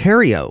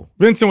Ontario.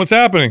 Vincent, what's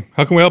happening?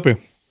 How can we help you?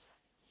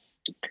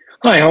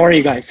 Hi, how are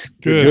you guys?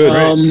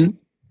 Good.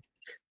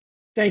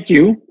 Thank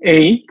you.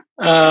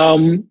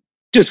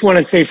 Just want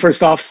to say,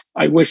 first off,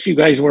 I wish you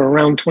guys were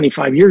around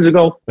 25 years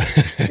ago.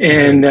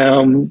 And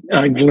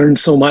I've learned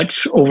so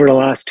much over the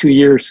last 2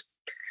 years.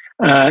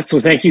 So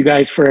thank you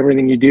guys for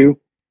everything you do.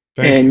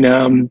 Thanks.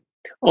 And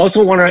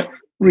also want to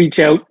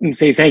reach out and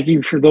say thank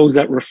you for those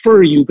that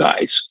refer you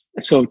guys.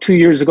 So 2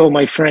 years ago,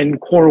 my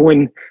friend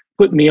Corwin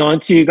put me on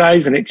to you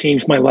guys, and it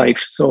changed my life.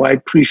 So I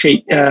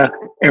appreciate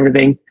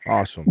everything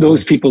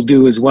those people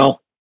do as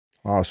well.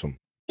 Awesome.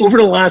 Over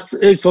the last,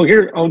 so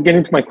here, I'll get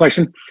into my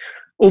question.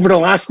 Over the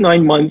last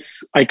 9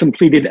 months, I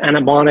completed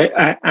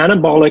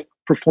anabolic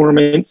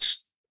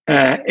performance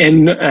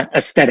and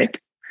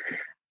aesthetic.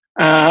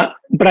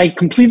 But I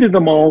completed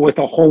them all with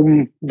a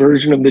home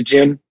version of the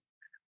gym,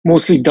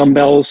 mostly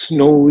dumbbells,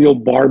 no real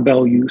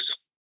barbell use.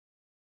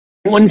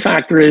 One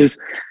factor is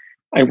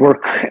I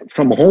work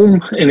from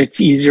home and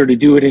it's easier to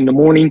do it in the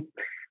morning.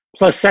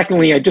 Plus,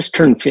 secondly, I just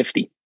turned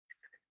 50.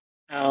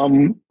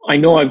 I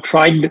know I've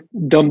tried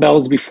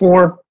dumbbells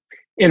before,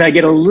 and I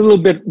get a little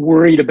bit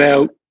worried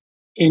about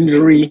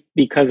injury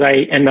because I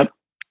end up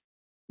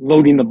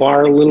loading the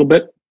bar a little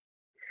bit.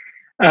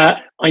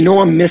 I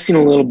know I'm missing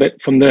a little bit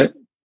from the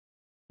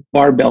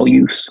barbell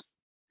use.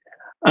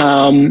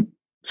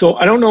 So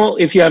I don't know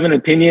if you have an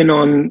opinion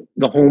on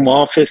the home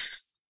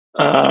office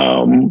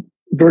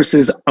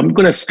versus I'm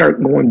going to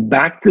start going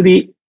back to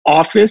the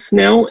office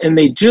now, and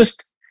they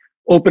just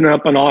open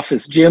up an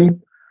office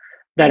gym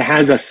that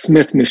has a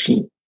Smith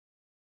machine.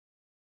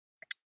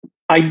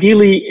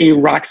 Ideally, a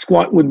rack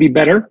squat would be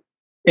better.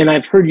 And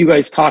I've heard you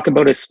guys talk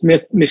about a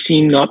Smith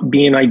machine not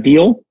being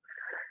ideal.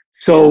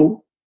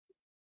 So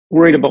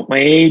worried about my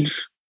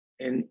age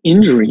and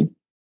injury,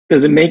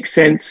 does it make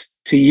sense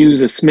to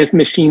use a Smith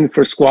machine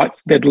for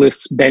squats,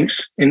 deadlifts,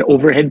 bench, and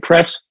overhead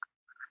press?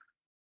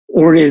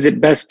 Or is it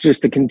best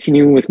just to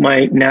continue with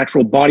my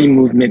natural body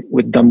movement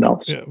with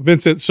dumbbells? Yeah,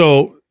 Vincent,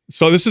 so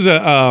this is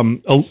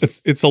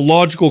it's a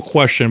logical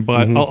question,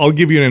 but I'll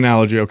give you an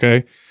analogy,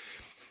 okay?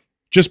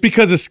 Just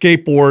because a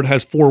skateboard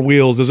has 4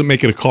 wheels doesn't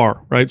make it a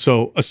car, right?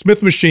 So a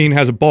Smith machine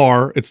has a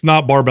bar. It's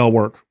not barbell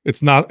work.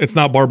 It's not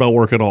barbell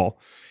work at all.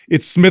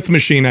 It's Smith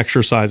machine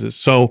exercises.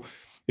 So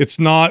it's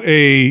not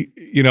a,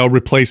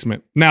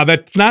 replacement. Now,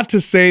 that's not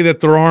to say that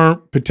there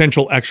aren't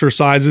potential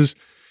exercises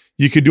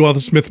you could do on the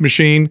Smith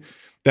machine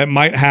that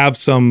might have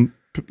some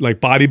like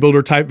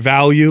bodybuilder type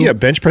value. Yeah,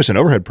 bench press and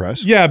overhead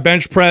press. Yeah,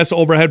 bench press,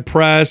 overhead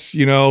press,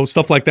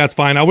 stuff like that's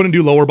fine. I wouldn't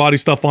do lower body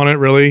stuff on it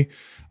really.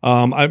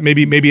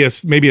 Maybe a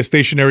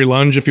stationary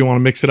lunge if you want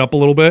to mix it up a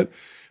little bit.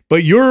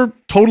 But you're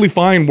totally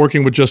fine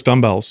working with just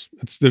dumbbells.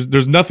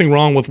 There's nothing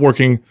wrong with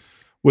working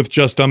with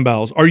just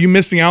dumbbells. Are you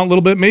missing out a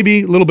little bit?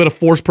 Maybe a little bit of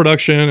force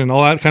production and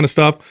all that kind of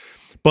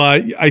stuff.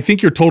 But I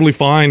think you're totally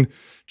fine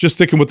just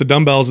sticking with the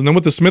dumbbells. And then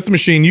with the Smith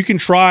machine, you can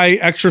try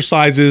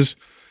exercises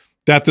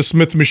that the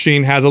Smith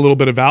machine has a little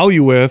bit of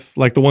value with,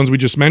 like the ones we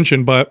just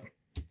mentioned, but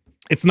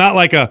it's not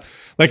like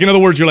in other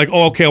words, you're like,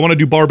 oh, okay, I want to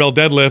do barbell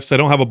deadlifts. I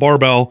don't have a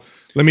barbell.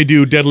 Let me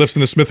do deadlifts in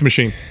the Smith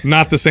machine.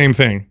 Not the same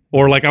thing.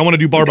 Or like, I want to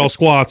do barbell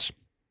squats.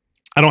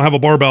 I don't have a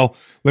barbell.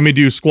 Let me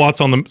do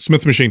squats on the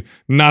Smith machine.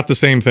 Not the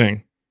same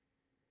thing.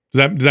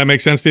 Does that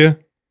make sense to you?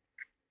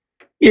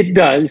 It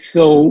does.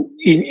 So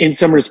in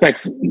some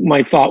respects,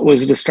 my thought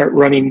was to start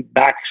running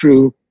back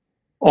through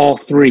all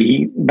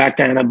 3, back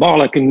to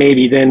anabolic, and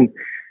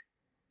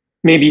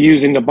maybe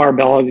using the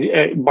barbell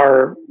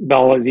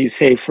as you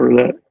say for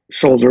the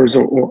shoulders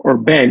or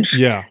bench.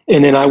 Yeah.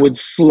 And then I would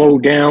slow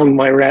down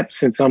my reps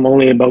since I'm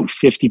only about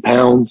 50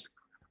 pounds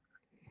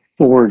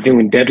for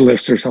doing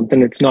deadlifts or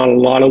something. It's not a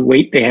lot of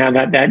weight they have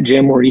at that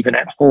gym or even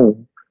at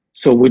home.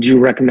 So would you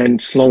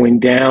recommend slowing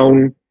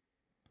down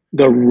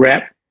the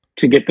rep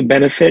to get the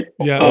benefit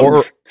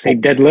of, say,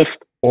 deadlift?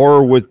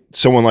 Or with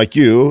someone like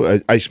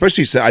you, I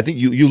especially say, I think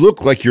you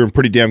look like you're in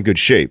pretty damn good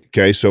shape.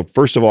 Okay. So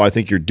first of all, I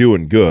think you're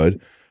doing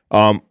good.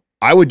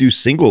 I would do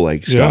single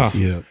leg stuff.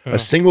 Yeah. A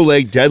single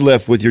leg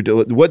deadlift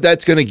with what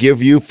that's going to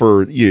give you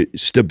for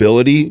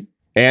stability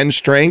and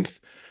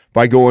strength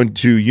by going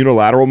to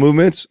unilateral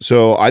movements.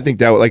 So I think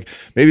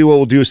that maybe what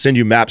we'll do is send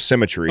you map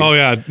symmetry. Oh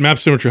yeah, map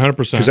symmetry,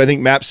 100%. Because I think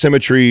map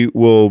symmetry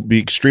will be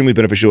extremely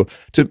beneficial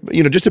to,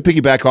 just to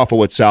piggyback off of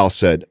what Sal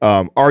said.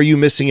 Are you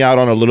missing out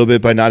on a little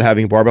bit by not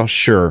having barbell?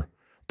 Sure.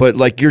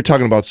 But you're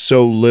talking about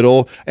so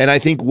little. And I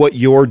think what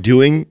you're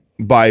doing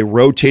by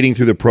rotating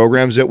through the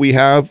programs that we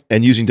have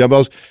and using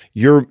dumbbells,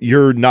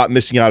 you're not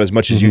missing out as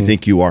much as you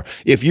think you are.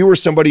 If you were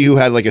somebody who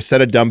had like a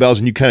set of dumbbells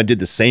and you kind of did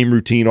the same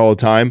routine all the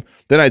time,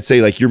 then I'd say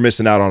you're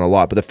missing out on a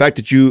lot. But the fact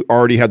that you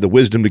already have the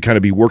wisdom to kind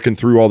of be working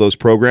through all those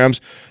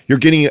programs, you're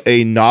getting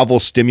a novel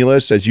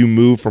stimulus as you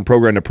move from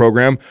program to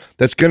program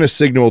that's going to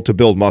signal to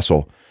build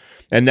muscle.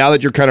 And now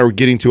that you're kind of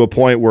getting to a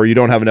point where you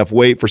don't have enough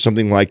weight for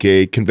something like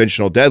a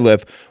conventional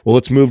deadlift, well,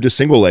 let's move to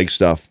single leg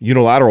stuff,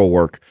 unilateral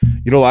work.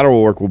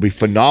 Unilateral work will be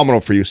phenomenal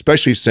for you,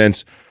 especially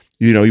since,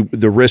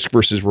 the risk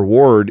versus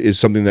reward is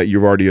something that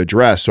you've already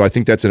addressed. So I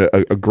think that's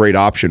a great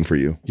option for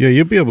you. Yeah,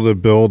 you'll be able to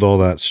build all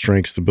that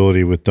strength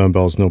stability with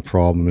dumbbells, no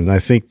problem. And I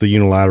think the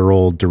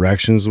unilateral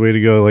direction is the way to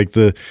go. Like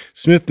the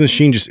Smith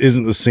machine just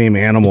isn't the same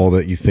animal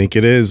that you think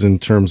it is in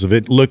terms of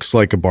it looks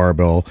like a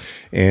barbell.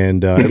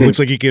 And it looks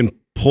like you can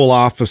pull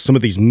off of some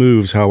of these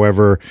moves.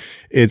 However,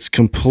 it's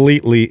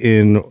completely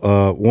in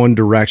one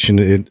direction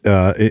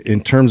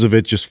in terms of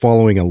it just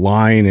following a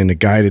line and a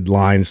guided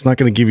line. It's not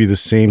going to give you the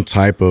same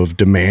type of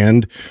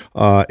demand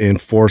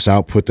and force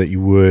output that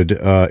you would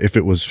if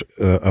it was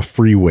a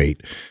free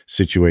weight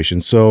situation.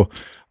 So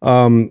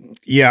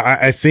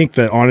I think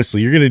that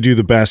honestly, you're going to do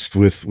the best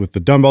with the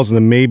dumbbells, and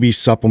then maybe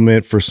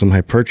supplement for some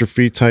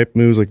hypertrophy type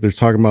moves. Like they're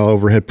talking about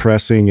overhead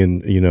pressing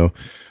and,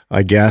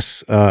 I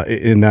guess,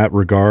 in that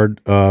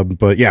regard.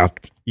 But yeah,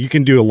 you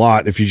can do a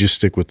lot if you just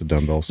stick with the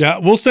dumbbells. Yeah,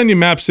 we'll send you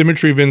map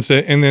symmetry,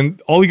 Vincent, and then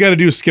all you got to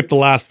do is skip the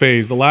last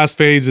phase. The last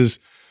phase is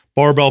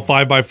barbell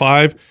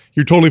 5x5.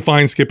 You're totally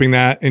fine skipping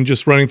that and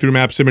just running through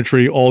map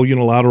symmetry, all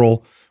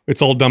unilateral.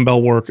 It's all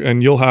dumbbell work,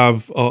 and you'll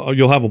have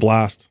a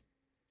blast.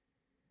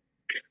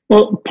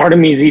 Well, part of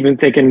me is even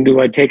thinking, do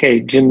I take a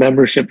gym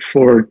membership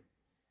for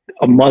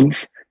a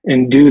month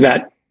and do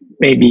that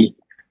maybe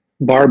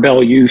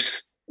barbell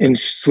use and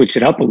switch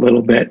it up a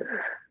little bit?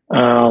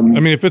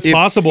 If it's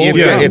possible.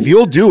 If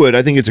you'll do it,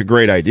 I think it's a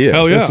great idea.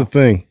 Hell yeah. That's the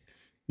thing.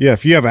 Yeah,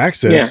 if you have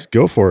access,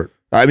 go for it.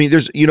 I mean,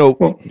 there's,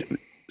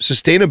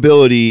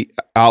 sustainability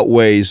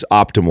outweighs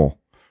optimal.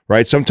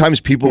 Right.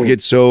 Sometimes people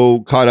get so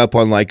caught up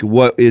on like,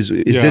 what is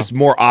this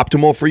more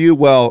optimal for you?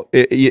 Well,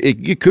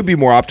 it could be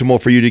more optimal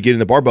for you to get in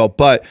the barbell,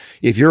 but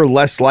if you're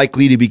less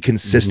likely to be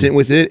consistent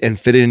with it and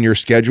fit it in your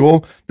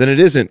schedule, then it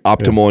isn't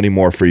optimal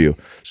anymore for you.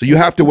 So you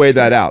have to weigh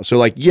that out. So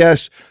like,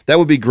 yes, that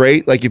would be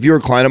great. Like if you're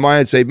a client of mine,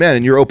 I'd say, man,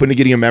 and you're open to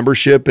getting a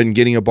membership and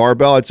getting a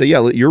barbell, I'd say,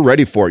 yeah, you're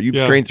ready for it.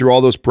 You've trained through all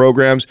those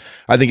programs.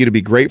 I think it'd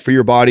be great for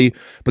your body.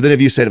 But then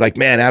if you said like,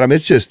 man, Adam,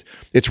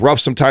 it's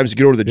rough sometimes to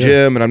get over to the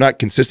gym and I'm not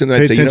consistent,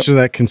 then I'd say, attention to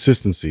that consistency.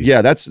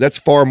 Yeah, that's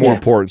far more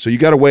important. So you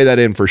got to weigh that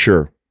in for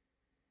sure.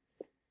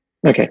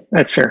 Okay,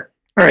 that's fair.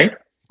 All right.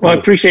 Well, I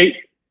appreciate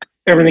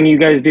everything you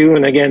guys do,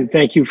 and again,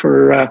 thank you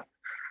for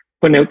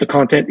putting out the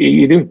content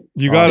you do.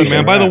 You got it,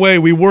 man. By the way,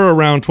 we were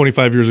around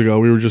 25 years ago.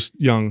 We were just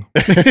young.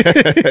 There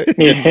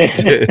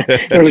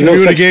was no we would have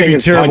such gave thing you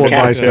as terrible podcast.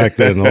 advice back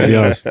then. I'll be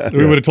honest.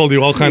 We would have told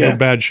you all kinds of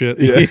bad shit.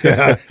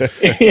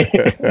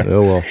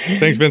 Oh well.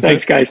 Thanks, Vincent.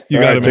 Thanks, guys. You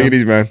got it, Take man. it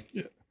easy, man.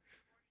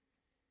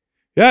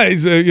 Yeah,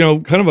 it's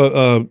kind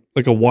of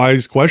a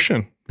wise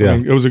question. Yeah. I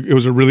mean, it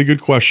was a really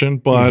good question,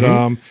 but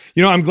I'm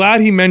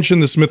glad he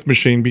mentioned the Smith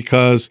machine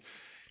because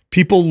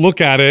people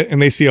look at it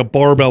and they see a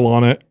barbell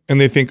on it and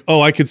they think,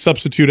 oh, I could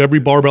substitute every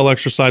barbell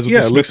exercise with the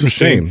It Smith looks the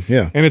machine. same.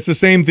 Yeah. And it's the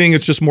same thing,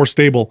 it's just more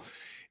stable.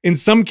 In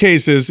some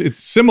cases, it's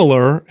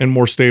similar and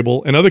more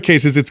stable. In other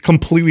cases, it's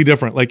completely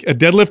different. Like a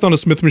deadlift on a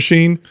Smith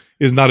machine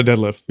is not a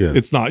deadlift. Yeah.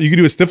 It's not. You can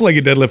do a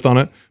stiff-legged deadlift on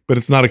it, but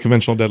it's not a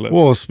conventional deadlift.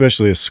 Well,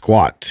 especially a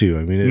squat too.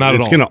 I mean, Not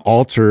at it's all. going to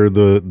alter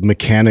the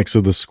mechanics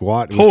of the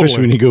squat, Totally.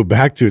 especially when you go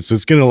back to it. So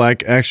it's going to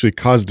like actually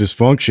cause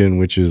dysfunction,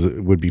 which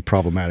would be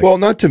problematic. Well,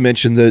 not to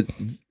mention that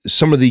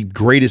some of the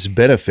greatest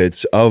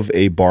benefits of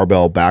a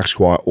barbell back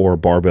squat or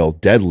barbell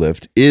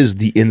deadlift is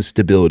the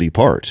instability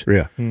part.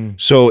 yeah.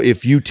 So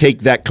if you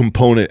take that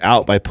component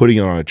out by putting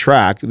it on a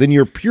track, then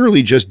you're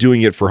purely just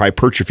doing it for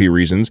hypertrophy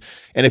reasons.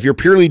 And if you're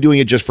purely doing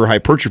it just for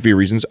hypertrophy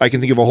reasons, I can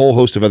think of a whole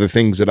host of other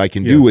things that I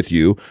can do with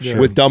you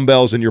with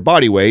dumbbells and your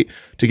body weight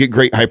to get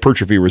great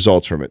hypertrophy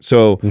results from it.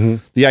 So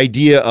the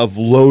idea of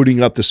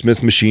loading up the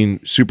Smith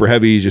machine super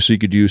heavy just so you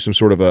could do some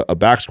sort of a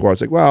back squat,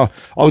 it's like, well,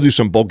 I'll do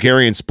some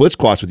Bulgarian split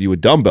squats with you with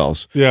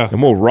dumbbells. Yeah.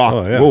 And we'll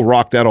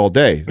rock that all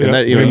day. Yeah. And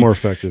that, Way more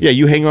effective. Yeah,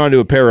 you hang on to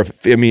a pair of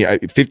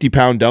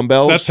 50-pound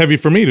dumbbells. That's heavy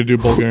for me to do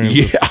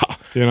Bulgarians.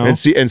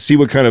 And see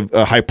what kind of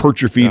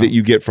hypertrophy that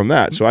you get from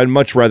that. So I'd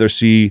much rather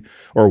see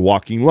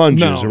walking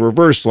lunges or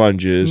reverse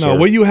lunges. No,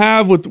 what you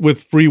have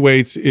with free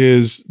weights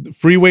is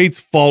free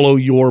weights follow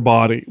your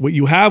body. What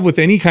you have with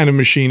any kind of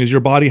machine is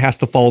your body has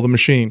to follow the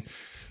machine.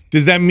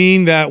 Does that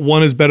mean that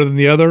one is better than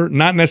the other?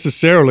 Not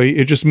necessarily.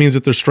 It just means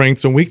that there's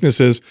strengths and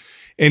weaknesses.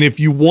 And if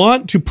you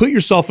want to put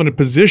yourself in a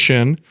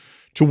position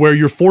to where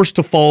you're forced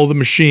to follow the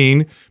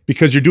machine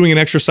because you're doing an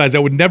exercise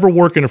that would never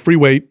work in a free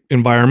weight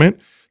environment,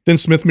 then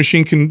Smith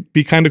machine can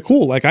be kind of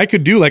cool. Like I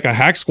could do like a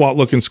hack squat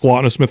looking squat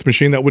on a Smith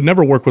machine that would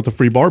never work with a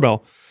free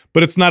barbell,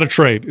 but it's not a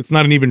trade. It's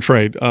not an even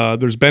trade.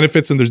 There's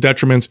benefits and there's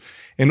detriments,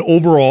 and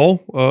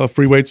overall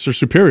free weights are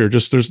superior.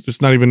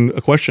 There's not even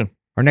a question.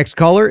 Our next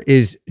caller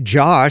is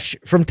Josh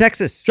from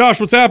Texas. Josh,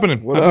 what's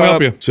happening? How can I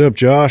help you? What's up,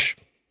 Josh?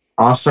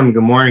 Awesome.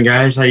 Good morning,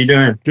 guys. How you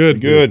doing?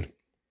 Good.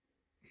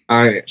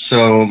 All right.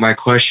 So my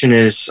question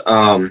is,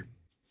 how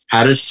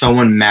does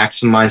someone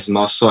maximize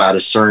muscle at a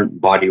certain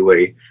body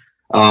weight?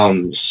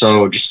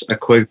 So just a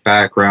quick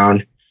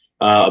background,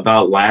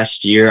 about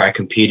last year, I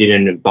competed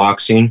in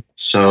boxing.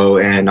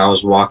 And I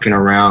was walking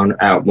around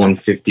at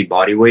 150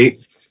 body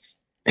weight.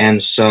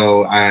 And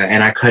so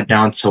I cut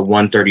down to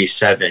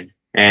 137.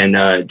 And,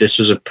 this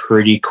was a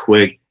pretty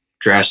quick,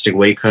 drastic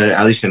weight cut,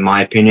 at least in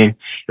my opinion.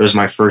 It was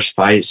my first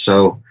fight.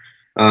 So,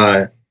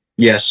 I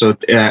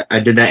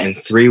did that in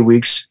 3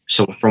 weeks.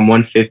 So from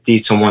 150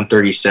 to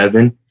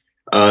 137.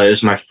 It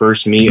was my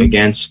first meet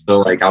again,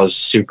 so like I was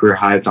super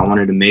hyped. I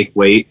wanted to make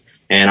weight,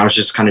 and I was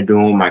just kind of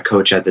doing what my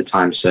coach at the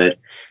time said.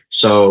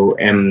 So,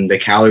 and the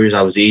calories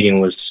I was eating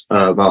was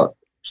about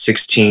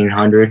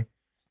 1,600,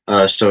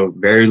 so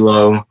very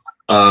low.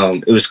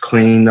 It was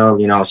clean though,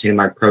 I was eating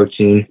my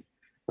protein.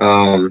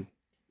 I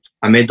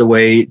made the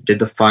weight, did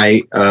the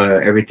fight,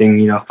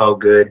 everything felt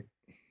good.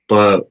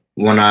 But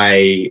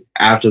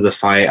after the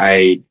fight,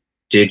 I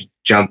did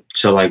jump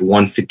to like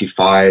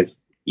 155,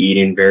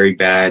 eating very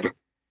bad.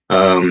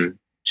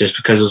 Just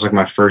because it was like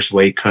my first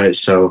weight cut.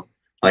 So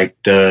like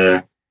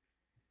the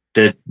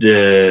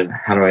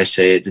how do I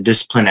say it? The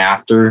discipline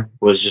after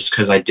was just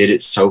because I did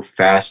it so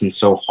fast and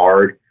so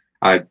hard.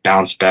 I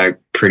bounced back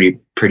pretty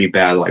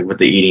bad, like with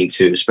the eating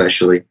too,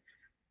 especially.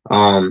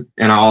 And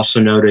I also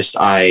noticed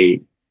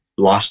I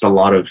lost a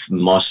lot of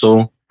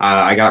muscle.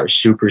 I got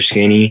super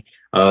skinny,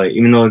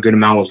 even though a good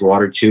amount was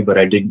water too, but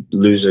I did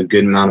lose a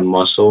good amount of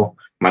muscle.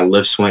 My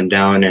lifts went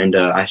down, and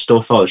I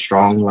still felt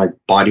strong, like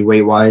body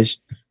weight wise.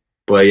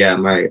 But yeah,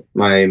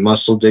 my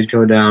muscle did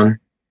go down.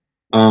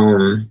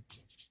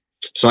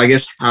 So I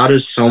guess how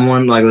does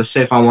someone, like, let's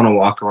say if I want to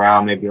walk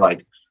around maybe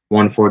like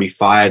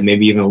 145,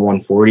 maybe even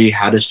 140,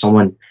 how does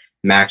someone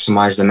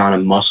maximize the amount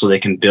of muscle they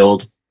can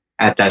build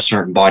at that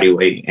certain body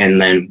weight, and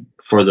then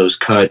for those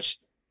cuts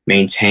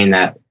maintain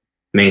that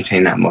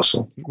maintain that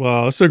muscle?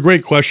 Well, it's a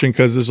great question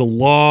because there's a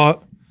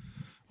lot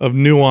of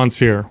nuance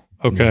here.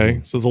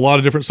 Okay. So there's a lot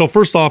of different. So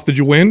first off, did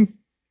you win?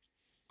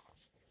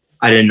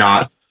 I did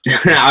not.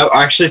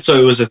 So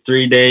it was a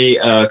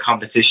 3-day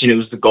competition. It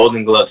was the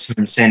Golden Gloves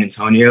from San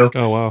Antonio.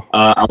 Oh, wow.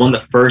 I won the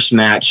first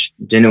match,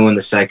 didn't win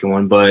the second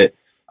one, but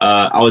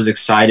I was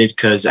excited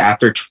because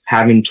after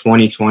having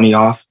 2020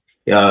 off,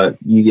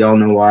 you all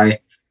know why.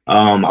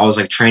 I was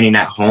like training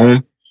at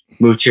home,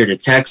 moved here to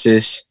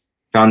Texas,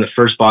 found the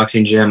first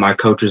boxing gym. My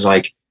coach was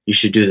like, you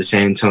should do the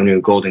San Antonio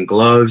Golden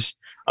Gloves.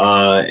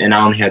 And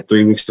I only had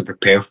 3 weeks to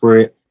prepare for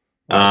it.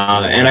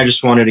 And I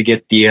just wanted to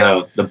get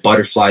the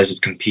butterflies of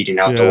competing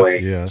out the way.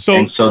 Yeah. So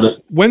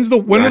when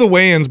are the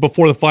weigh-ins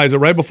before the fight? Is it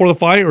right before the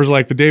fight, or is it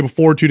like the day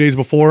before, 2 days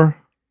before?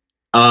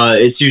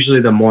 It's usually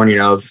the morning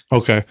of.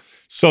 Okay.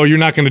 So you're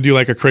not going to do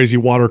like a crazy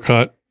water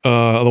cut.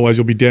 Otherwise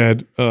you'll be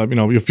dead.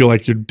 You'll feel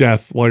like you're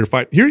death while you're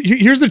fighting.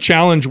 Here's the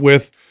challenge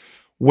with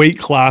weight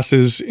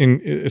classes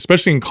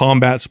especially in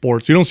combat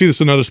sports. You don't see this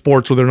in other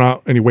sports where there are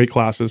not any weight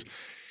classes.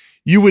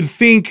 You would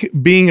think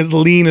being as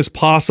lean as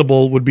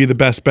possible would be the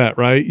best bet,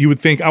 right? You would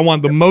think, I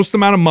want the most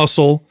amount of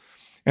muscle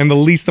and the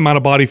least amount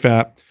of body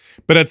fat.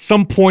 But at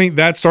some point,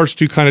 that starts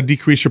to kind of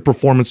decrease your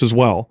performance as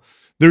well.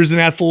 There's an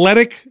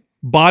athletic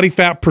body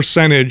fat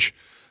percentage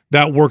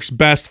that works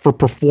best for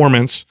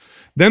performance.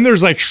 Then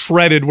there's like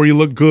shredded, where you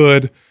look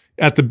good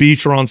at the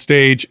beach or on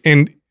stage.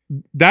 And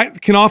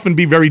that can often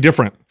be very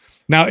different.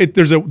 Now,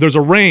 there's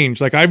a range.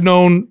 Like I've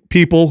known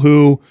people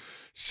who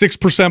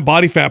 6%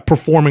 body fat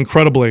perform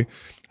incredibly.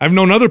 I've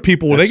known other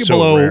people where they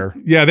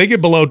get they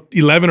get below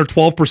 11 or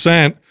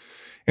 12%,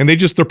 and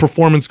their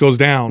performance goes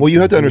down. Well, you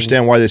have to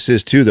understand why this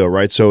is too, though,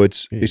 right? So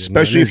it's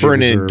especially for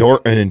an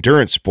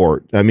endurance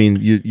sport. I mean,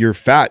 your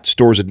fat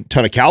stores a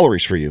ton of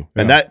calories for you,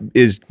 and that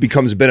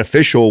becomes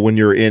beneficial when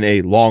you're in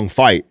a long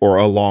fight or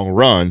a long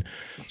run.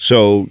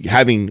 So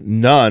having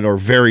none or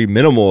very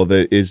minimal of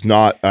it is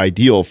not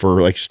ideal for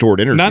like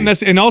stored energy. Not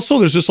necessarily, and also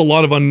there's just a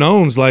lot of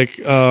unknowns. Like,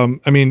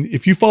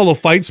 if you follow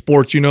fight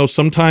sports,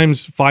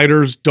 sometimes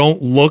fighters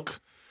don't look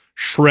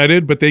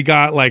shredded, but they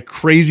got like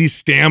crazy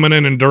stamina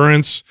and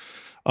endurance.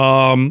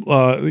 When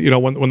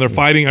they're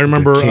fighting, I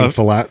remember Cain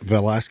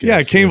Velasquez.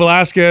 Yeah, Cain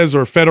Velasquez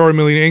or Fedor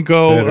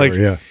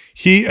Emelianenko.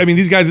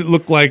 These guys that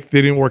look like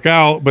they didn't work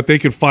out, but they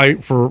could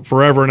fight for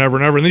forever and ever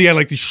and ever. And then you had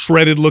like these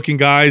shredded looking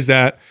guys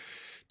that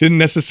didn't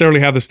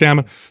necessarily have the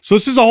stamina. So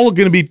this is all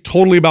going to be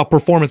totally about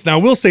performance. Now,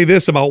 I will say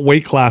this about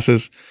weight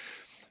classes.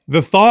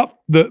 The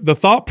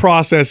thought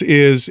process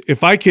is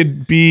if I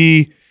could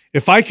be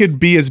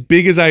as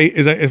big as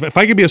if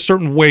I could be a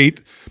certain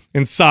weight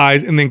and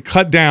size and then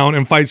cut down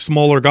and fight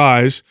smaller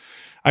guys,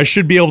 I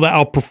should be able to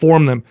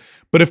outperform them.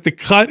 But if the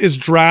cut is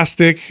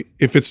drastic,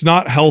 if it's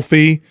not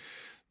healthy,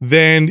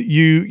 then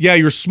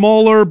you're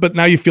smaller, but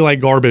now you feel like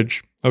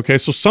garbage. Okay.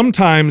 So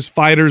sometimes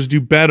fighters do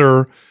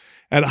better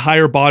at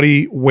higher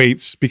body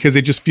weights because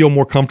they just feel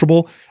more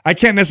comfortable. I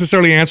can't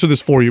necessarily answer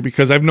this for you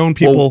because I've known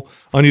people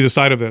on either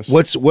side of this.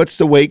 What's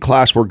the weight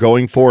class we're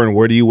going for, and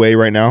where do you weigh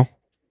right now?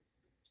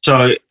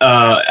 So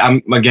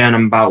I'm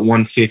about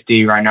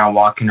 150 right now,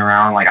 walking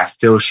around. Like I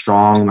feel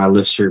strong. My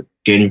lifts are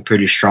getting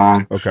pretty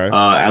strong. Okay.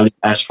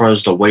 As far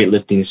as the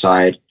weightlifting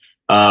side,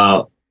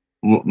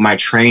 my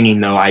training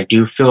though, I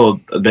do feel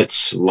a bit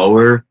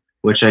slower,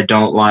 which I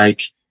don't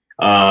like.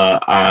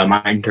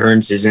 My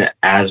endurance isn't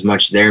as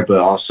much there, but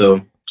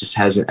also just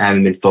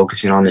haven't been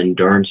focusing on the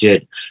endurance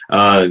yet.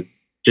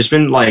 Just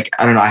been like,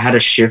 I don't know. I had a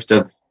shift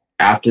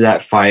after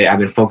that fight. I've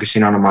been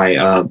focusing on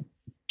my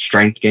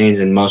strength gains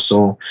and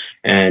muscle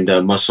and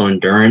muscle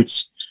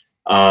endurance.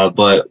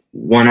 But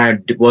when I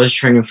was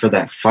training for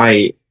that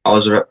fight, I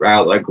was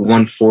around like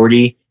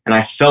 140 and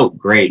I felt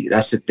great.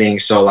 That's the thing.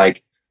 So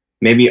like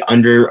maybe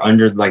under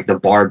like the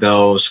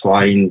barbell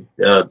squatting,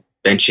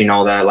 benching,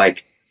 all that,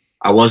 like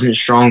I wasn't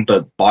strong,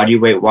 but body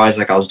weight wise,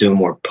 like I was doing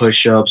more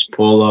push-ups,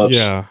 pull-ups.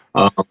 Yeah.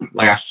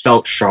 Like I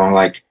felt strong.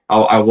 Like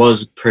I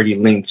was pretty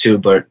lean too,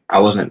 but I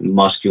wasn't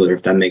muscular,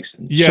 if that makes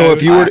sense. Yeah. So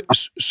if you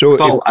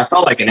were, I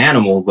felt like an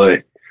animal,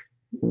 but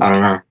I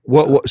don't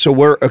know.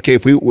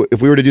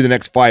 If we were to do the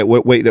next fight,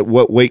 what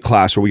weight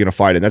class are we going to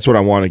fight in? That's what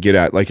I want to get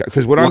at. Like,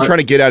 because what I'm trying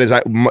to get at is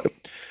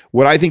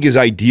what I think is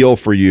ideal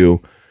for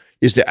you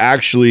is to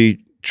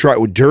actually try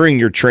during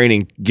your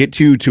training, get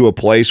to a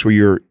place where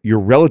you're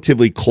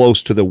relatively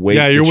close to the weight.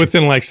 Yeah, you're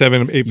within like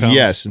 7, 8 pounds.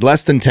 Yes,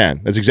 less than 10.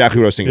 That's exactly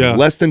what I was thinking. Yeah.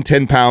 Less than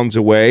 10 pounds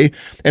away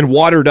and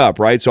watered up,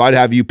 right? So I'd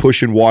have you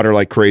pushing water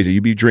like crazy.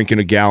 You'd be drinking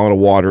a gallon of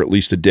water at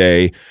least a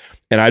day.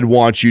 And I'd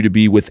want you to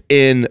be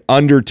within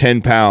under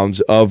 10 pounds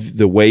of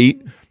the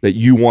weight that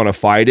you want to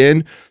fight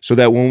in, so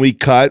that when we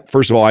cut,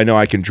 first of all, I know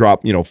I can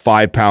drop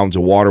 5 pounds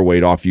of water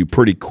weight off you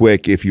pretty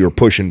quick if you're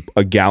pushing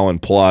a gallon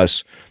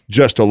plus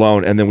just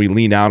alone, and then we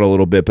lean out a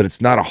little bit, but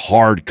it's not a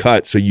hard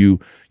cut, so you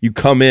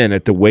come in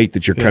at the weight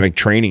that you're kind of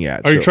training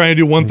at. Are you trying to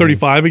do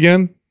 135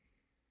 again?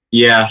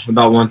 Yeah,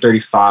 about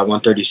 135,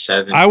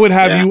 137. I would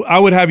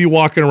have you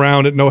walking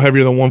around at no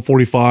heavier than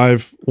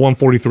 145,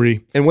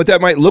 143. And what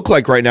that might look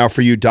like right now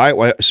for you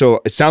diet.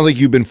 So it sounds like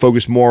you've been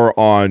focused more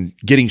on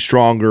getting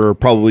stronger,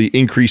 probably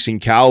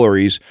increasing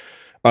calories.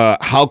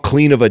 how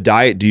clean of a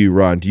diet do you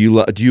run? Do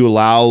you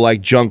allow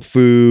like junk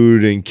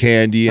food and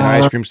candy and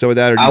ice cream, stuff like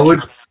that?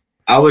 Or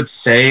I would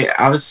say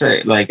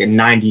like a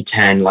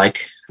 90-10,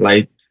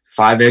 like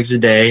 5 eggs a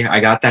day. I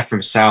got that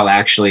from Sal,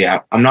 actually.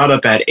 I'm not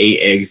up at 8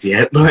 eggs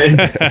yet, but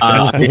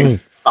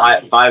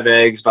 5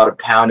 eggs, about a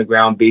pound of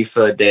ground beef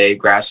a day,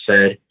 grass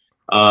fed,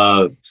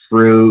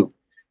 fruit,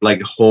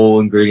 like whole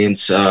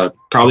ingredients,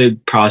 probably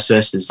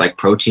processed is like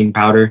protein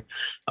powder.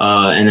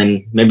 And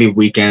then maybe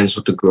weekends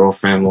with the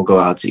girlfriend, we'll go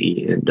out to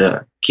eat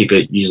and keep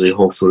it usually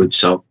whole food.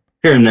 So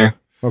here and there.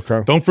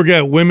 Okay. Don't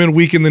forget, women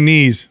weaken the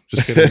knees.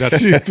 Just kidding.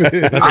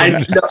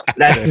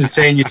 That's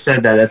insane. You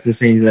said that. That's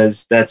insane.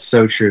 That's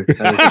so true.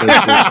 That is so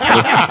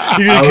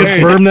true. You can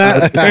confirm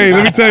that? Hey,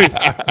 let me tell you.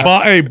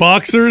 Hey,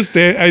 boxers.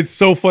 It's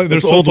so funny. They're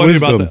so funny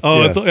about that.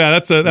 Oh, yeah.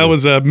 That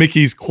was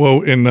Mickey's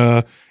quote in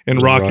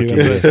Rocky.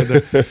 That's what I said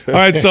there.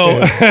 All right,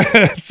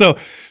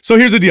 so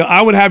here's the deal.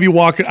 I would have you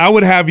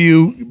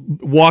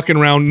walking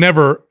around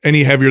never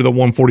any heavier than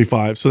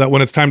 145, so that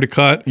when it's time to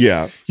cut,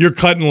 you're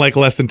cutting like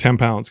less than 10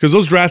 pounds, because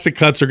those drastic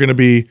cuts are going to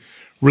be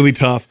really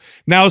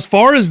tough. Now, as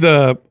far as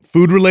the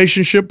food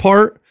relationship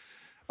part,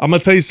 I'm going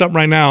to tell you something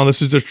right now.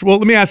 This is just, well,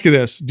 let me ask you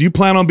this. Do you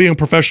plan on being a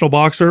professional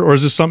boxer, or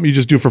is this something you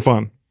just do for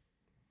fun?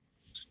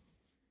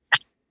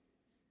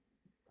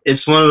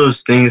 It's one of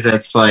those things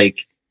that's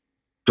like,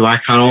 do I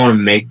kind of want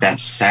to make that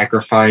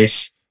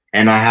sacrifice?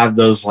 And I have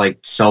those like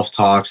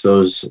self-talks,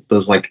 those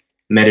like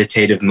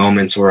meditative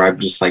moments where I'm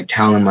just like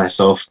telling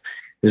myself,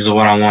 this is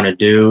what I want to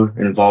do,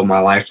 involve my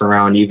life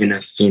around, even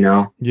if, who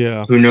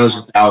knows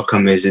what the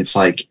outcome is. It's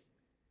like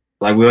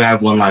we'll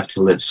have one life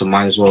to live, so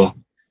might as well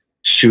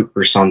shoot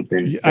for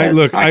something.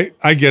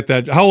 I get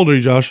that. How old are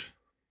you, Josh?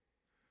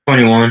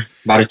 21,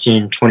 about to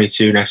turn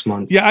 22 next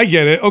month. Yeah, I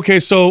get it. Okay,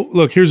 so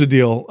look, here's the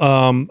deal.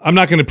 I'm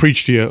not going to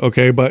preach to you,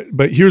 okay, but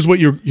here's what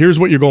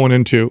you're going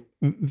into.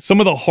 Some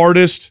of the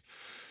hardest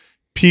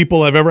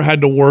people I've ever had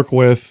to work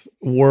with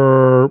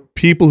were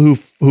people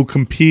who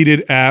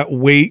competed at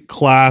weight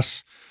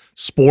class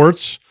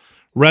sports,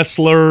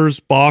 wrestlers,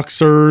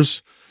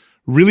 boxers.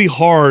 Really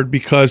hard,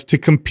 because to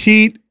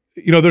compete,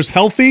 there's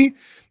healthy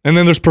and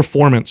then there's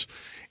performance.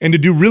 And to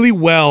do really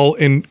well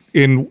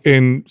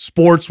in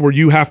sports where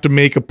you have to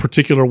make a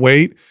particular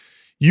weight,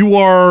 you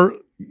are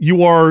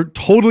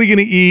totally going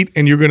to eat,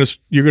 and you're going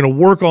to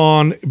work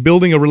on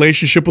building a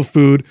relationship with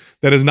food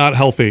that is not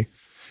healthy,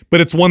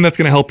 but it's one that's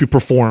going to help you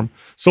perform.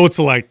 So it's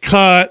like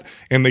cut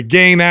and the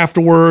gain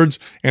afterwards,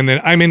 and then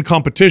I'm in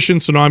competition,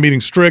 so now I'm eating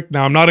strict.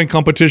 Now I'm not in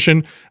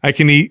competition, I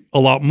can eat a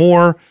lot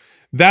more.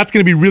 That's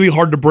going to be really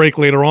hard to break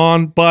later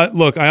on. But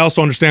look, I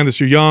also understand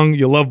this. You're young,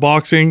 you love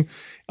boxing.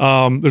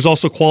 There's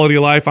also quality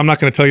of life. I'm not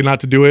going to tell you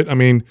not to do it. I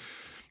mean,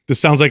 this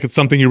sounds like it's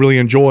something you really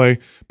enjoy,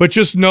 but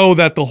just know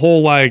that the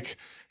whole, like,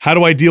 how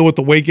do I deal with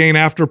the weight gain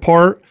after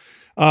part?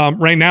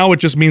 Right now,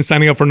 it just means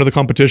signing up for another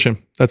competition.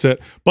 That's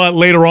it. But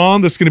later on,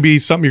 this is going to be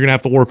something you're going to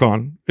have to work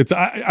on.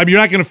 You're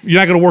not going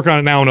to work on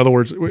it now. In other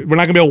words, we're not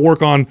going to be able to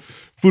work on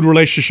food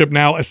relationship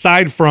now,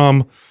 aside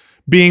from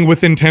being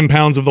within 10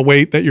 pounds of the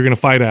weight that you're going to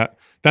fight at.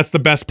 That's the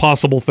best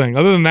possible thing.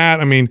 Other than that,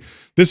 I mean,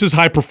 this is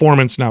high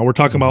performance now. We're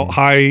talking about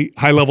high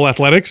level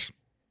athletics.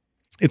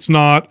 It's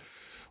not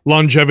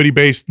longevity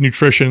based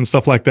nutrition and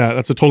stuff like that.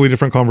 That's a totally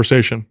different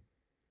conversation.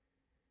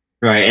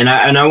 Right. And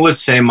I would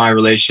say my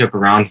relationship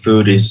around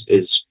food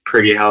is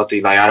pretty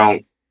healthy. Like, I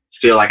don't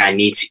feel like I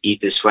need to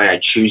eat this way. I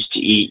choose to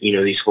eat,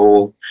 these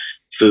whole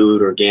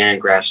food, organic,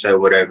 grass-fed,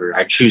 whatever.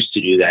 I choose to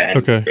do that.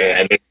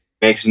 And it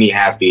makes me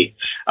happy.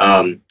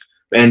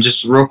 And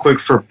just real quick,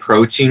 for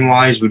protein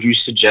wise, would you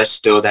suggest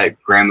still that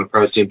gram of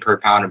protein per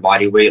pound of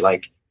body weight?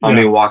 Like, I'm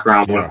going to walk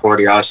around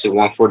 140, obviously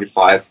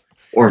 145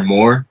 or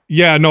more.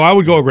 Yeah, no, I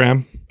would go a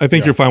gram. I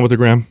think you're fine with a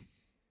gram.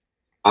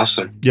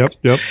 Awesome. Yep.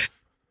 All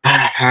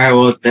right.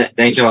 Well,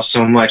 thank you all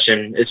so much.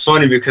 And it's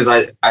funny because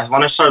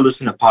when I started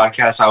listening to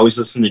podcasts, I always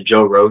listen to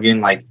Joe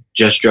Rogan, like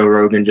just Joe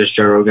Rogan.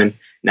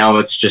 Now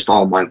it's just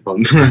all my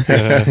phone.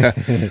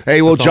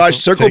 Hey, well, Josh,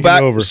 circle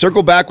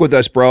back with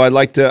us, bro. I'd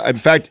like to, in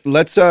fact,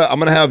 let's, I'm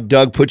going to have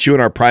Doug put you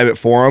in our private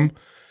forum.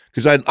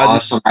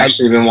 Awesome. I've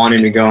actually been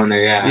wanting to go in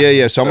there.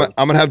 Yeah. So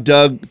I'm going to have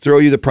Doug throw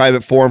you the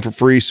private forum for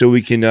free so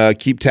we can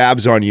keep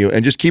tabs on you,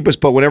 and just keep us,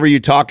 but whenever you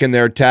talk in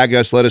there, tag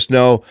us, let us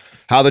know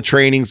how the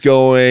training's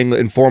going,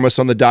 inform us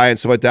on the diet and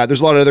stuff like that. There's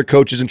a lot of other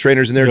coaches and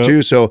trainers in there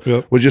too. So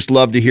we'd just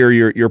love to hear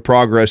your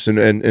progress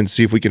and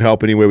see if we can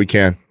help any way we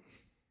can.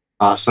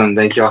 Awesome.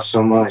 Thank y'all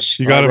so much.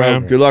 You got it,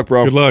 man. Good luck,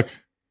 bro. Good luck.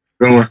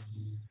 Good one.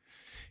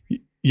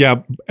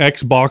 Yeah.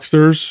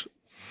 Ex-boxers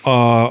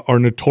are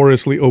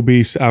notoriously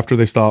obese after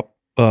they stop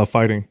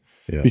fighting,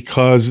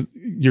 because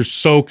you're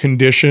so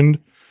conditioned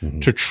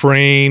to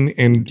train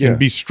and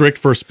be strict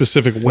for a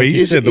specific weight. Like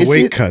you said, the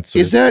weight cuts.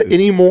 Is that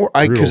anymore?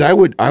 Because I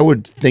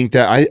would think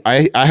that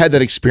I had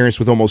that experience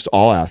with almost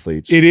all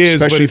athletes. It is,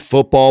 especially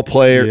football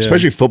players.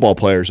 Especially football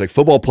players. Like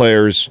football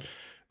players,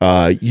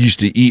 used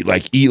to eat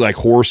like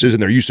horses,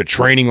 and they're used to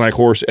training like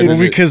horses. And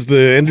because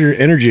the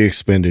energy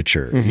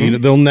expenditure,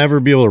 they'll never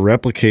be able to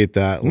replicate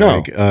that.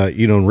 No.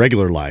 In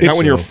regular life. Not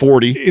when you're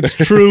 40. It's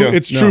true.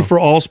 It's true for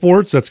all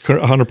sports. That's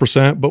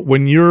 100%. But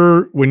when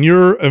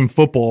you're in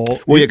football,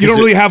 you don't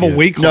really have a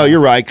weight class. No,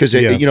 you're right. Because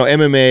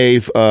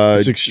MMA,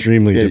 it's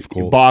extremely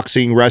difficult.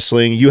 Boxing,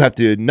 wrestling, you have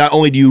to, not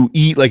only do you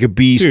eat like a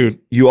beast, dude,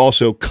 you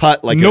also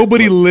cut like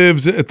nobody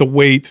lives at the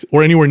weight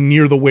or anywhere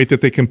near the weight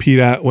that they compete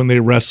at when they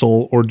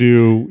wrestle or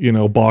do,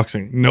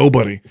 boxing.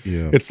 Nobody.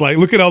 Yeah. It's like,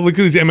 look at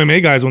these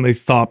MMA guys when they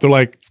stop. They're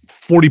like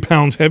 40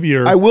 pounds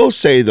heavier. I will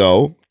say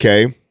though,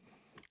 okay,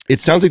 it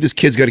sounds like this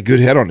kid's got a good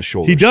head on his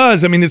shoulders. He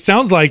does. I mean, it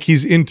sounds like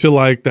he's into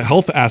like the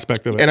health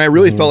aspect of it. And I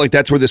really felt like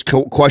that's where this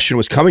question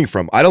was coming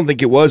from. I don't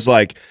think it was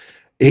like,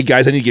 hey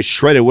guys, I need to get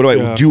shredded. What do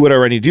I do?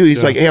 Whatever I need to do.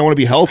 He's like, hey, I want to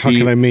be healthy. How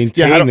can I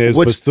maintain this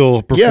but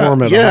still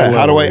perform at a high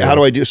level? How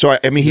do I do? So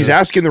I mean, he's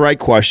asking the right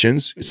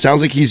questions. It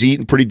sounds like he's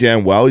eating pretty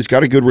damn well. He's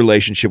got a good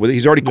relationship with it.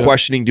 He's already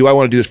questioning, do I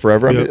want to do this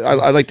forever? I mean,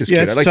 I like this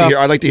kid.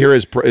 I like to hear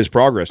his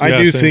progress. I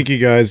do think you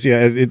guys,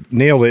 it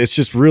nailed it. It's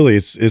just really,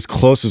 it's as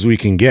close as we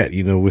can get,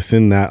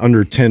 within that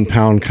under 10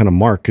 pound kind of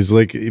mark. Because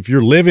like if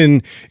you're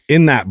living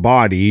in that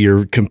body,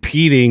 you're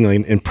competing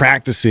and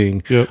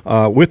practicing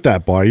with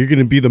that body, you're going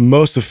to be the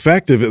most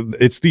effective.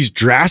 It's these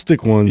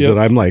drastic ones that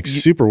I'm like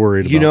super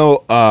worried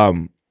about.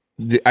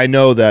 I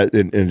know that,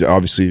 and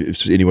obviously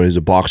if anyone who's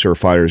a boxer or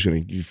fighter is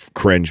going to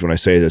cringe when I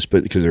say this,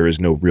 but because there is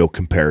no real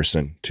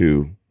comparison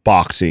to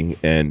boxing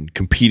and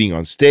competing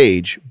on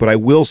stage, but I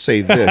will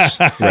say this.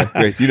 right,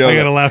 I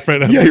gotta laugh right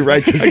now. Yeah, you're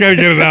right. I gotta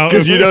get it out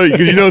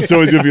because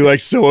someone's gonna be like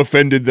so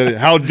offended that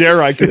how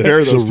dare I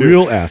compare those two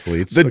real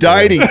athletes. The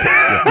dieting, right?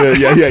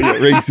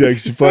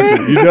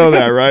 Fucking, you know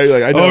that, right?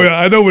 Like I know. Oh yeah,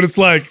 I know what it's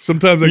like.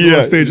 Sometimes I go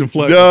on stage and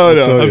flex.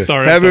 No, I'm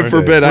sorry. Heaven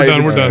forbid.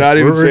 We're done. Not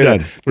even say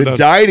that. The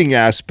dieting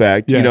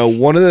aspect.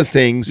 One of the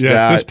things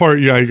that this part.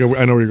 Yeah, I know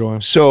where you're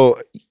going. So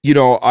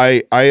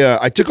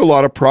I took a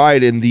lot of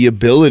pride in the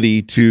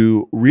ability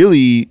to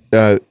really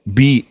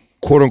be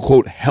quote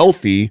unquote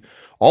healthy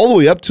all the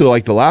way up to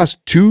like the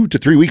last 2 to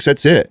 3 weeks.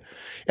 That's it.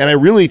 And I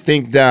really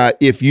think that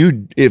if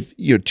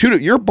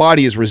your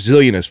body is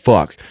resilient as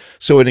fuck.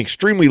 So an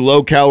extremely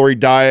low calorie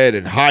diet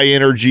and high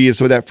energy and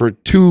so that for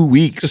 2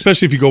 weeks,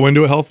 especially if you go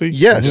into it healthy,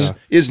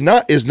 is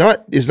not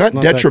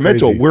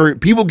detrimental. Where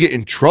people get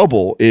in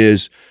trouble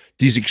is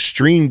these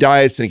extreme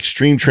diets and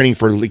extreme training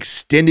for an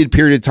extended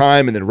period of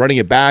time and then running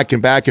it back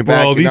and back and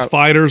back. Well, these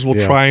fighters will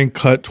try and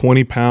cut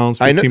 20 pounds,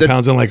 15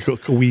 pounds in like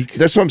a week.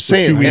 That's what I'm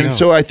saying. And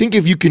so I think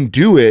if you can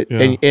do it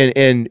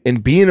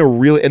and be in a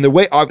real, and the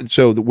way,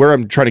 so where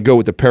I'm trying to go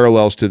with the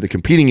parallels to the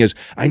competing is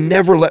I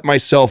never let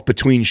myself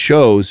between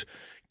shows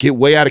get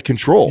way out of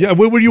control. Yeah.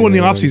 What were you in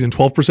the off season?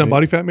 12%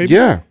 body fat maybe?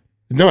 Yeah.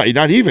 No,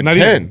 not even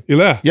 10.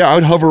 Yeah, I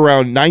would hover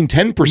around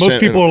 9-10%. Most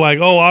people are like,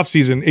 oh, off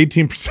season,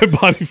 18%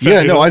 body fat.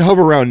 Yeah, no, I'd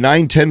hover around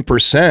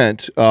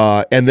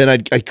 9-10%, and then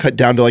I'd cut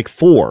down to like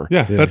 4.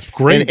 Yeah, that's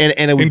great.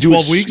 And it would in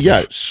 12 weeks.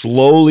 Yeah,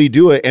 slowly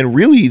do it, and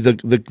really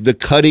the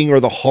cutting or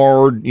the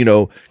hard,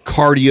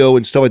 cardio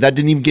and stuff like that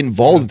didn't even get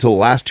involved until the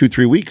last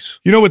 2-3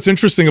 weeks. You know what's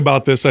interesting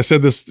about this? I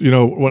said this,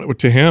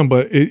 to him,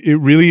 but it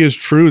really is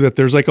true that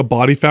there's like a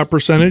body fat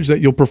percentage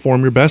that you'll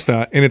perform your best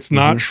at, and it's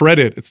not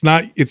shredded.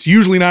 It's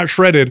usually not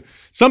shredded.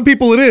 Some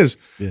people it is,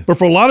 but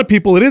for a lot of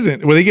people it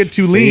isn't. Where they get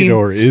too lean.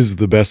 Fedor is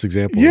the best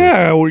example.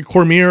 Yeah, or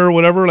Cormier or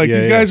whatever. Like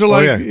these guys are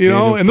like,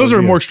 and those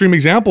are more extreme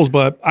examples.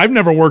 But I've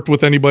never worked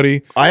with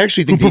anybody. I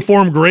actually think who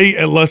perform great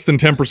at less than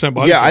 10%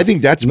 body fat. I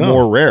think that's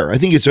more rare. I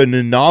think it's an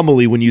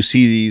anomaly when you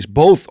see these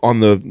both on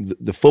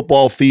the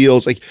football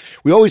fields. Like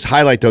we always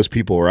highlight those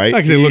people, right?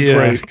 Because they look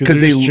great.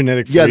 Because they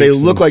genetic. They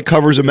look like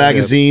covers of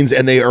magazines,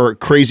 and they are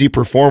crazy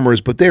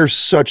performers. But they are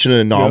such an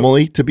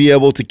anomaly to be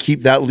able to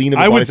keep that lean.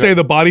 I would say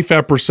the body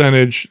fat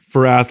percentage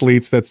for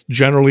athletes that's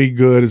generally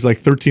good is like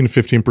 13 to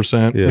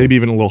 15%, maybe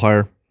even a little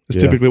higher. Is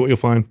typically what you'll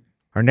find.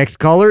 Our next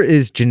caller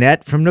is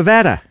Jeanette from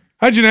Nevada.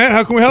 Hi, Jeanette.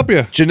 How can we help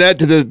you? Jeanette,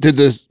 did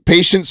the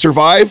patient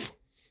survive?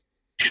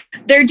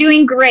 They're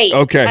doing great.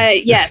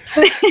 Okay. Yes.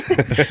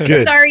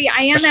 Sorry,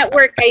 I am at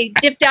work. I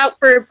dipped out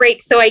for a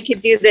break so I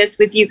could do this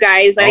with you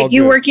guys. I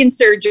do work in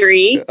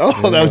surgery.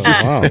 Oh, that was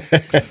just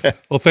wow.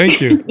 Well,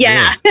 thank you.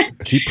 Yeah.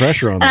 Keep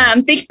pressure on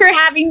them. Thanks for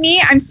having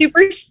me. I'm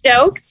super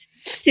stoked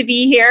to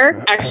be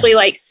here. Actually,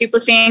 like super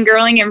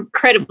fangirling,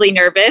 incredibly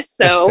nervous.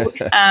 So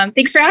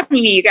thanks for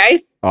having me, you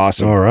guys.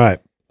 Awesome. All right.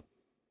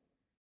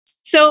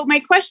 So my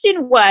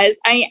question was,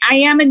 I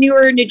am a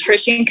newer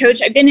nutrition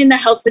coach. I've been in the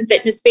health and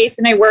fitness space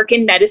and I work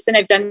in medicine.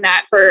 I've done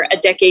that for a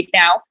decade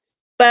now,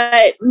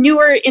 but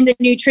newer in the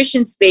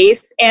nutrition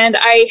space. And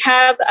I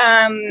have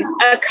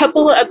a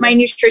couple of my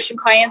nutrition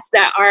clients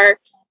that are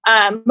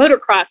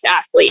motocross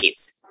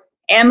athletes.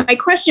 And my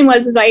question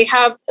was, I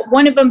have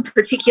one of them in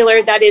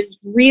particular that is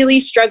really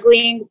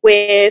struggling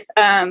with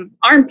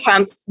arm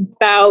pump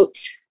about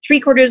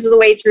 3/4 of the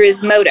way through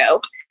his moto.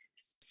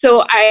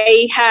 So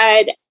I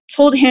had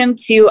told him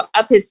to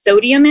up his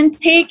sodium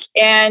intake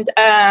and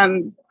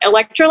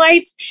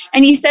electrolytes.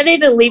 And he said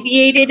it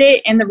alleviated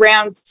it in the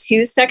round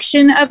 2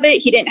 section of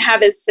it. He didn't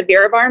have as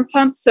severe of arm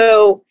pump.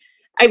 So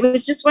I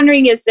was just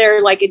wondering, is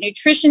there like a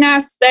nutrition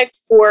aspect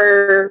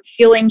for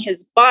fueling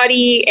his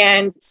body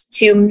and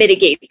to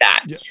mitigate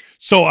that? Yeah.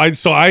 So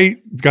I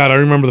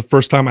remember the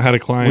first time I had a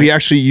client. We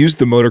actually used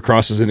the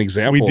motocross as an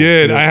example. We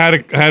did. Yeah.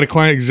 I had a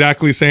client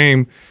exactly the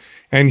same.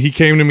 And he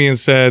came to me and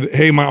said,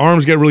 hey, my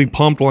arms get really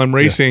pumped while I'm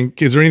racing.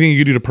 Yeah. Is there anything you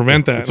can do to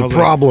prevent that? It's a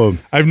problem.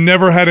 Like, I've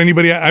never had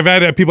anybody, I've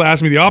had people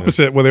ask me the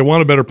opposite, where they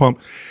want a better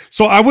pump.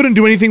 So I wouldn't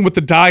do anything with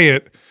the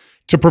diet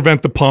to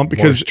prevent the pump,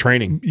 because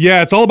training.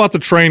 Yeah, it's all about the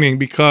training,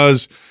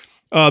 because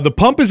the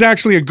pump is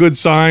actually a good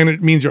sign.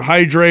 It means you're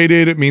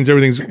hydrated. It means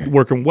everything's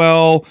working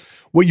well.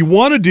 What you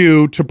want to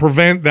do to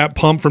prevent that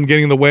pump from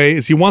getting in the way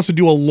is he wants to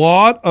do a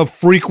lot of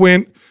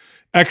frequent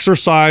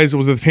exercise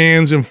with his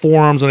hands and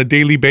forearms on a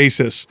daily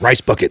basis. Rice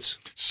buckets.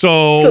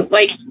 So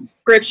like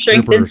grip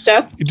strength and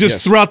stuff?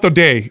 Just throughout the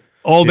day.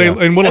 All day,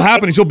 and what'll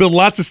happen is he'll build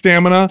lots of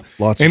stamina,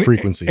 lots of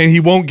frequency, and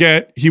he won't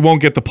get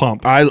the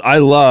pump. I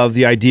love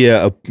the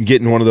idea of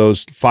getting one of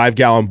those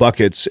 5-gallon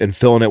buckets and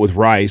filling it with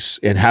rice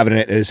and having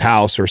it at his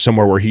house or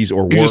somewhere where he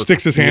just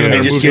sticks his hand in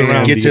there, and just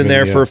gets in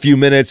there for a few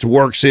minutes,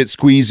 works it,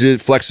 squeezes it,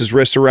 flexes his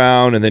wrist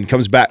around, and then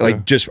comes back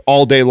just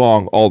all day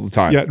long, all the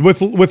time. Yeah,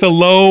 with a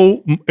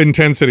low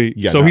intensity.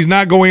 Yeah, so he's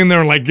not going in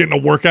there and like getting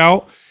a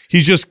workout.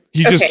 He's just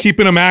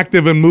keeping him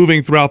active and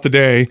moving throughout the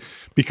day,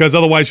 because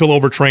otherwise he'll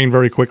overtrain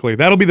very quickly.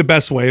 That'll be the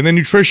best way. And then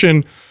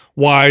nutrition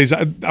wise,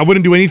 I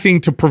wouldn't do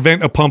anything to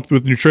prevent a pump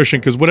with nutrition,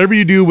 because whatever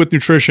you do with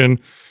nutrition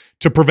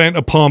to prevent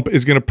a pump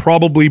is going to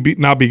probably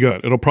not be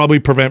good. It'll probably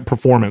prevent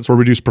performance or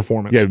reduce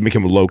performance. Yeah, make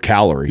him low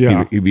calorie.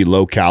 Yeah. He'd be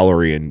low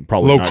calorie and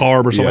probably low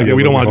carb or something. Yeah,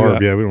 we don't want to do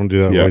that. Yeah, we don't do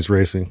that while he's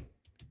racing.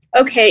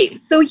 Okay,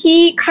 so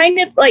he kind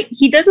of like,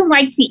 he doesn't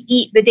like to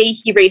eat the day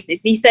he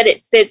races. He said it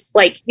sits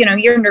like,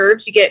 your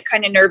nerves, you get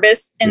kind of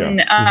nervous,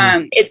 and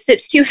it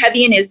sits too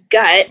heavy in his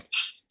gut.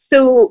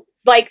 So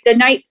like the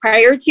night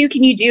prior to,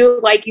 can you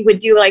do like you would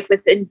do like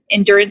with the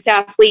endurance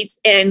athletes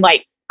and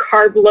like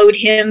carb load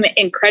him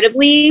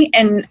incredibly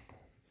and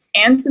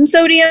some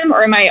sodium,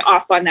 or am I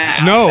off on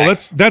that? No,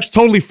 that's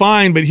totally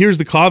fine. But here's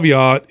the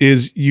caveat: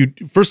 is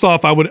first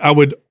off, I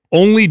would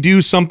only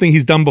do something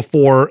he's done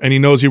before and he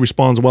knows he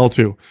responds well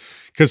to.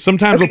 Because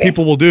sometimes what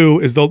people will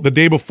do is the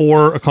day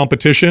before a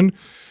competition,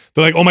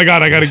 they're like, oh my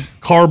God, I got a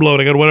carb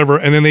load, I got whatever.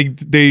 And then they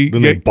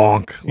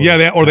bonk. Yeah,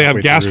 they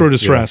have gastro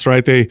distress,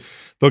 right?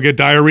 They'll get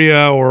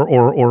diarrhea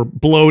or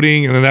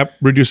bloating, and then that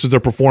reduces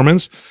their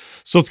performance.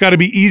 So it's got to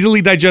be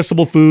easily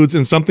digestible foods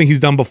and something he's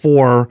done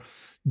before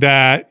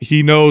that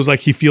he knows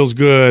like he feels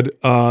good,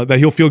 that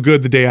he'll feel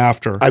good the day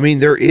after. I mean,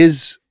 there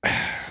is...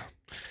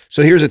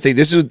 So here's the thing.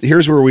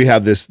 Here's where we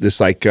have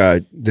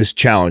this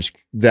challenge,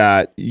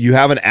 that you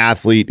have an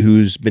athlete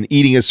who's been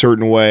eating a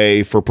certain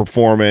way for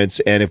performance,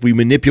 and if we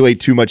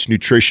manipulate too much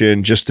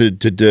nutrition just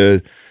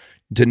to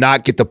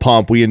not get the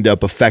pump, we end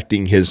up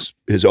affecting his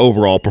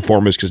overall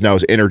performance, because now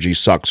his energy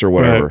sucks or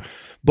whatever. Right.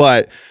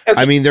 But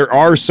I mean, there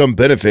are some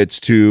benefits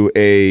to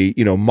a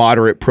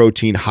moderate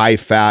protein, high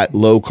fat,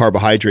 low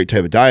carbohydrate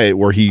type of diet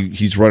where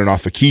he's running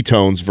off of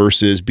ketones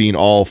versus being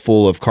all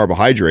full of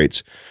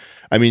carbohydrates.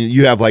 I mean,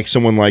 you have like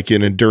someone like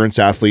an endurance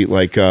athlete,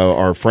 like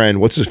our friend,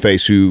 what's his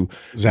face,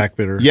 Zach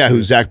Bitter. Yeah,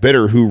 who's Zach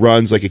Bitter, who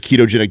runs like a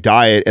ketogenic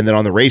diet, and then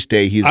on the race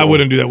day, I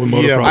wouldn't do that with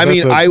motocross. Yeah, I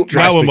mean,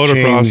 not with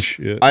motocross.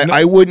 Yeah.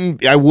 I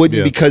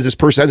wouldn't because this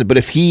person hasn't. But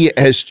if he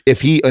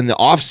in the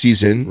off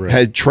season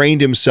had trained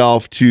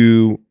himself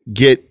to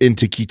get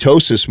into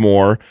ketosis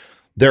more,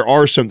 there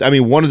are some. I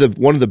mean, one of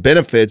the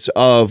benefits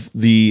of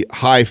the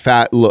high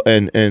fat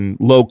and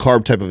low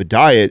carb type of a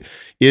diet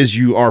is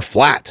you are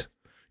flat.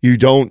 You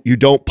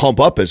don't pump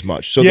up as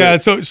much. So yeah,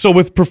 so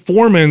with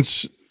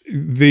performance,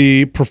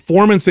 the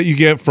performance that you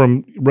get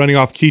from running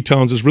off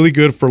ketones is really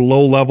good for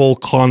low level,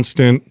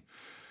 constant,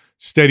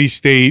 steady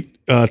state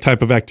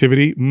type of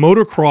activity.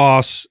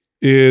 Motocross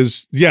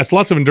is, yes,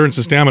 lots of endurance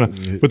and stamina,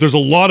 but there's a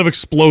lot of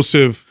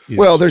explosive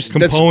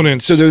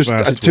components. So there's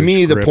to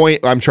me, the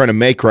point I'm trying to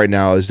make right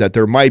now is that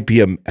there might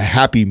be a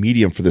happy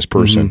medium for this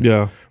person.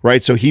 Yeah.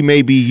 Right. So he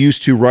may be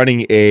used to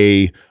running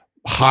a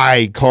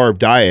high carb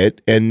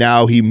diet, and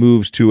now he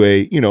moves to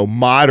a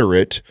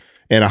moderate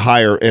and a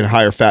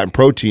higher fat and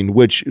protein,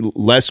 which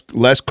less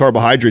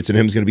carbohydrates in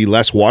him is going to be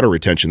less water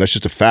retention. That's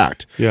just a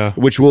fact. Yeah,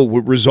 which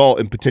will result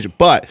in potential.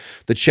 But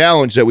the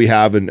challenge that we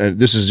have, and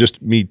this is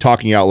just me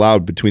talking out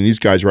loud between these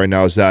guys right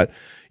now, is that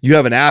you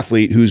have an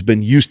athlete who's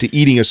been used to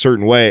eating a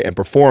certain way and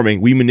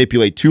performing. We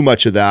manipulate too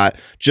much of that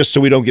just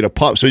so we don't get a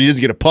pump. So he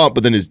doesn't get a pump,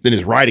 but then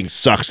his riding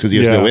sucks because he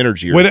has no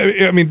energy.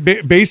 I mean,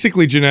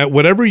 basically, Jeanette,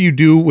 whatever you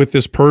do with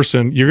this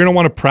person, you're going to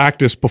want to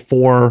practice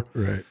before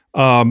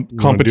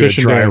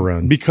competition dry day.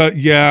 Run. Because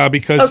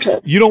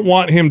you don't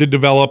want him to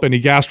develop any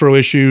gastro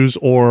issues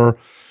or,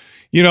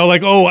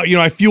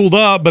 I fueled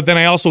up, but then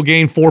I also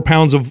gained 4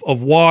 pounds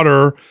of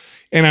water.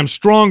 And I'm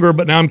stronger,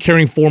 but now I'm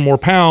carrying 4 more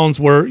pounds.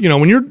 Where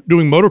when you're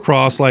doing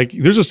motocross, like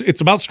it's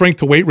about strength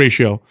to weight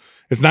ratio,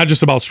 It's not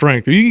just about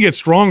strength. You can get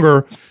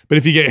stronger, but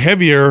if you get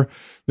heavier,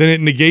 then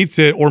it negates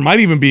it or might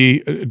even be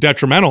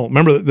detrimental.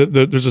 Remember,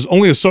 there's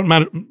only a certain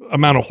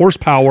amount of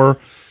horsepower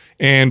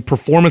and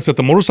performance that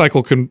the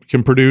motorcycle can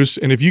produce.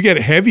 And if you get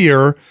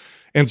heavier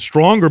and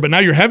stronger, but now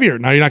you're heavier,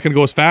 now you're not going to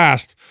go as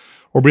fast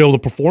or be able to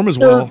perform as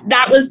well. So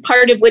that was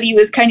part of what he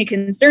was kind of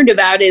concerned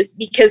about, is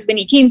because when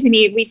he came to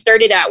me, we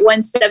started at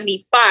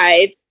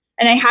 175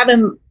 and I have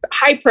him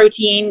high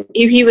protein.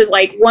 He was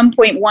like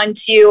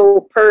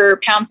 1.12 per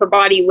pound per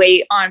body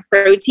weight on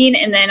protein.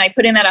 And then I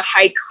put him at a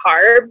high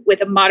carb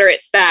with a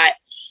moderate fat,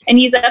 and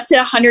he's up to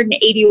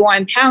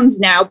 181 pounds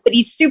now, but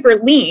he's super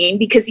lean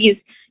because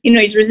he's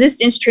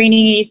resistance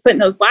training and he's putting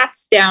those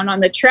laps down on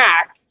the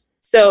track.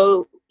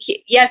 So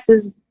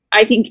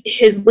I think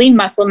his lean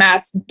muscle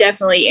mass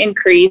definitely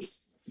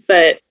increased,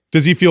 but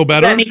does he feel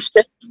better?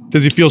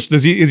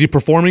 Is he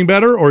performing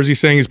better, or is he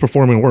saying he's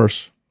performing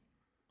worse?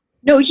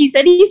 No, he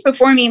said he's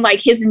performing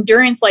like his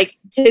endurance, like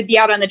to be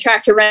out on the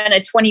track to run a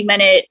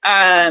 20-minute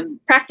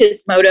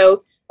practice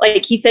moto.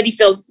 Like he said, he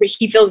feels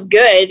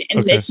good.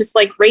 And It's just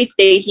like race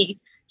day. He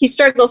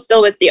struggles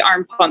still with the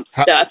arm pump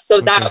stuff. So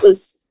that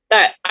was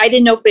that. I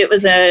didn't know if it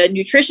was a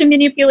nutrition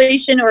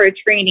manipulation or a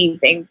training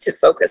thing to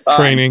focus on.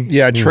 Training.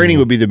 Yeah, training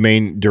would be the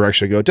main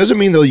direction to go. It doesn't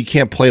mean though you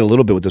can't play a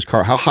little bit with this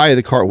carb. How high are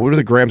the carb? What are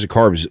the grams of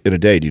carbs in a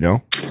day? Do you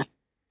know?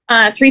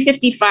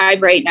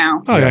 355 right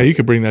now. Oh yeah, you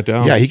could bring that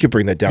down. Yeah, he could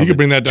bring that down. You could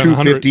bring that down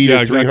 250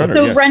 to 300.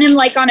 So run him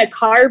like on a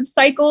carb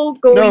cycle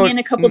going in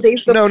a couple days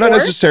before? No, not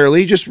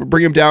necessarily. Just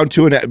bring him down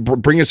to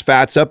bring his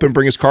fats up and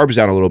bring his carbs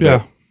down a little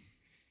bit.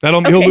 Yeah,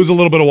 he'll lose a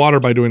little bit of water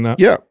by doing that.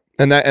 Yeah,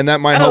 and that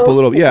might help a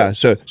little. Yeah,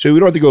 so we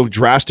don't have to go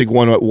drastic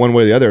one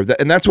way or the other.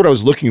 And that's what I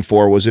was looking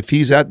for, was if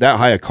he's at that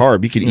high a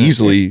carb, he could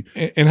easily.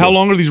 And how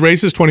long are these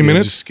races? 20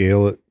 minutes? Just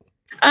scale it.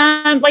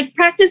 Like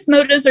practice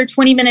motos are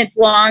 20 minutes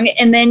long,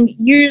 and then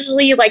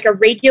usually like a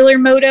regular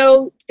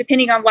moto,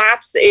 depending on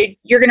laps,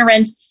 you're going to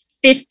run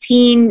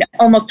 15,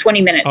 almost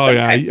 20 minutes. Oh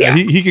yeah.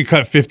 He could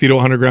cut 50 to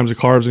 100 grams of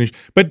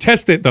carbs, but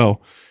test it though.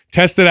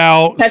 Test it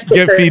out.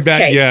 Get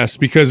feedback. Okay. Yes,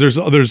 because there's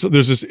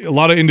a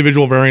lot of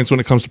individual variance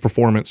when it comes to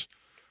performance.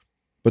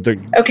 But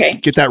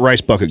get that rice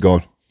bucket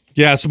going.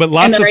 Yeah, so but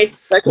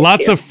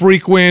lots of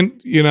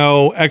frequent,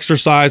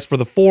 exercise for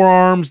the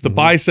forearms, the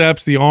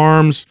biceps, the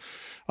arms.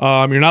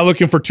 You're not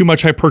looking for too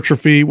much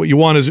hypertrophy. What you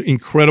want is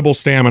incredible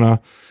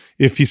stamina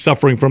if he's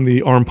suffering from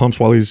the arm pumps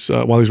while he's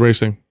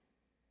racing.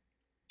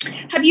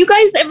 Have you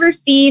guys ever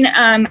seen,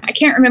 I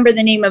can't remember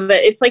the name of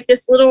it. It's like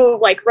this little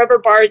like rubber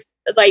bar,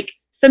 like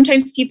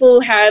sometimes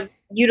people have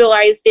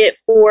utilized it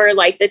for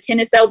like the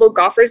tennis elbow,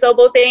 golfer's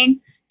elbow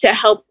thing to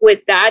help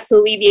with that, to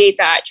alleviate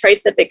that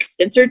tricep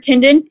extensor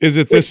tendon. Is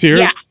it this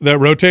here that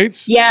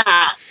rotates?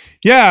 Yeah.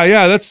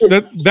 Yeah.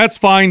 That's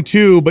fine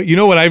too. But you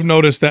know what I've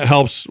noticed that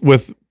helps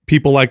with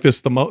people like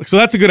this the most? So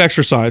that's a good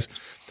exercise.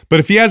 But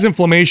if he has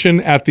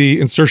inflammation at the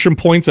insertion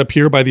points up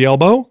here by the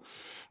elbow,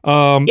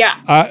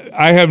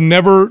 I have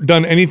never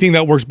done anything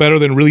that works better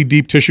than really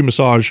deep tissue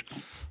massage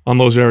on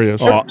those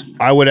areas.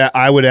 I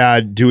would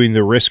add doing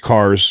the wrist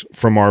cars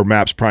from our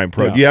MAPS Prime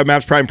Pro. Yeah. Do you have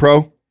MAPS Prime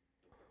Pro?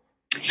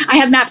 I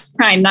have MAPS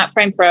Prime, not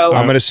Prime Pro.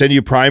 I'm going to send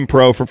you Prime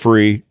Pro for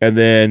free, and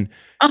then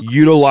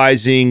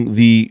utilizing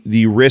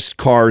the wrist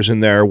cars in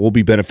there will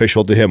be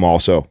beneficial to him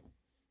also.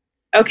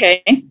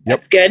 Okay,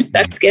 that's good.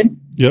 That's good.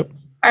 Yep.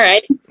 All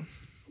right.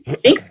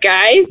 Thanks,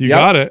 guys. You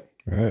got it.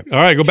 All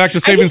right, go back to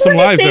saving some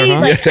lives there,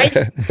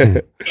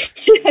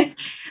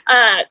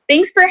 huh?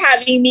 Thanks for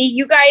having me.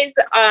 You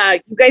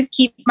guys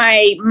keep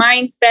my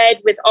mind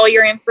fed with all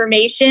your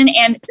information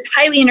and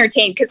highly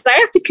entertained, because I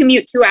have to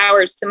commute 2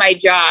 hours to my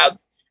job.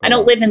 I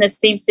don't live in the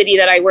same city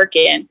that I work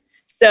in.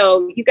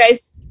 So you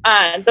guys,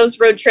 those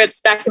road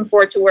trips back and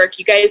forth to work,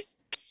 you guys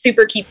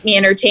super keep me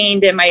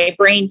entertained and my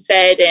brain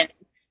fed and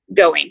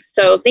going.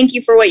 So thank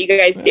you for what you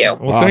guys do.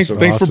 Well, awesome.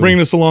 Thanks for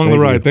bringing us along the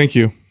ride. Thank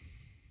you.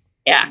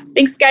 Yeah.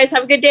 Thanks, guys.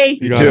 Have a good day.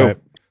 You too.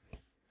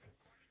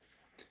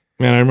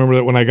 Man, I remember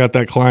that when I got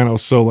that client, I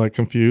was so like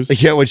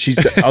confused. Yeah, when she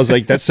said, I was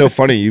like, "That's so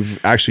funny.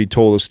 You've actually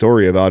told a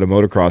story about a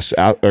motocross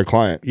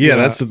client." Yeah,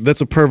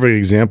 that's a perfect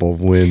example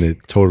of when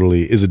it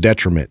totally is a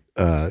detriment,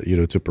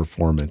 to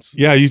performance.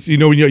 Yeah, you see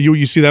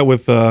that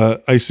with I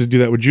used to do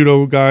that with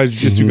judo guys,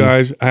 jiu-jitsu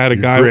guys. I had a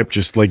guy grip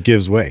just like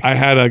gives way. I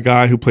had a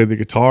guy who played the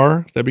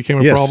guitar that became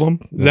a problem.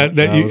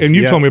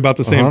 You told me about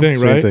the same thing,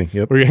 right? Same thing.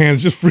 Yep. Where your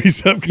hands just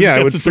freeze up. Yeah,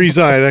 it would freeze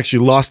up. I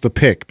actually lost the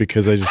pick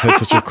because I just had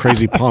such a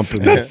crazy pump.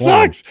 In that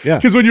sucks. Yeah,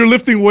 because when you're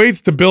lifting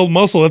weights to build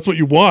muscle, that's what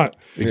you want.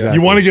 Exactly.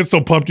 You want to get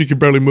so pumped you can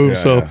barely move.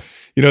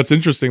 It's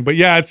interesting. But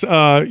yeah, it's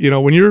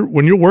when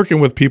you're working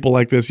with people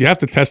like this, you have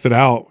to test it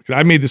out.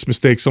 I made this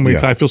mistake so many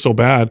times. I feel so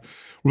bad.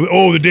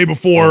 The day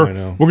before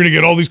we're gonna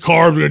get all these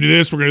carbs, we're gonna do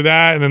this, we're gonna do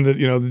that, and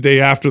then the day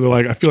after they're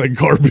like, I feel like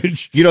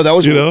garbage. That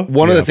was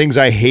one of the things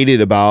I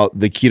hated about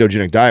the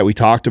ketogenic diet. We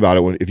talked about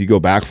it if you go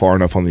back far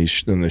enough on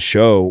the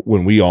show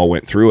when we all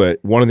went through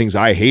it. One of the things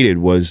I hated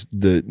was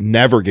the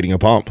never getting a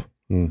pump.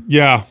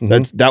 Yeah,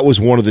 that was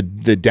one of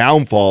the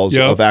downfalls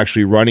of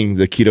actually running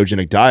the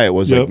ketogenic diet.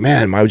 Was like,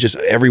 man,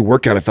 every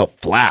workout I felt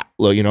flat.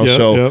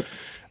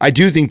 I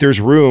do think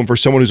there's room for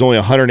someone who's only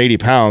 180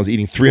 pounds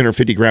eating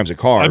 350 grams of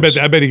carbs.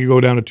 I bet he could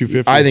go down to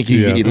 250. I think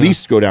he could at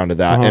least go down to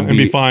that and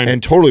be fine.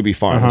 And totally be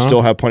fine and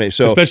still have plenty.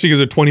 So especially because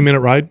it's a 20-minute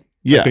ride.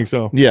 Yeah, I think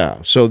so. Yeah.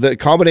 So the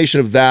combination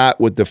of that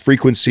with the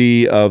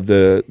frequency of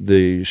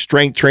the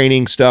strength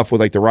training stuff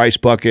with like the rice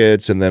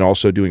buckets and then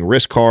also doing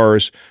wrist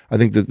cars, I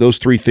think that those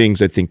three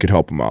things I think could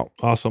help him out.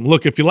 Awesome.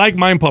 Look, if you like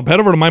Mind Pump, head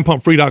over to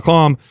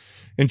mindpumpfree.com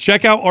and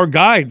check out our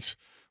guides.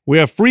 We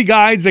have free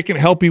guides that can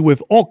help you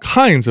with all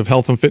kinds of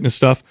health and fitness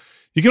stuff.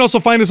 You can also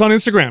find us on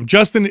Instagram.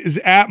 Justin is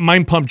at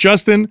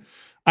mindpumpjustin.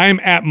 I am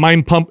at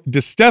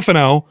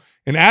mindpumpdestefano.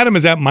 And Adam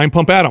is at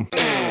mindpumpadam.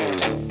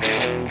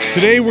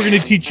 Today, we're going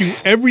to teach you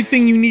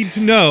everything you need to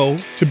know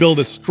to build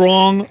a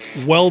strong,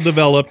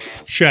 well-developed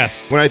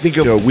chest. When I think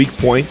of weak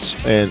points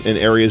and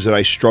areas that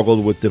I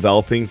struggled with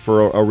developing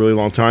for a really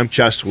long time,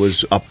 chest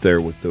was up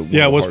there with the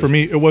it was for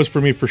me. It was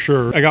for me for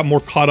sure. I got more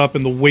caught up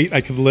in the weight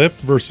I could lift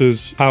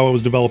versus how I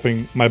was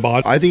developing my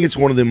body. I think it's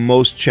one of the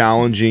most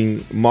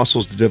challenging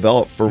muscles to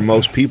develop for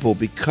most people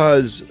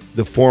because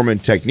the form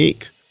and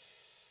technique.